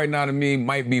score right now to me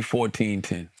might be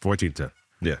 14-10. 14-10.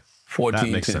 Yeah. 14-10. That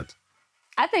makes sense.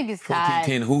 I think it's tied.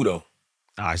 14-10 who though?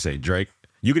 I say Drake.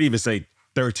 You could even say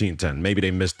 13-10. Maybe they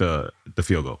missed the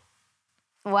field goal.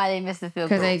 Why they missed the field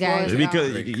 'Cause goal? they got What was it. it on?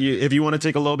 Because if you want to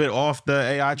take a little bit off the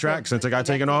AI track, since it got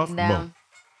taken off, down. boom.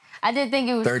 I did think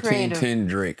it was creative. 13-10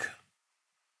 Drake.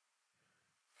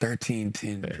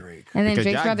 13-10 Drake. And then Because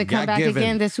Drake's about to come back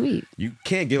again this week. You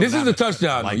can't give This him is that a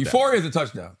touchdown. like though. that. Euphoria is a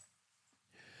touchdown.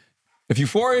 If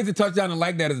Euphoria is a touchdown and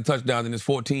Like That is a touchdown, then it's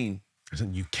 14.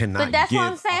 You cannot But that's give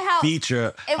what I'm saying, how-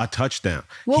 feature a touchdown.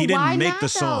 Well, He why didn't make not, the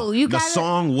song. though? You The gotta-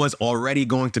 song was already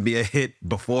going to be a hit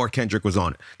before Kendrick was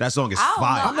on it. That song is I don't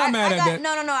fire. know. I'm not mad at that.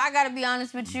 No. I gotta be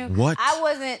honest with you. What? I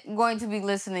wasn't going to be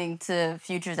listening to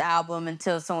Future's album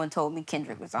until someone told me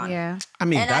Kendrick was on it. Yeah. I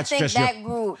mean, And that's I think just that your,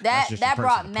 grew that's just that your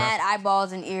brought personal mad preference.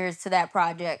 eyeballs and ears to that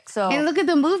project. So And look at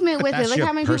the movement with it. that's Look your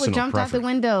how many people personal jumped out the preference.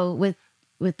 window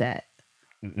with that.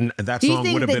 That Do you song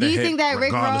think would have that? been Do a you hit think that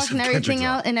Rick regardless Ross of and everything Kendrick's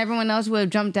else and everyone else would have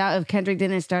jumped out if Kendrick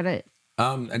didn't start it?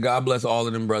 And God bless all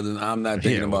of them brothers. I'm not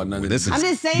thinking Yeah, about none of this this. is- I'm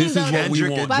just saying This though. is what we Kendrick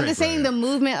want. and But I'm Drake just saying right the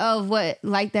movement of what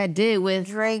Like That did with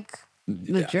Drake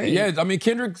Drake. Yeah, I mean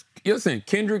Kendrick. Listen,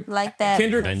 Kendrick Like That.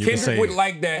 Kendrick And you can Kendrick say- with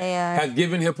Like That AI. has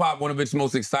given hip hop one of its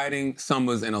most exciting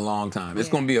summers in a long time. It's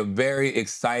going to be a very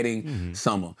exciting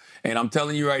summer, and I'm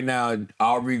telling you right now,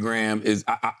 Aubrey Graham is.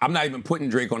 I'm not even putting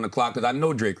Drake on the clock because I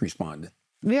know Drake responded.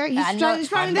 He's I know-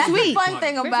 trying this That's the week. fun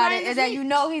thing We're about trying it this is that week. you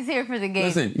know he's here for the game.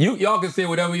 Listen, y'all can say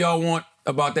whatever y'all want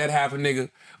about that half a nigga,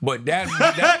 but that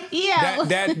Yeah.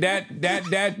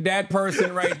 that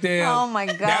person right there. Oh my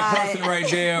That God. person right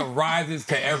there rises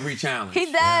to every challenge.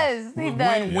 He does. He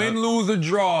does. Win, lose, or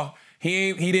draw,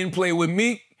 he didn't play with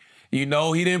Meek. You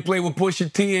know, he didn't play with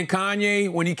Pusha T and Kanye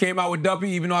when he came out with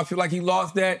Duppy, even though I feel like he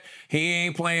lost that. He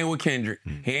ain't playing with Kendrick.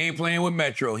 He ain't playing with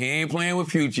Metro. He ain't playing with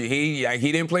Future. He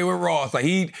didn't play with Ross. Like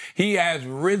he has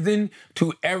risen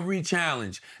to every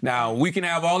challenge. Now, we can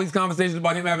have all these conversations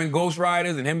about him having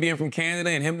ghostwriters and him being from Canada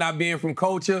and him not being from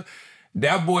culture.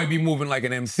 that boy be moving like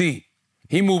an MC.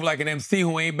 He moved like an MC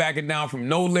who ain't backing down from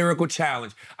no lyrical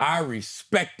challenge. I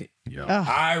respect it. Yeah.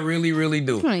 I really, really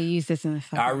do. I'm gonna use this in the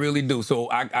fucking. I really do. So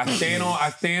I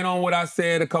stand on what I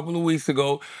said a couple of weeks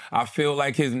ago. I feel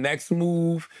like his next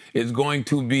move is going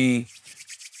to be,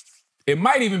 it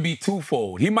might even be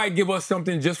twofold. He might give us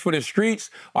something just for the streets,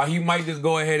 or he might just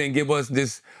go ahead and give us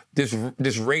this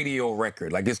radio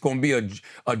record. Like it's gonna be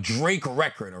a Drake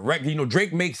record. You know,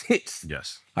 Drake makes hits.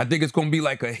 Yes. I think it's gonna be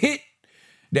like a hit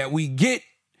that we get,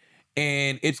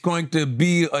 and it's going to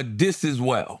be a diss as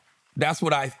well. That's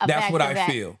what I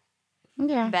feel.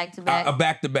 Yeah. Back to back. A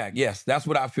back-to-back, yes. That's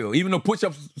what I feel. Even though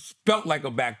push-ups felt like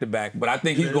a back-to-back, but I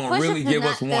think he's going to really give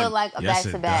us one. Feel like a Yes,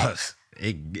 back-to-back. it does.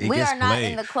 It We gets are not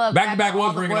played. in the club. Back-to-back was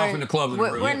all the ringing off words. in the clubs.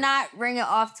 We're not ringing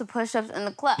off to push-ups in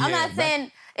the club. I'm Yeah, not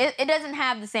saying it doesn't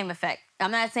have the same effect. I'm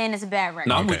not saying it's a bad record.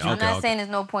 No, I'm with you. I'm not saying there's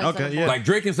no points on the board. Like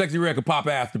Drake and Sexy Red could pop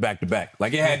ass to back-to-back.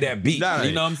 Like it had that beat. Nah,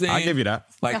 You know what I'm saying? I give you that.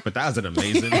 Like- But that was an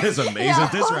amazing, it's amazing Yo,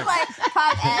 diss record. like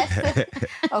pop ass.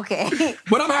 Okay.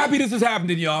 But I'm happy this is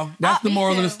happening, y'all. That's the Me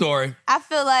moral of the too. story. I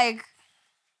feel like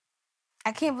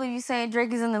I can't believe you saying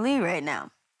Drake is in the lead right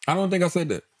now. I don't think I said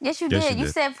that. Yes, you Yes, did. you You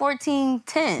did. said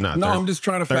 14-10. Nah, No, I'm just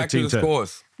trying to factor the 13-10.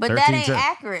 scores. But that ain't 13-10.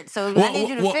 accurate. So Well, I need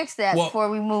you to well, fix that well, before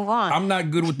we move on. I'm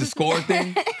not good with the score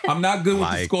thing. I'm not good with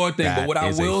the Like, score thing. But that what I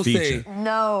is a will feature. say,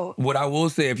 No.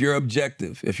 if you're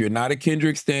objective, if you're not a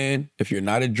Kendrick stan, if you're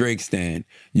not a Drake stan,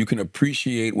 you can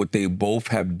appreciate what they both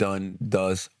have done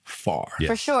thus far. Yeah.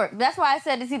 For sure. That's why I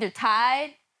said it's either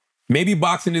tied. Maybe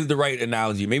boxing is the right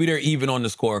analogy. Maybe they're even on the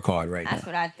scorecard right now. That's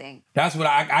what I think. That's what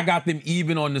I got them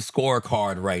even on the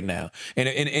scorecard right now.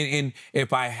 And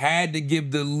if I had to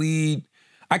give the lead,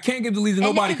 I can't give the lead to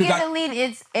nobody And if you because give the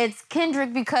lead, it's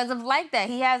Kendrick because of Like That.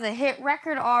 He has a hit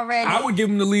record already. I would give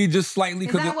him the lead just slightly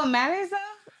Is because that what matters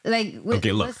though? Like,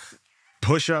 Okay, look.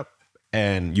 Push Up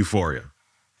and Euphoria.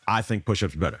 I think Push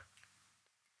Up's better.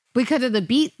 because of the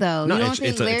beat though. No, you don't it's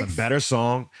think a lyrics? better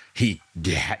song. He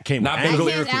came Not with better angles.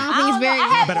 lyrically. I I don't don't think know. it's very. I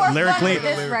had Better more fun lyrically. with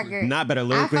this record. Not better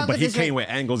lyrically, fuck but with he this came record.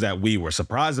 with angles that we were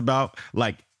surprised about.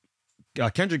 Like,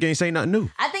 Kendrick ain't say nothing new.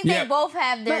 I think Yeah. they both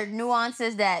have their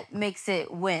nuances that makes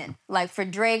it win. Like for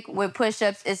Drake with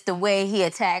push-ups, it's the way he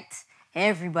attacked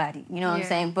everybody. You know what I'm Yeah.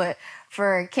 saying? But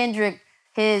for Kendrick,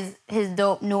 his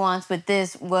dope nuance with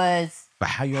this was But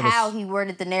how you ever... how he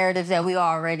worded the narratives that we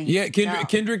already know.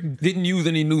 Kendrick didn't use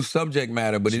any new subject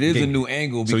matter, but it is a new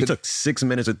angle. So he Because, took 6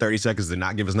 minutes and 30 seconds to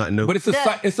not give us nothing new. but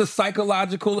it's a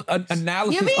psychological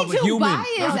analysis You're being of a too human.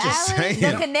 biased, I'm just Alan. saying.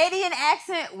 The Canadian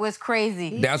accent was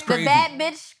crazy. That's The crazy. bad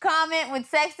bitch comment with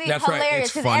sexy, That's right. hilarious.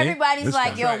 It's Because funny. everybody's It's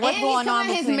like, yo, right. what's And going he's on talking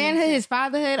about his between manhood, these his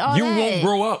fatherhood, all You that. won't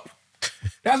grow up.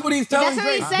 That's what he's telling That's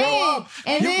what he's Drake. Grow saying. up.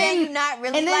 And You then saying you're not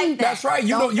really and then- like that. That's right. You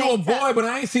Don't a think boy, tough. but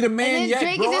I ain't see the man and then yet.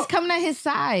 Drake Grow is just up. coming at his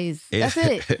size. That's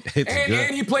it. It's And good.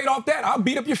 he played off that. I'll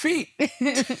beat up your feet.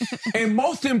 And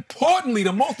most importantly,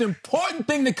 the most important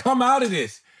thing to come out of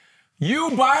this, you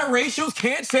biracials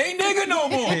can't say nigga no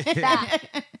more. Stop.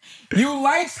 You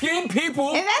light-skinned people.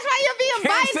 And that's why you're being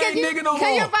Can't biased say nigga no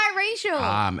because you're more. biracial.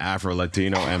 I'm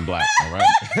Afro-Latino and black, all right?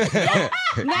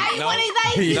 now you No. want to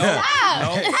like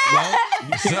No, stop.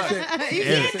 you can't say- You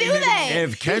can't do that.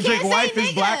 If Kendrick's say wife is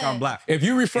nigga. black, I'm black. If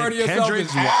you refer to If yourself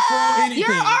as Kendrick's Afro anything,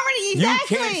 You're already you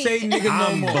exactly. can't say nigga no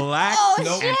I'm more. black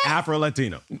Oh, and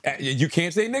Afro-Latino. You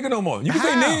can't say nigga no more. You can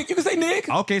say How? nigga. You can say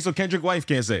nigga. Okay, so Kendrick's wife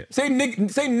can't say it. Say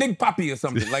nig poppy or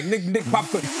something. Like nig pop.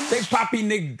 Say poppy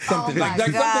nig something. Oh like my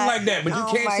something God. like that. But you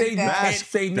Oh can't my say you God. can't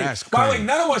say That's nigga. By the way, crazy.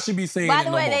 none of us should be saying By it the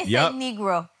no way, more. they say Yep.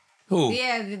 Negro. Who?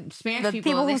 Yeah, the Spanish The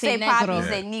people they who say negro. poppy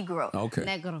say Negro. Okay.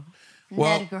 Negro.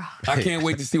 Well, Negro. I can't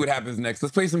wait to see what happens next.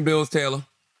 Let's play some bills, Taylor.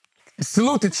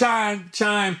 Salute to Chime.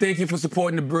 Chime, thank you for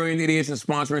supporting the Brilliant Idiots and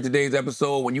sponsoring today's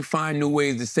episode. When you find new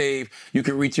ways to save, you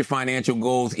can reach your financial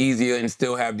goals easier and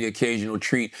still have the occasional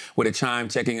treat. With a Chime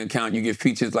checking account, you get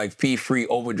features like fee-free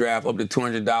overdraft up to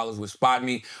 $200 with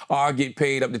SpotMe, or get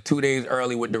paid up to 2 days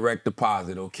early with direct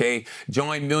deposit, okay?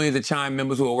 Join millions of Chime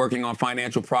members who are working on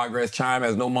financial progress. Chime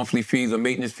has no monthly fees or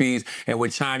maintenance fees, and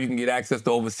with Chime, you can get access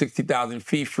to over 60,000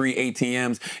 fee-free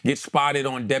ATMs, get spotted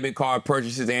on debit card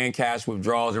purchases and cash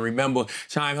withdrawals, and remember,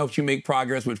 Chime helps you make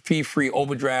progress with fee-free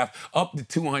overdraft up to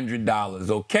 $200,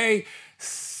 okay?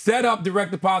 Set up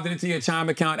direct deposit into your Chime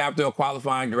account after a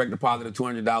qualifying direct deposit of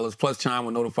 $200. Plus, Chime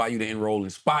will notify you to enroll in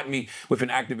SpotMe. With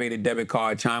an activated debit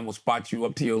card, Chime will spot you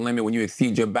up to your limit when you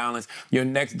exceed your balance. Your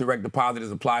next direct deposit is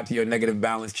applied to your negative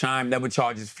balance. Chime never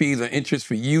charges fees or interest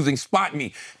for using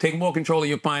SpotMe. Take more control of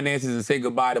your finances and say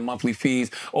goodbye to monthly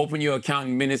fees. Open your account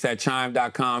in minutes at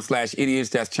chime.com/idiots.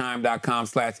 That's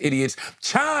chime.com/idiots.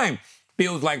 Chime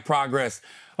feels like progress,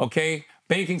 okay?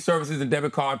 Banking services and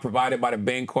debit card provided by the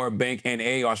Bancorp Bank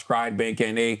N.A. or Stride Bank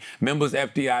N.A. Members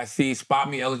FDIC. Spot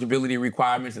me eligibility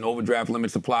requirements and overdraft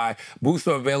limits apply. Boosts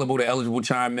are available to eligible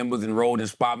Chime members enrolled in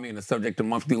Spot Me and are subject to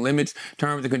monthly limits.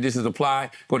 Terms and conditions apply.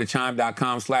 Go to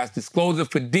chime.com/disclosure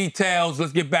for details.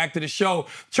 Let's get back to the show.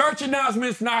 Church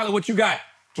announcements, Nyla, what you got?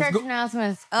 Church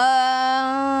announcements. What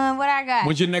I got?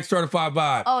 When's your next certified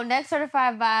vibe? Oh, next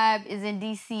certified vibe is in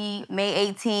DC,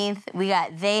 May 18th. We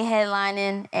got They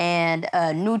headlining and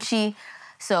Nucci.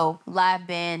 So live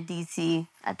band DC.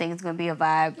 I think it's gonna be a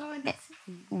vibe.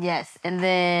 Yes, and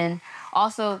then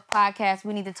also podcast.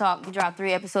 We Need to Talk. We drop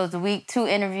 3 episodes a week, 2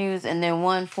 interviews, and then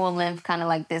 1 full length, kind of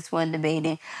like this one,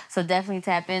 debating. So definitely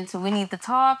tap into We Need to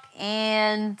Talk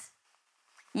and.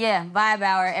 Yeah, Vibe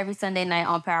Hour every Sunday night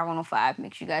on Power 105.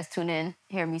 Make sure you guys tune in,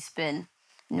 hear me spin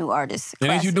new artists. And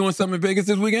ain't you doing something in Vegas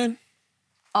this weekend?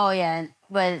 Oh, yeah.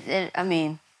 But,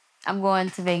 I'm going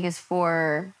to Vegas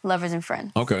for Lovers and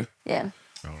Friends. Okay. Yeah.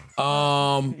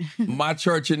 My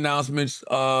church announcements.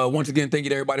 Once again, thank you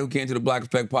to everybody who came to the Black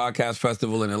Effect Podcast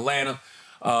Festival in Atlanta.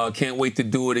 Can't wait to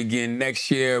do it again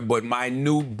next year. But my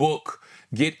new book,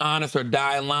 Get Honest or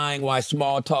Die Lying, Why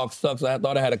Small Talk Sucks. I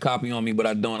thought I had a copy on me, but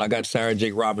I don't. I got Sarah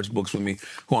Jake Roberts' books with me,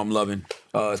 who I'm loving.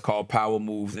 It's called Power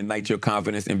Moves, Ignite Your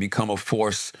Confidence, and Become a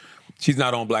Force. She's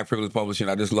not on Black Privilege Publishing.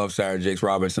 I just love Sarah Jakes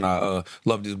Roberts, and I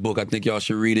love this book. I think y'all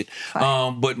should read it.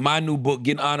 But my new book,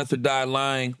 Get Honest or Die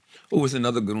Lying. Oh, it's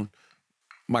another good one.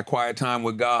 My Quiet Time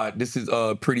with God. This is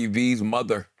Pretty V's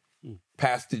mother,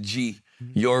 Pastor G.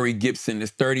 Yori Gibson.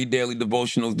 It's 30 daily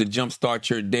devotionals to jumpstart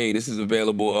your day. This is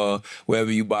available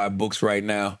wherever you buy books right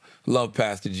now. Love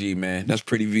Pastor G, man. That's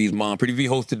Pretty V's mom. Pretty V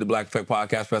hosted the Black Effect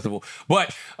Podcast Festival.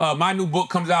 But my new book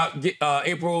comes out May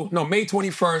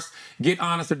 21st. Get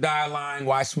Honest or Die Lying,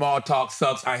 Why Small Talk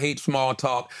Sucks. I hate small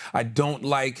talk. I don't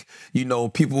like,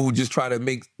 people who just try to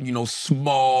make,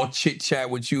 small chit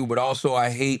chat with you. But also I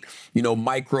hate,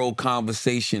 micro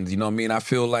conversations. You know what I mean? I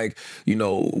feel like,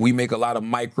 we make a lot of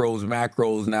micros, macros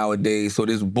nowadays. So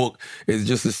this book is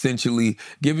just essentially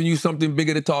giving you something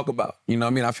bigger to talk about. You know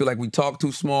what I mean? I feel like we talk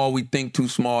too small, we think too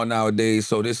small nowadays.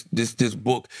 So this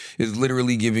book is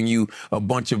literally giving you a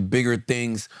bunch of bigger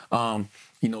things to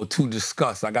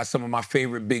discuss. I got some of my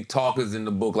favorite big talkers in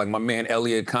the book, like my man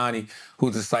Elliot Connie,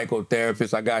 who's a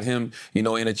psychotherapist. I got him, in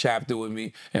a chapter with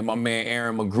me, and my man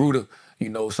Aaron Magruder,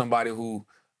 somebody who,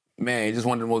 man, just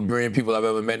one of the most brilliant people I've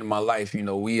ever met in my life.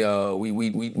 We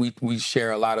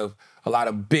share a lot of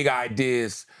big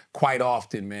ideas quite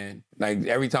often, man. Like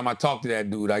every time I talk to that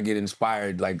dude, I get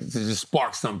inspired, like to just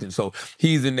spark something. So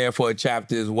he's in there for a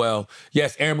chapter as well.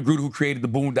 Yes, Aaron Magruder, who created the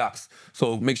Boondocks.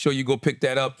 So make sure you go pick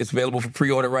that up. It's available for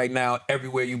pre-order right now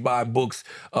everywhere you buy books,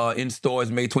 in stores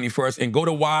May 21st. And go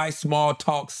to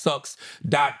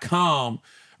whysmalltalksucks.com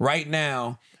right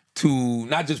now to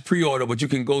not just pre-order, but you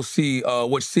can go see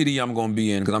what city I'm going to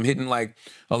be in, because I'm hitting like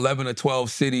 11 or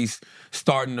 12 cities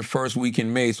starting the first week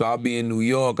in May. So I'll be in New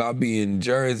York, I'll be in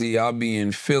Jersey, I'll be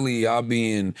in Philly, I'll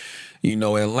be in,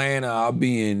 Atlanta, I'll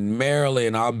be in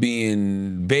Maryland, I'll be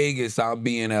in Vegas, I'll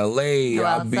be in LA. Go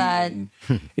outside.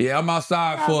 I'm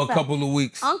outside for a couple of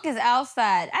weeks. Unc is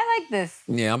outside. I like this.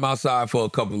 Yeah, I'm outside for a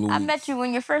couple of weeks. I met you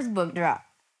when your first book dropped.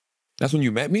 That's when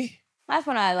you met me? That's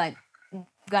when I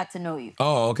got to know you.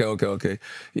 Oh, okay.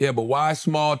 Yeah, but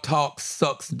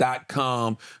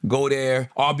whysmalltalksucks.com. Go there.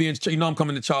 I'll be in, I'm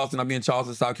coming to Charleston. I'll be in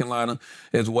Charleston, South Carolina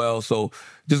as well. So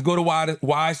just go to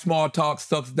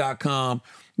whysmalltalksucks.com.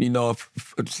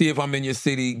 See if I'm in your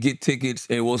city, get tickets,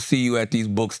 and we'll see you at these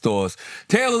bookstores.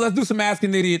 Taylor, let's do some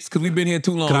Asking Idiots, because we've been here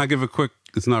too long. Can I give a quick,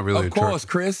 it's not really Of course,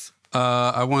 Chris.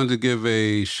 I wanted to give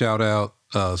a shout out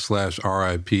 /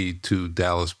 RIP to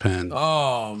Dallas Penn.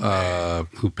 Oh, man.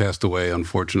 Who passed away,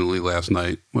 unfortunately, last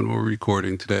night when we were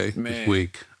recording today, this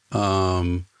week. We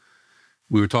were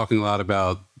talking a lot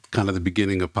about kind of the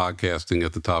beginning of podcasting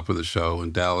at the top of the show.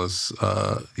 And Dallas,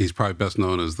 he's probably best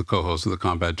known as the co-host of the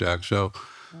Combat Jack Show,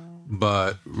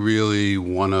 but really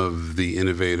one of the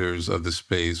innovators of the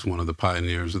space, one of the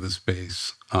pioneers of the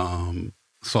space. Saw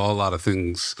a lot of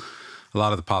things, a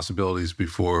lot of the possibilities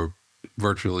before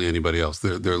virtually anybody else.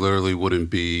 There literally wouldn't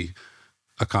be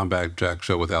a Combat Jack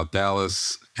Show without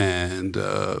Dallas, and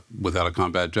without a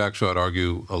Combat Jack Show, I'd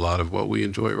argue a lot of what we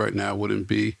enjoy right now wouldn't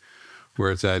be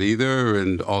where it's at either.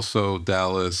 And also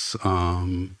Dallas,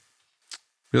 really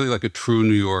like a true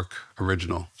New York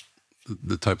original,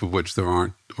 the type of which there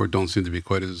aren't or don't seem to be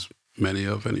quite as many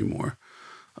of anymore.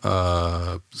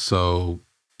 So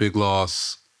big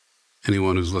loss.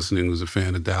 Anyone who's listening who's a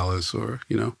fan of Dallas or,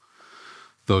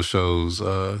 those shows,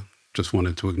 just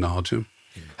wanted to acknowledge him.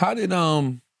 How did,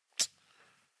 I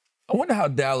wonder how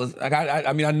Dallas,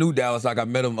 I knew Dallas, I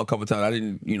met him a couple times. I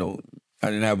didn't, I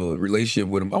didn't have a relationship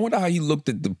with him. I wonder how he looked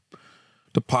at the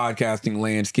podcasting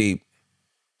landscape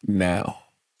now.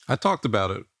 I talked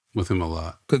about it with him a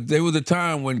lot. Because there was a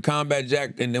time when Combat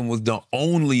Jack and them was the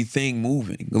only thing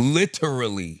moving.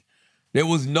 Literally. There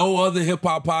was no other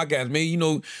hip-hop podcast. Maybe,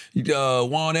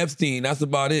 Juan Epstein, that's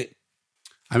about it.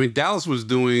 I mean, Dallas was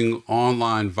doing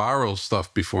online viral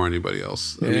stuff before anybody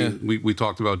else. I mean, we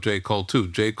talked about J. Cole, too.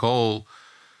 J. Cole,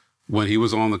 when he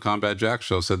was on the Combat Jack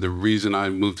show, said the reason I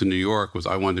moved to New York was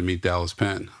I wanted to meet Dallas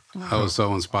Penn. I was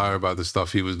so inspired by the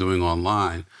stuff he was doing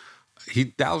online.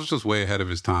 Dallas was just way ahead of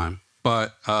his time.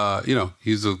 But,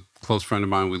 he's a close friend of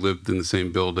mine. We lived in the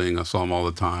same building. I saw him all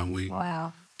the time. We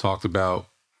talked about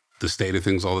the state of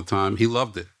things all the time. He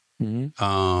loved it.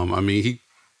 Mm-hmm.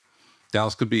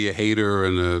 Dallas could be a hater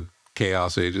and a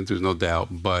chaos agent, there's no doubt,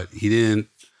 but he didn't,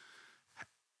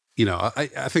 I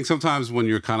think sometimes when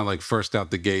you're kind of like first out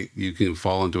the gate, you can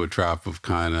fall into a trap of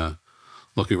kind of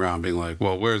looking around being like,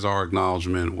 well, where's our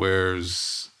acknowledgement?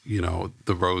 Where's,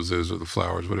 the roses or the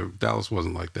flowers, whatever. Dallas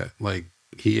wasn't like that. Like,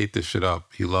 he ate this shit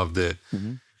up. He loved it.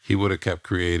 Mm-hmm. He would have kept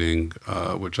creating,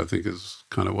 which I think is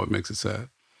kind of what makes it sad.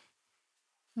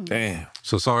 Damn.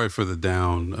 So sorry for the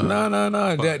down. No.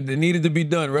 That needed to be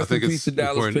done. Rest in peace to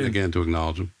Dallas Penn. Important again to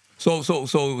acknowledge him. So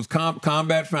it was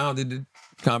Combat founded the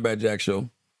Combat Jack show.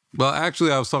 Well,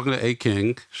 actually, I was talking to A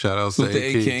King. Shout out to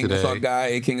A King today. That's our guy.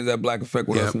 A King is at Black Effect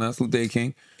with us now. Salute to A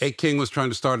King. A King was trying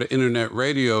to start an internet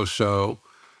radio show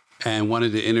and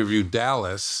wanted to interview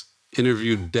Dallas.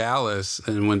 Interviewed Dallas,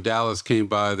 and when Dallas came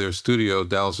by their studio,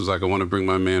 Dallas was like, I want to bring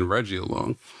my man Reggie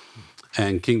along.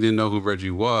 And King didn't know who Reggie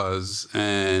was.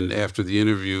 And after the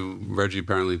interview, Reggie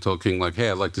apparently told King, like, hey,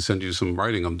 I'd like to send you some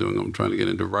writing I'm doing. I'm trying to get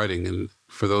into writing. And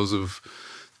for those of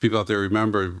people out there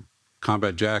remember,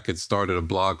 Combat Jack had started a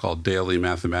blog called Daily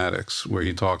Mathematics, where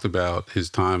he talked about his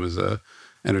time as a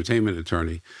entertainment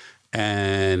attorney.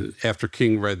 And after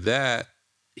King read that,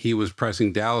 he was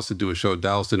pressing Dallas to do a show.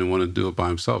 Dallas didn't want to do it by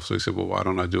himself. So he said, well, why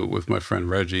don't I do it with my friend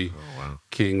Reggie? Oh, wow.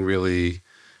 King really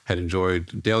had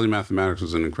enjoyed. Daily Mathematics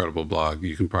was an incredible blog.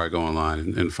 You can probably go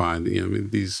online and find,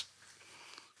 these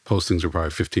postings are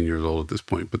probably 15 years old at this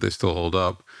point, but they still hold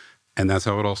up. And that's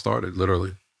how it all started,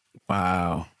 literally.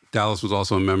 Wow. Dallas was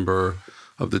also a member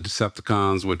of the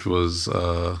Decepticons, which was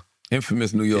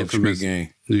infamous New York street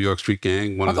gang. New York street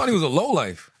gang. I thought he was a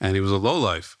lowlife. And he was a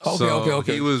lowlife.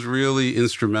 Okay. He was really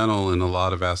instrumental in a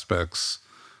lot of aspects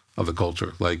of the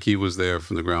culture. Like, he was there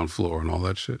from the ground floor and all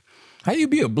that shit. How you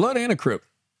be a blood and a Crip?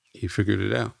 He figured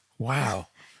it out. Wow.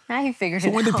 Now he figured it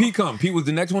out. So when did Pete come? Pete was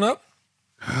the next one up?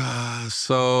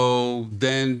 So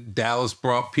then Dallas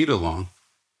brought Pete along.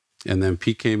 And then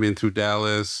Pete came in through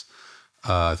Dallas.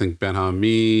 I think Ben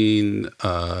Hameen,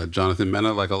 Jonathan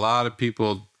Mena, like a lot of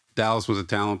people. Dallas was a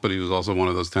talent, but he was also one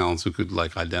of those talents who could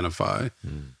like identify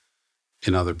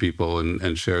in other people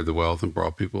and shared the wealth and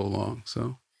brought people along.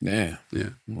 So yeah.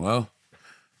 Well,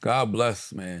 God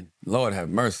bless, man. Lord have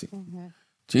mercy. Mm-hmm.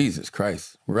 Jesus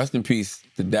Christ. Rest in peace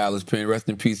to Dallas Penn. Rest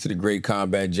in peace to the great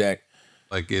Combat Jack.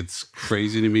 Like, it's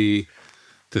crazy to me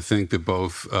to think that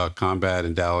both Combat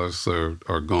and Dallas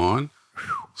are gone.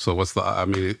 So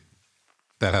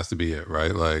that has to be it,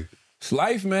 right? Like, it's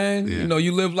life, man. Yeah.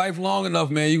 You live life long enough,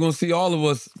 man. You're going to see all of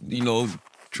us,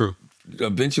 True.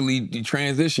 Eventually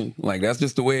transition. Like, that's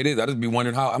just the way it is. I just be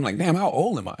wondering I'm like, damn, how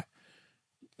old am I?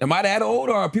 Am I that old,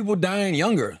 or are people dying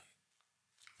younger?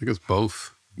 I think it's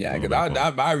both. Yeah, because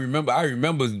I remember I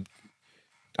was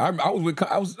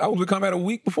with Combat a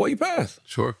week before he passed.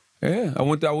 Sure. Yeah, I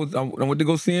went to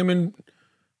go see him in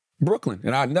Brooklyn,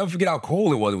 and I'll never forget how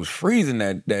cold it was. It was freezing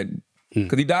that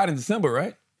because he died in December,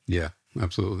 right? Yeah,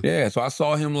 absolutely. Yeah, so I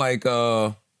saw him like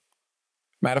matter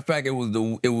of fact, it was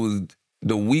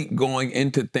the week going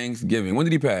into Thanksgiving. When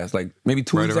did he pass? Like maybe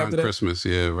 2 weeks after that? Right around Christmas,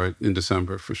 yeah, right in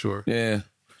December for sure. Yeah.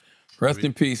 Rest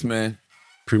in peace, man.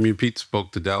 Premier Pete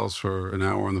spoke to Dallas for an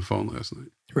hour on the phone last night.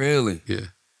 Really? Yeah.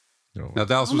 Now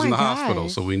Dallas was in the hospital,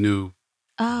 so we knew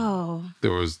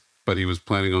but he was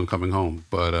planning on coming home.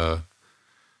 But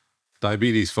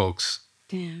diabetes, folks.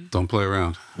 Damn. Don't play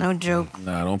around. No joke.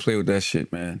 Nah, don't play with that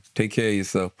shit, man. Take care of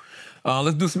yourself.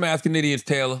 Let's do some Asking Idiots,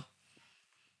 Taylor.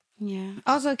 Yeah.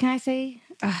 Also, can I say?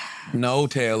 No,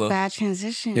 Taylor. Bad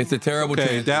transition. It's a terrible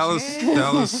transition.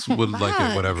 Dallas would like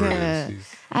it, whatever it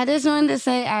is. I just wanted to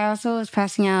say I also was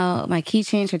passing out my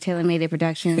keychains for Taylor Made It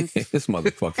Productions. This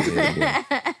motherfucker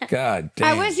is. God damn.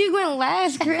 I wish you went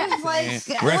last, Chris. Like,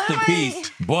 rest in peace.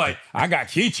 But I got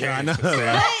keychains.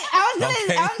 I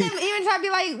was gonna even try to be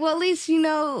like, well, at least,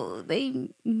 they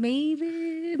made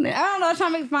it. I don't know,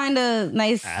 trying to find a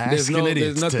nice... There's nothing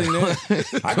there.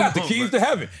 I got the keys to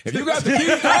heaven. If you got the keys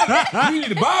to heaven, you need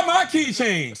to buy my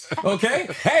keychains, okay?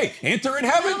 Hey, enter in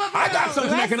heaven. I got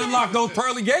something that can unlock those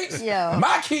pearly gates. Yo.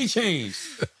 My keychains.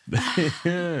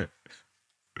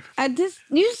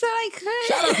 You said I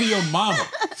could. Shout out to your mama.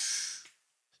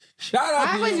 Shout out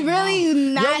I to was your really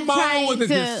mama. not Your mama trying was at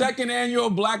to... the second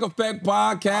annual Black Effect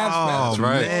podcast. Oh, That's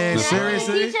right. man.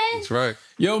 Seriously? That's right.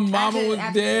 Your mama was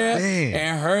there, Damn.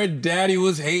 and her daddy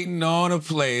was hating on a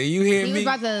player. You hear He me? was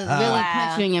about to really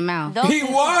punch you in your mouth. Don't He do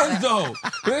was, that. though.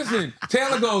 Listen,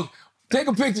 Taylor goes, take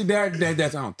a picture, Dad. I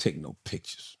don't take no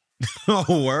pictures.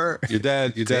 Oh, word. Your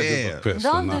dad did Damn. look pissed.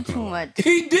 I'm Don't do not too gonna lie. much.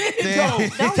 He did, though.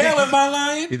 Taylor, am I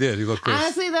lying? He did. He looked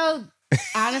pissed.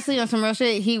 Honestly, on some real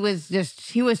shit, he was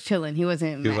chilling. He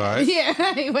wasn't He was mad. all right?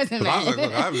 Yeah, he wasn't But I was mad. like,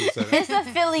 look, I haven't said It's that. a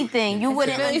Philly thing. You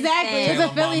wouldn't Exactly. It's Taylor a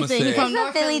Philly mama thing. said- He's from It's a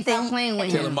North Philly Philly. Stop thing. playing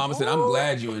with Taylor him. mama said, I'm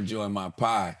glad you enjoy my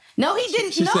pie. No, he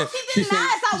didn't. She did not.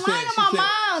 Stop lying on my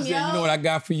mom, she yo. said, you know what I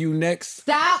got for you next?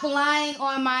 Stop lying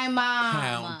on my mom.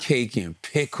 Pound cake and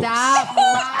pickles. Stop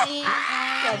lying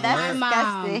on that's my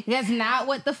mom. disgusting. That's not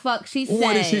what the fuck she said.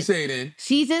 What did she say then?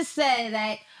 She just said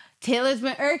that Taylor's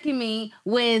been irking me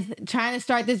with trying to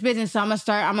start this business, so I'm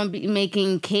gonna be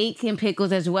making cake and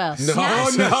pickles as well. No.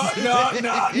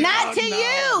 Not to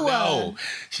you. No.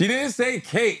 She didn't say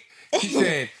cake. She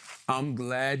said, I'm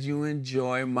glad you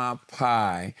enjoy my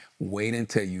pie. Wait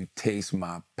until you taste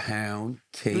my pound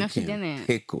cake No, she and didn't.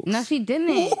 pickles. No, she didn't.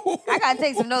 I gotta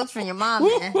take some notes from your mom,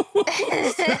 man.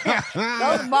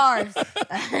 Those bars.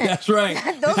 That's right.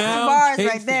 Those Pound bars cakes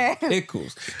right there. and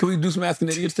pickles. Can we do some Asking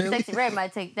Idiots, Taylor? Sexy Red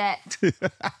might take that.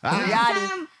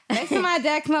 Next time my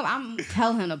dad come up, I'm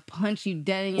tell him to punch you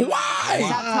dead in your Why?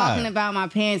 Stop talking about my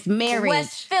parents' marriage.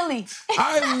 West Philly.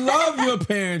 I love your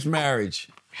parents' marriage.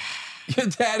 Your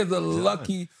dad is a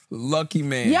lucky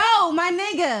man. Yo, my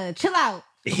nigga, chill out.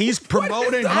 He's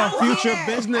promoting her future I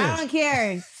business. don't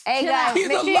care. Hey Chill guys, out. He's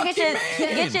make a sure you lucky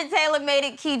get your tailor-made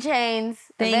keychains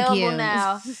Thank available you.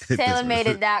 now.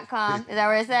 Tailormaded.com. Is that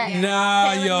where it's at?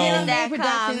 Nah, yo.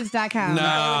 Productions.com.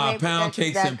 Nah, pound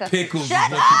cakes and pickles.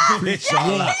 Shut is up. what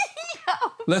you-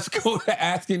 Let's go to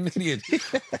Asking Idiots.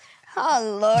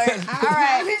 Oh Lord. All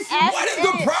right. What is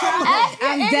the problem?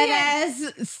 I'm dead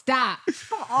ass. Stop.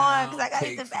 Come on, because I got to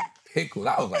Cakes get back. and pickles.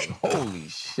 I was like, holy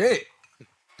shit.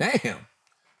 Damn.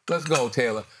 Let's go,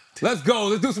 Taylor. Let's go.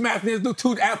 Let's do some Asking Idiots.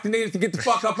 Do 2 Asking Idiots to get the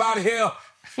fuck up out of here.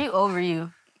 She over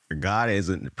you. God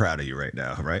isn't proud of you right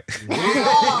now, right?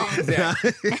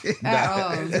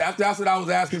 That's what I was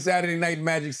asking Saturday night in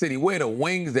Magic City. Where the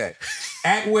wings at?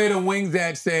 At Where the Wings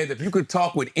At says, if you could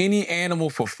talk with any animal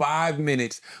for 5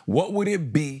 minutes, what would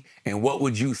it be and what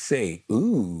would you say?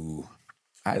 Ooh,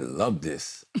 I love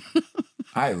this.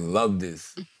 I love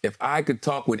this. If I could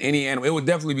talk with any animal, it would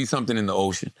definitely be something in the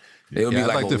ocean. It would be I'd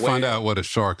like like to a find whale. out what a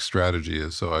shark's strategy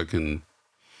is so I can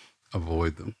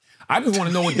avoid them. I just want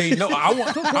to know what they know.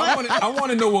 I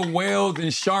want to know what whales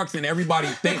and sharks and everybody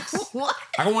thinks.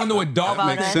 I want to know what dolphins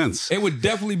Makes think. sense. It would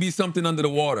definitely be something under the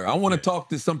water. I want to talk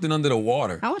to something under the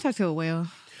water. I want to talk to a whale.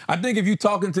 I think if you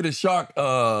talking to the shark,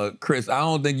 Chris, I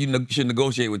don't think you should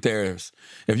negotiate with terrorists.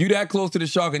 If you that close to the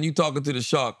shark and you talking to the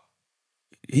shark,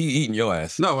 he eating your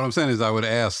ass. No, what I'm saying is I would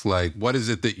ask, like, what is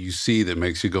it that you see that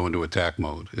makes you go into attack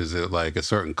mode? Is it like a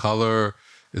certain color?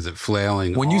 Is it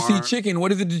flailing When you see arm? chicken,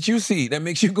 what is it that you see that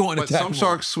makes you go in But attack some mode?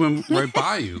 sharks swim right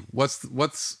by you. What's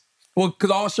Well,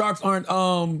 because all sharks aren't.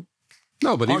 no,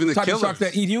 but Aren't even the the type of killers sharks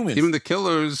that eat humans. Even the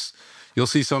killers, you'll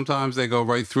see sometimes they go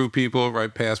right through people,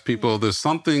 right past people. There's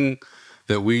something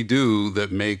that we do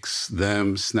that makes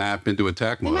them snap into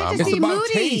attack mode. might I'm- just It's be about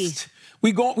moody. taste.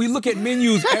 We look at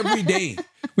menus every day.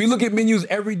 We look at menus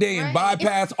every day and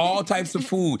bypass all types of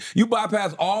food. You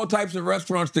bypass all types of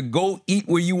restaurants to go eat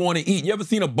where you want to eat. You ever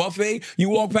seen a buffet? You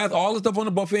walk past all the stuff on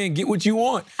the buffet and get what you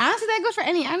want. Honestly, that goes for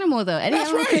any animal, though. Any That's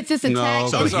animal right. could just No, attack.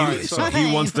 so So, Sorry, he, so sorry.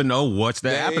 he wants to know what's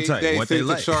their appetite, They what they think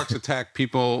like. that sharks attack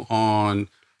people on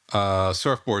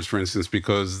surfboards, for instance,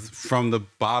 because from the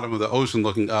bottom of the ocean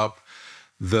looking up,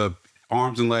 the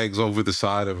arms and legs over the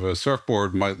side of a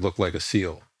surfboard might look like a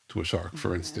seal to a shark,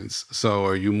 for instance. So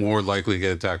are you more likely to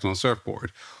get attacked on a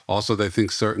surfboard? Also, they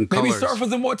think certain Maybe colors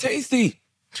surfers are more tasty.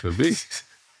 could be.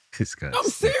 This guy. I'm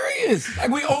serious. Like,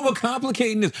 we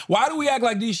overcomplicating this. Why do we act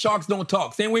like these sharks don't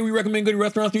talk? Same way we recommend good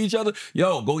restaurants to each other.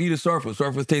 Yo, go eat a surfer.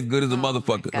 Surfers taste good as a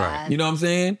motherfucker. God. You know what I'm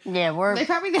saying? Yeah, They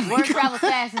probably don't word travel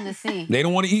fast in the sea. They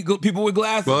don't want to eat good people with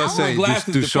glasses. Well, let's I want say, glasses.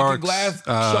 do The fucking sharks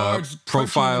shards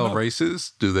profile crunching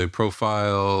races? Do they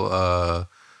profile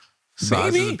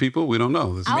sizes Maybe. of people? We don't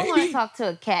know. This I want to Maybe. talk to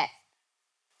a cat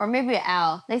Or maybe an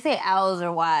owl. They say owls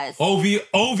are wise. OVO.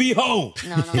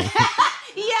 No. No.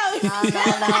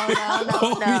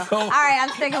 All right, I'm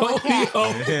sticking with cat.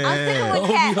 I'm sticking with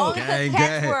cat only because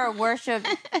cats were worshipped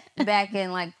back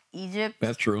in like Egypt.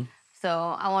 That's true.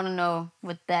 So I want to know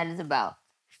what that is about.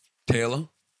 Taylor?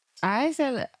 I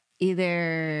said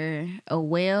either a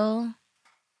whale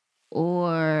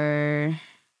or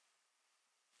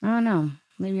I don't know,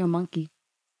 maybe a monkey.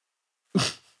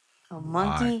 A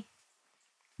monkey?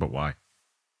 But why?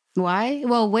 Why?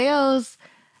 Well, whales,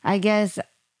 I guess,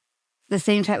 the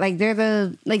same type. Like they're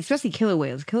the especially killer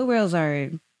whales. Killer whales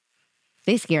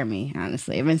they scare me.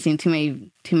 Honestly, I've been seeing too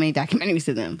many documentaries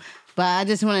of them. But I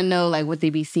just want to know like what they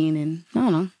be seeing, and I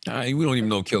don't know. We don't even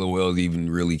know killer whales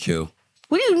even really kill.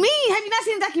 What do you mean? Have you not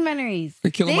seen the documentaries?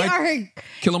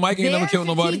 Killer Mike ain't never killed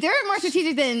nobody. They're more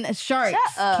strategic than sharks.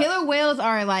 Shut up. Killer whales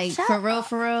are like for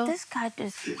real. This guy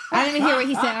just... I didn't even hear what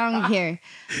he said. I don't care.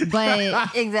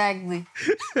 But exactly.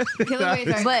 Killer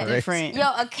whales are different.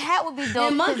 Yo, a cat would be dope.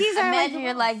 And monkeys are imagine like...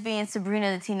 you're like being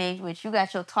Sabrina the Teenage Witch. You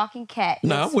got your talking cat,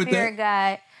 your I'm with spirit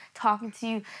guide talking to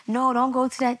you. No, don't go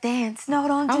to that dance. No,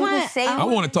 don't do this. I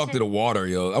want to talk to the water,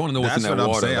 yo. I want to know what's in that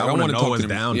water. I want to know what's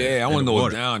down there. Yeah, I want to know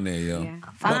what's down there, yo. Yeah.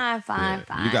 Fine.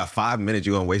 You got 5 minutes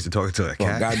you're going to waste to talk to a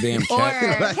cat? Goddamn cat. Or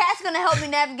a cat's going to help me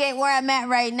navigate where I'm at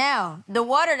right now. The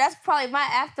water, that's probably my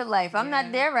afterlife. I'm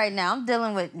not there right now. I'm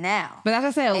dealing with now. But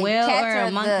that's what I say, a whale or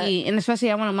a monkey. And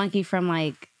especially I want a monkey from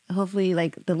like, hopefully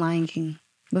like the Lion King.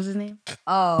 What's his name?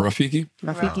 Oh. Rafiki?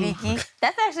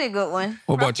 That's actually a good one.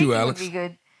 What about you, Alex? Would be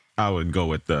good. I would go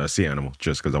with sea animal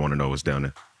just because I want to know what's down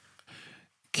there.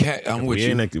 Cat, I'm with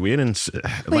you. Wait,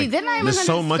 they're not even there's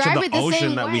so much of the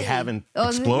ocean that we way. haven't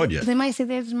explored yet. They might say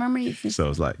there's mermaids. So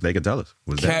it's like they could tell us.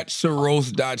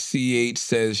 CatSaros.ch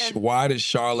says, why does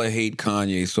Charlotte hate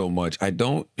Kanye so much? I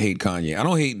don't hate Kanye. I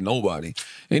don't hate nobody.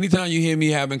 Anytime you hear me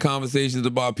having conversations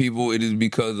about people, it is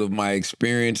because of my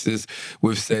experiences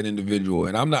with said individual.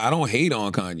 And I don't hate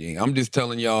on Kanye. I'm just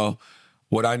telling y'all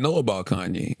what I know about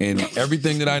Kanye. And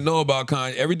everything that I know about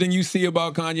Kanye, everything you see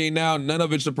about Kanye now, none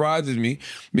of it surprises me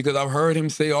because I've heard him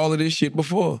say all of this shit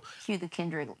before. Cue the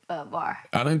Kendrick bar.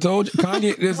 I done told you.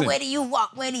 Kanye, listen. Where do you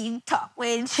walk? Where do you talk?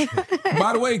 Where do you...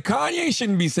 By the way, Kanye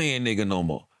shouldn't be saying nigga no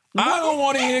more. I don't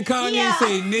want to hear Kanye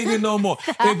say nigga no more.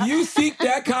 If you seek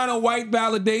that kind of white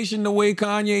validation the way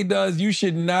Kanye does, you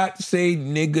should not say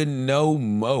nigga no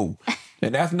more.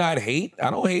 And that's not hate.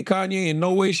 I don't hate Kanye in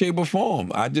no way, shape, or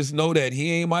form. I just know that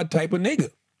he ain't my type of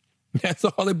nigga. That's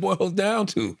all it boils down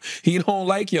to. He don't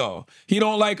like y'all. He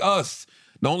don't like us.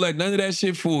 Don't let none of that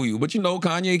shit fool you. But you know,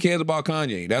 Kanye cares about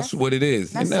Kanye. That's what it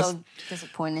is. That's so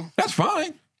disappointing. That's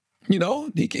fine. You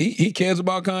know, he cares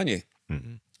about Kanye.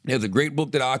 Mm-hmm. There's a great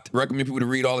book that I recommend people to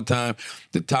read all the time.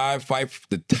 The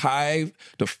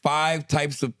five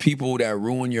types of people that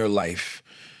ruin your life.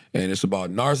 And it's about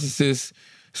narcissists,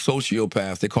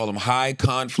 sociopaths. They call them high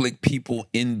conflict people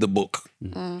in the book.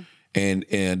 Mm. And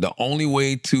the only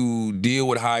way to deal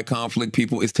with high conflict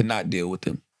people is to not deal with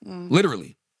them.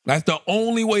 Literally. That's the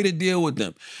only way to deal with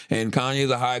them. And Kanye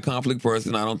is a high conflict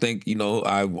person I don't think,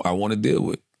 I want to deal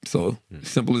with. So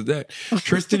simple as that.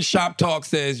 Tristan Shop Talk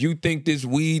says, you think this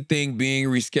weed thing being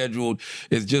rescheduled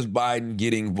is just Biden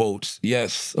getting votes?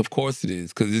 Yes, of course it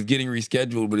is, because it's getting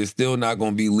rescheduled, but it's still not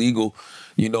going to be legal,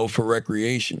 for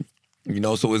recreation.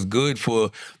 So it's good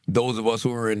for those of us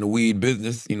who are in the weed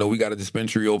business. We got a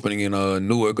dispensary opening in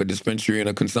Newark, a dispensary and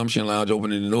a consumption lounge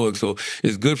opening in Newark. So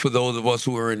it's good for those of us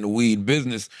who are in the weed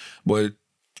business. But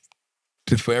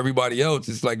for everybody else,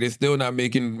 it's like they're still not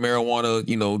making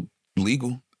marijuana,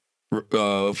 legal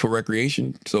for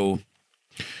recreation. So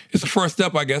it's the first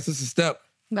step, I guess. It's a step.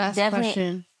 Last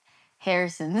question.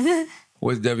 Harrison.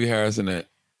 Where's Debbie Harrison at?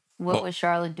 What would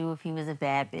Charlotte do if he was a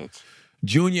bad bitch?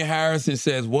 Junior Harrison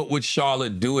says, what would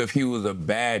Charlotte do if he was a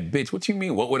bad bitch? What you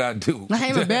mean, what would I do? I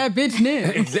am a bad bitch now.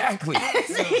 Exactly. What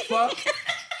the fuck?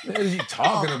 What are you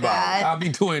talking about? God. I'll be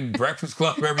doing Breakfast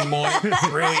Club every morning,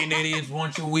 Brilliant Idiots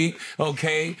once a week,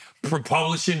 okay?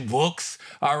 Publishing books,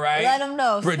 all right? Let them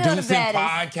know. Producing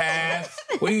podcasts.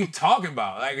 What are you talking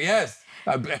about? Like, yes,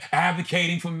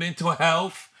 advocating for mental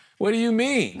health. What do you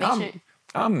mean?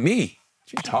 I'm me.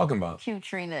 What you talking about? Cue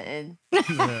Trina in.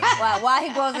 Why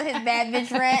he goes with his bad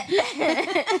bitch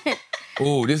rant?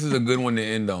 Ooh, this is a good one to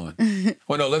end on.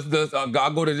 Well, no,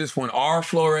 I'll go to this one. R.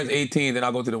 Flores 18, then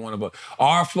I'll go to the one above.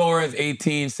 R. Flores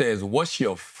 18 says, what's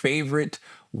your favorite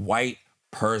white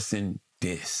person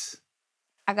diss?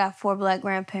 I got 4 black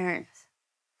grandparents.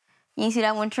 You didn't see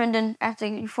that one trending after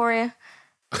Euphoria?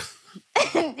 You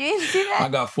didn't see that? I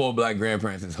got 4 black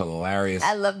grandparents. It's hilarious.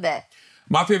 I love that.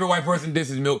 My favorite white person diss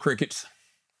is milk crickets.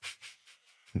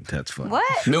 That's funny.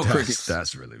 What? Milk crickets.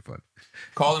 That's really funny.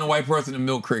 Calling a white person a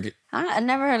milk cricket. I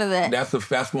never heard of that.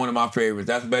 That's one of my favorites.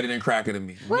 That's better than cracker to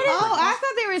me. Oh, I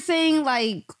thought they were saying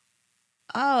like,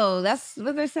 oh, that's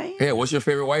what they're saying? Yeah, what's your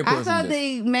favorite white person? I thought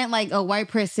they meant like a white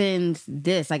person's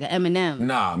diss, like an Eminem.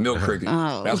 Nah, milk cricket.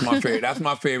 Oh. That's my favorite. That's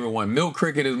my favorite one. Milk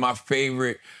cricket is my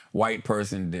favorite white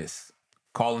person diss.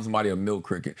 Calling somebody a milk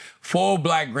cricket. 4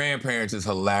 black grandparents is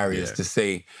hilarious to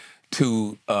say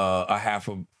to a half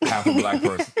a black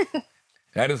person.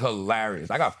 That is hilarious.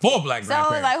 I got 4 black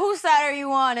grandparents. So, like, whose side are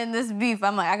you on in this beef?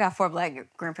 I'm like, I got 4 black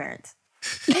grandparents.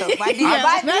 So, by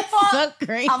That's default, so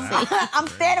crazy. I'm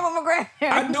standing with my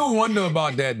grandparents. I do wonder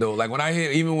about that though. Like when I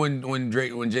hear, even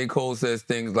when J. Cole says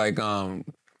things like, what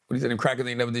he said, them crackers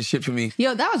ain't never did shit for me.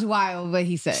 Yo, that was wild what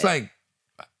he said. It's like,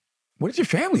 what did your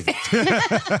family think?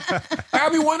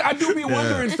 I do be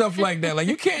wondering stuff like that. Like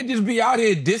you can't just be out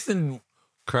here dissing.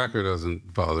 Cracker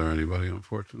doesn't bother anybody,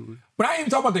 unfortunately. But I ain't even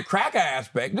talking about the cracker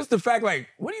aspect. Just the fact, like,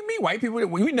 what do you mean white people,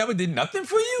 we never did nothing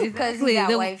for you? Because he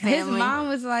got white family. His mom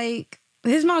was like,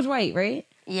 his mom's white, right?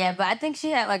 Yeah, but I think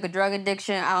she had like a drug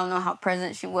addiction. I don't know how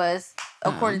present she was,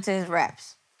 according to his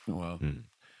raps. Well,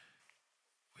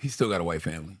 he still got a white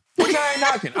family. Which I ain't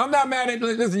knocking. I'm not mad at,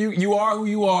 listen, you are who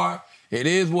you are. It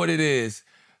is what it is.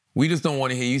 We just don't want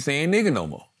to hear you saying nigga no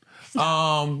more.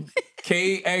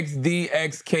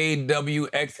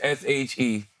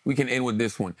 KXDXKWXSHE. We can end with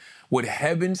this one. Would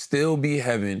heaven still be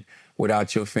heaven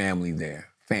without your family there?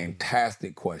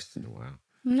 Fantastic question. Wow.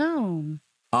 No.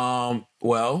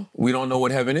 Well, we don't know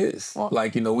what heaven is. Well,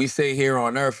 like, we say here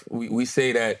on earth, we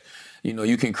say that,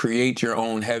 you can create your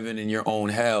own heaven and your own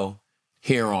hell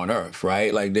here on earth,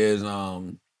 right? Like there's,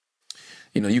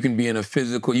 you can be in a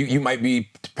physical, you might be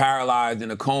paralyzed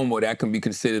in a coma, that can be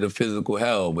considered a physical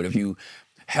hell. But if you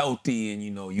healthy and,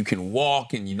 you can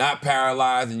walk and you're not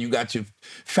paralyzed and you got your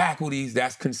faculties,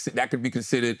 that could be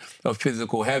considered a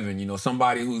physical heaven.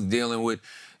 Somebody who's dealing with,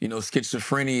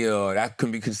 schizophrenia, that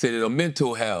can be considered a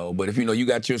mental hell. But if, you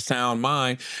got your sound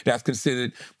mind, that's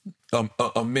considered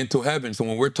a mental heaven. So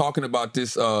when we're talking about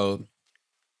this,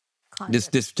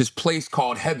 this place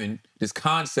called heaven, this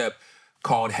concept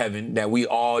called heaven that we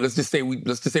all, let's just say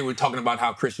we're talking about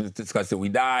how Christians discuss it. We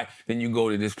die, then you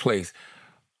go to this place.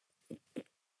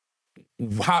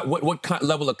 What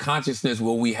level of consciousness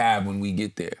will we have when we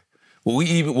get there? Will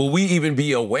we even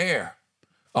be aware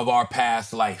of our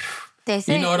past life? They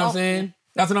say, you know what I'm saying?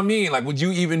 That's what I mean. Like, would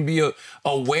you even be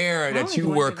aware that you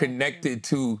were connected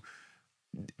to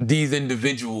these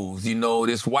individuals?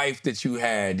 This wife that you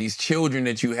had, these children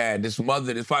that you had, this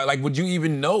mother, this father. Like, would you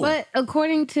even know? But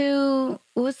according to,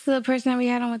 what's the person that we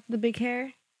had on with the big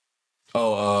hair?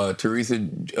 Oh, Teresa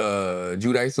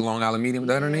Giudice, the Long Island medium. Is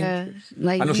that her name?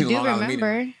 Like, I know you she's do Long Island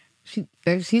remember. medium.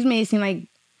 She's made it seem like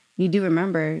you do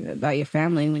remember about your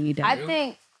family when you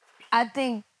die. I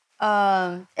think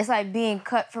it's like being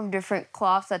cut from different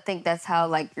cloths. I think that's how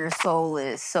like your soul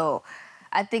is. So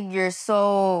I think your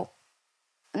soul,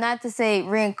 not to say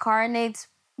reincarnates,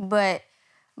 but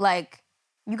like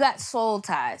you got soul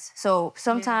ties. So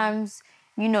sometimes,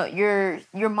 your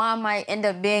mom might end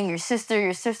up being your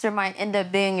sister might end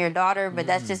up being your daughter, but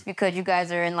that's just because you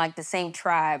guys are in like the same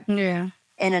tribe. Yeah.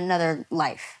 In another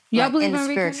life. Y'all like, believe in the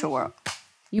in spiritual world.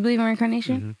 You believe in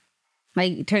reincarnation? Mm-hmm.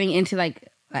 Like turning into like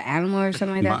an animal or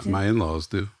something like that? My in-laws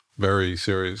do, very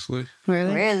seriously.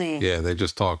 Really? Really? Yeah, they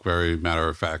just talk very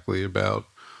matter-of-factly about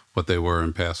what they were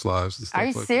in past lives and stuff. Are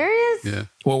you like serious? That. Yeah.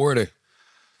 What were they?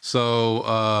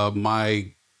 So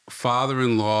my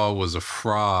father-in-law was a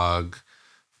frog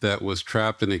that was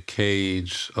trapped in a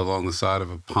cage along the side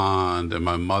of a pond, and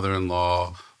my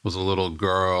mother-in-law was a little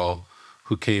girl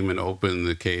who came and opened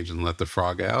the cage and let the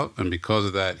frog out. And because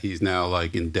of that, he's now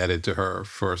like indebted to her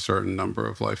for a certain number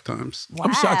of lifetimes. Wow.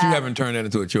 I'm shocked you haven't turned that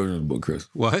into a children's book, Chris.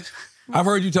 What? I've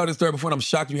heard you tell this story before, and I'm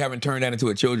shocked you haven't turned that into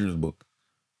a children's book.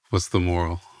 What's the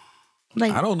moral?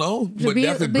 Like I don't know, but be,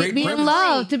 that's a great be premise. in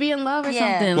love, to be in love or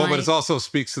something. Well, but it also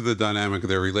speaks to the dynamic of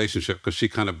their relationship because she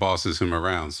kind of bosses him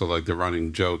around. So like the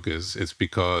running joke is it's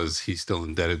because he's still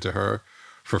indebted to her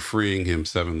for freeing him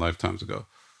 7 lifetimes ago.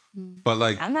 But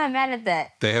like, I'm not mad at that.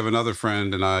 They have another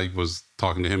friend, and I was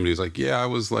talking to him, and he's like, "Yeah, I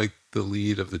was like the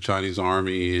lead of the Chinese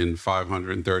army in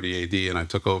 530 AD, and I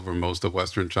took over most of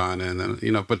Western China, and then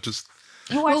but just."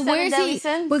 You watch Seven Deadly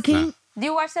Sins? Well, do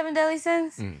you watch Seven Deadly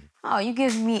Sins? Oh, you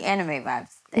give me anime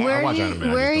vibes. Where, I watch anime, I just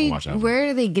don't watch anime. Where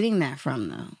are they getting that from,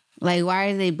 though? Like,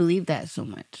 why do they believe that so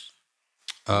much?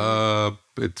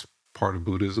 It's part of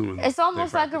Buddhism. And it's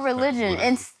almost like a religion.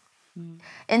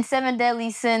 In Seven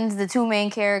Deadly Sins, the 2 main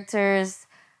characters,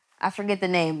 I forget the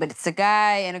name, but it's a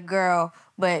guy and a girl,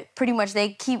 but pretty much they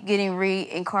keep getting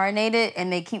reincarnated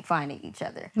and they keep finding each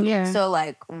other. Yeah. So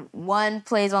like one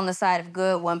plays on the side of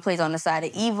good, one plays on the side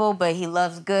of evil, but he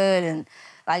loves good, and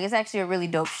like it's actually a really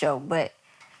dope show. But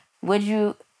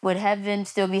would heaven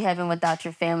still be heaven without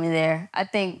your family there? I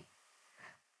think,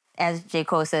 as J.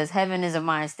 Cole says, heaven is a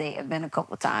mind state. I've been a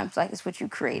couple times. Like, it's what you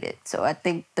created. So I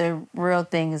think the real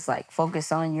thing is, like,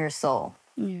 focus on your soul.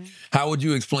 Yeah. How would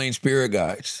you explain spirit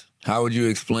guides? How would you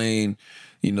explain,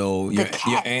 your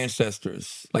cats.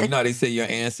 ancestors? Like, they say your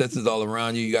ancestors all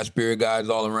around you. You got spirit guides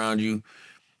all around you.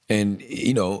 And,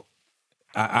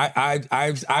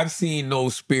 I've seen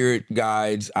those spirit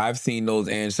guides. I've seen those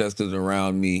ancestors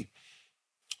around me,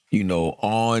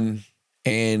 on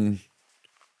and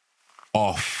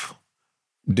off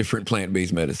different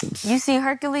plant-based medicines. You seen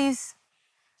Hercules?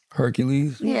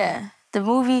 Hercules? Yeah. The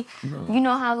movie, you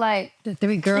know how, like... The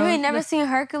three girls. You ain't never seen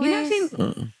Hercules? You never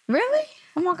seen... Really?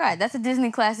 Oh, my God. That's a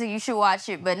Disney classic. You should watch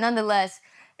it. But nonetheless,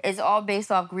 it's all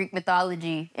based off Greek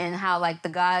mythology and how, like, the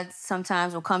gods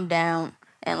sometimes will come down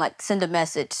and, like, send a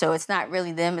message. So it's not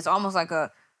really them. It's almost like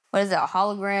a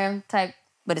hologram type...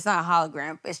 But it's not a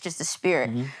hologram. It's just a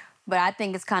spirit. Mm-hmm. But I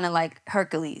think it's kind of like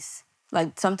Hercules.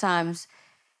 Like, sometimes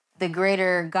the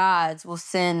greater gods will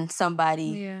send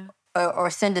somebody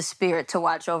or send a spirit to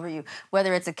watch over you.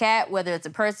 Whether it's a cat, whether it's a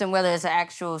person, whether it's an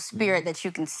actual spirit that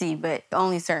you can see, but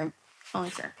only certain.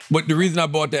 But the reason I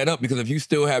brought that up, because if you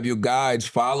still have your guides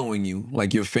following you,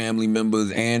 like your family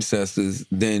members, ancestors,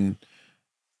 then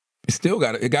it still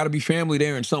got to be family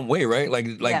there in some way, right?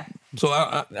 So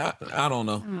I don't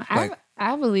know.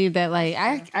 I believe that, like,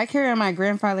 I carry on my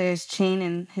grandfather's chain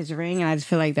and his ring, and I just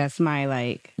feel like that's my,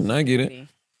 like... I get it.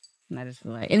 And I just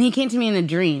feel like... And he came to me in a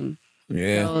dream.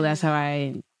 Yeah. So that's how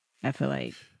I feel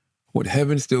like... Would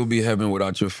heaven still be heaven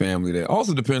without your family there?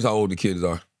 Also depends how old the kids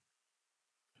are.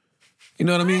 You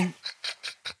know what I mean?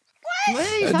 What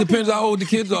are you It depends how old the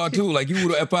kids are, too. Like,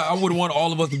 I would want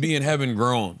all of us to be in heaven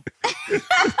grown.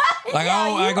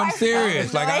 I'm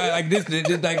serious.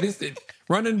 This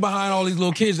running behind all these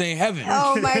little kids ain't heaven.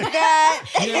 Oh, my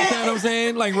God. You understand what I'm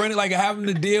saying? Like having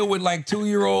to deal with like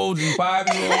 2-year-olds and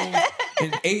 5-year-olds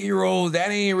and 8-year-olds. That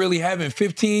ain't really heaven.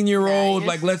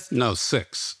 15-year-olds. No,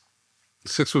 6.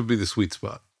 6 would be the sweet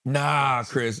spot. Nah,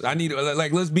 Chris. I need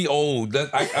let's be old.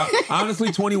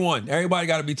 Honestly, 21. Everybody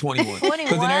got to be 21. 21?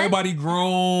 Because then everybody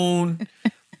grown.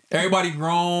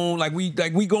 Like we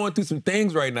going through some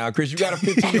things right now. Chris, you got a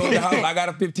 15-year-old at the house. I got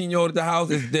a 15-year-old at the house.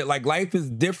 Life is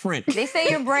different. They say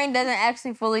your brain doesn't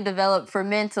actually fully develop for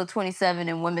men till 27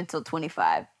 and women till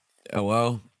 25.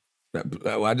 Well,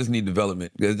 I just need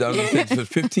development. Because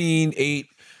 15, 8,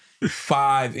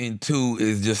 5, and 2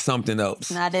 is just something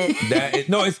else. Not it.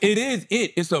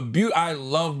 It's a beautiful. I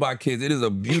love my kids. It is a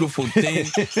beautiful thing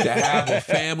to have a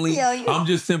family. I'm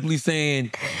just simply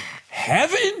saying,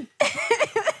 heaven.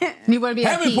 You want to be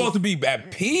Heaven's supposed to be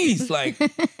at peace, like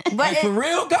for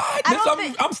real, God.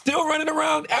 I'm still running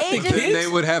around after kids. They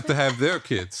would have to have their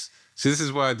kids. See, this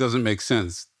is why it doesn't make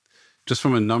sense. Just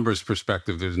from a numbers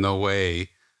perspective, there's no way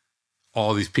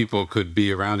all these people could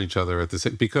be around each other at the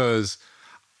same. Because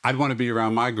I'd want to be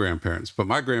around my grandparents, but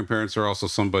my grandparents are also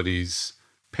somebody's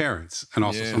parents and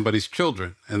also somebody's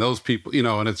children, and those people,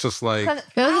 and it's just like I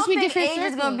don't think age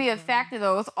is going to be a factor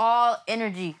though. It's all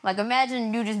energy. Like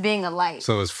imagine you just being a light.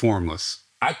 So it's formless.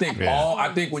 I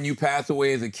think when you pass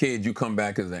away as a kid, you come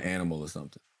back as an animal or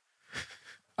something.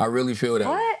 I really feel that.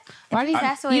 What? Why do you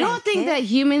pass away? You don't think that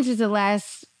humans is the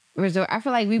last resort? I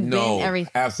feel like we've been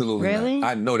everything. Absolutely. Really? Not.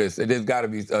 I know this. There's got to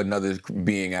be another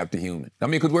being after human. I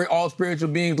mean, because we're all spiritual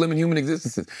beings living human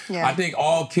existences. Yeah. I think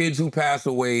all kids who pass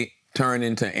away turn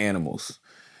into animals,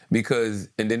 and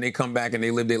then they come back and they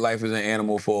live their life as an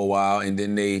animal for a while, and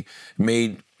then they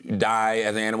may die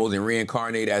as animals and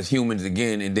reincarnate as humans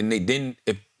again, and then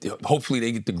hopefully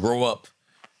they get to grow up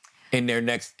in their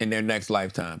next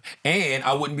lifetime. And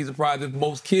I wouldn't be surprised if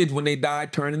most kids, when they die,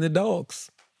 turn into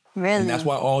dogs. Really? And that's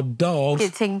why all dogs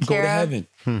get taken go care to of.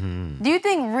 heaven. Do you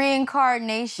think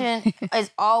reincarnation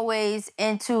is always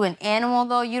into an animal,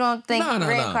 though? You don't think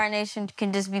reincarnation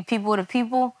can just be people to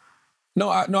people? No,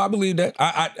 I believe that.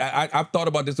 I've thought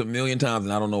about this a million times,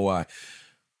 and I don't know why.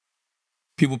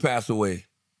 People pass away.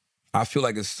 I feel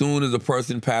like as soon as a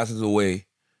person passes away,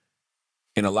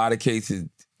 in a lot of cases,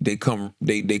 they come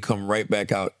right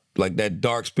back out. Like that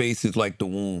dark space is like the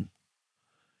womb,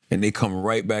 and they come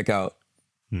right back out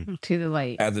to the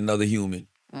light as another human,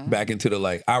 back into the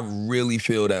light. I really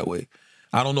feel that way.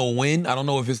 I don't know when. I don't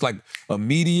know if it's like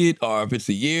immediate or if it's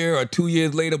a year or 2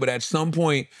 years later. But at some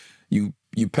point, you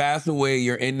pass away,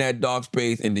 you're in that dark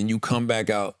space, and then you come back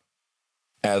out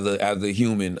as a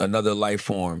human, another life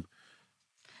form.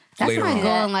 That's later my on.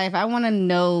 goal in life. I want to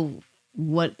know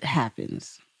what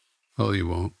happens. Oh, you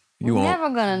won't. You won't. Never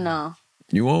gonna know.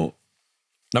 You won't.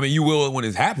 I mean, you will when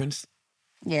it happens.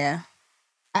 Yeah.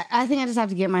 I think I just have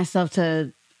to get myself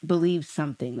to believe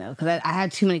something, though, because I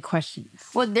had too many questions.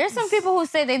 Well, there's some people who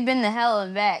say they've been to hell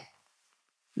and back.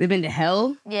 They've been to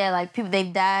hell? Yeah, like people,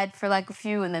 they've died for like a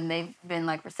few and then they've been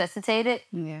like resuscitated.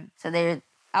 Yeah. So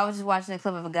I was just watching a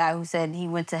clip of a guy who said he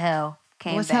went to hell,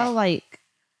 came What's back. hell like?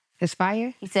 It's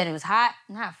fire? He said it was hot,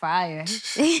 not fire.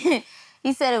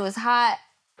 He said it was hot.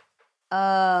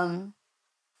 Damn,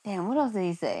 what else did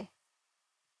he say?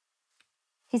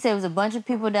 He said it was a bunch of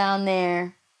people down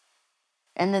there.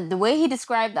 And the way he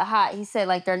described the hot, he said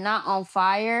like they're not on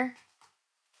fire,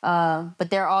 but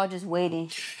they're all just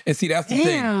waiting. And see, that's the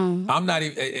Damn. thing. I'm not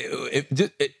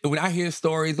even, when I hear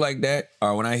stories like that,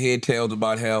 or when I hear tales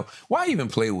about hell, why even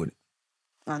play with it?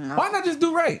 I know. Why not just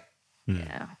do right?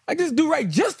 Yeah. Like, just do right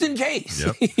just in case.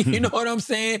 Yep. You know what I'm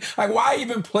saying? Like, why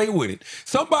even play with it?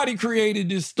 Somebody created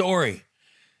this story.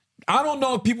 I don't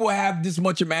know if people have this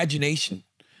much imagination.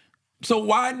 So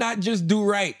why not just do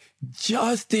right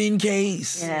just in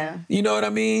case? Yeah. You know what I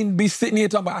mean? Be sitting here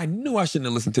talking about, I knew I shouldn't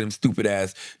have listened to them stupid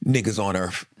ass niggas on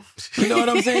earth. You know what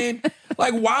I'm saying?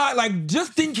 Like, why? Like,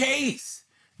 just in case.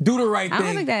 Do the right I thing.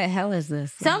 don't think that hell is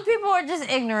this. Some people are just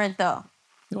ignorant though.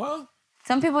 Well,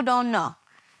 Some people don't know.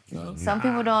 Some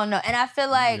people don't know. And I feel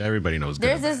like Everybody knows good.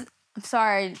 there's this, I'm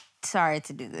sorry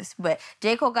to do this, but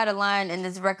J. Cole got a line in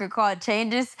this record called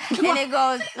Changes. And it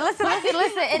goes, listen.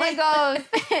 And it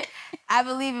goes, I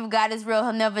believe if God is real,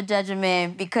 he'll never judge a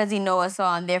man because he knows us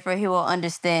all and therefore he will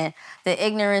understand the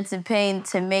ignorance and pain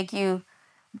to make you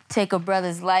take a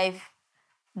brother's life,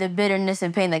 the bitterness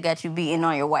and pain that got you beaten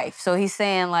on your wife. So he's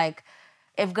saying like,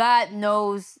 if God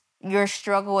knows your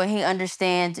struggle and he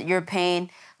understands your pain,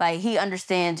 like he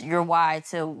understands your why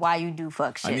to why you do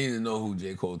fuck shit. I need to know who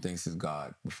J. Cole thinks is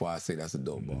God before I say that's a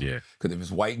dope bar. Yeah. Because if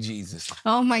it's white Jesus,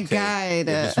 Oh my okay,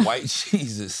 God. if it's white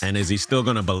Jesus, And is he still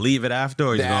gonna believe it after,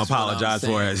 or is he gonna That's what I'm apologize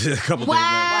for it saying. a couple Wow. days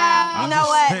later? You know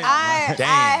what? saying. I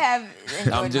Damn. have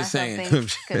enjoyed I'm just saying.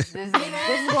 because this is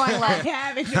going like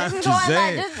this is just going like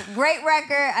saying. this is great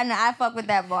record and I fuck with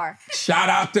that bar. shout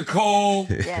out to Cole.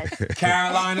 Yes.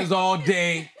 Carolinas all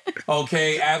day.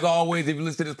 Okay, as always, if you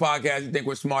listen to this podcast, you think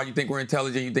we're smart, you think we're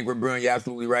intelligent, you think we're brilliant, you're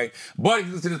absolutely right. But if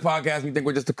you listen to this podcast and you think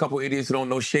we're just a couple idiots who don't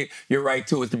know shit, you're right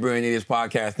too. It's the Brilliant Idiots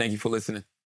Podcast. Thank you for listening.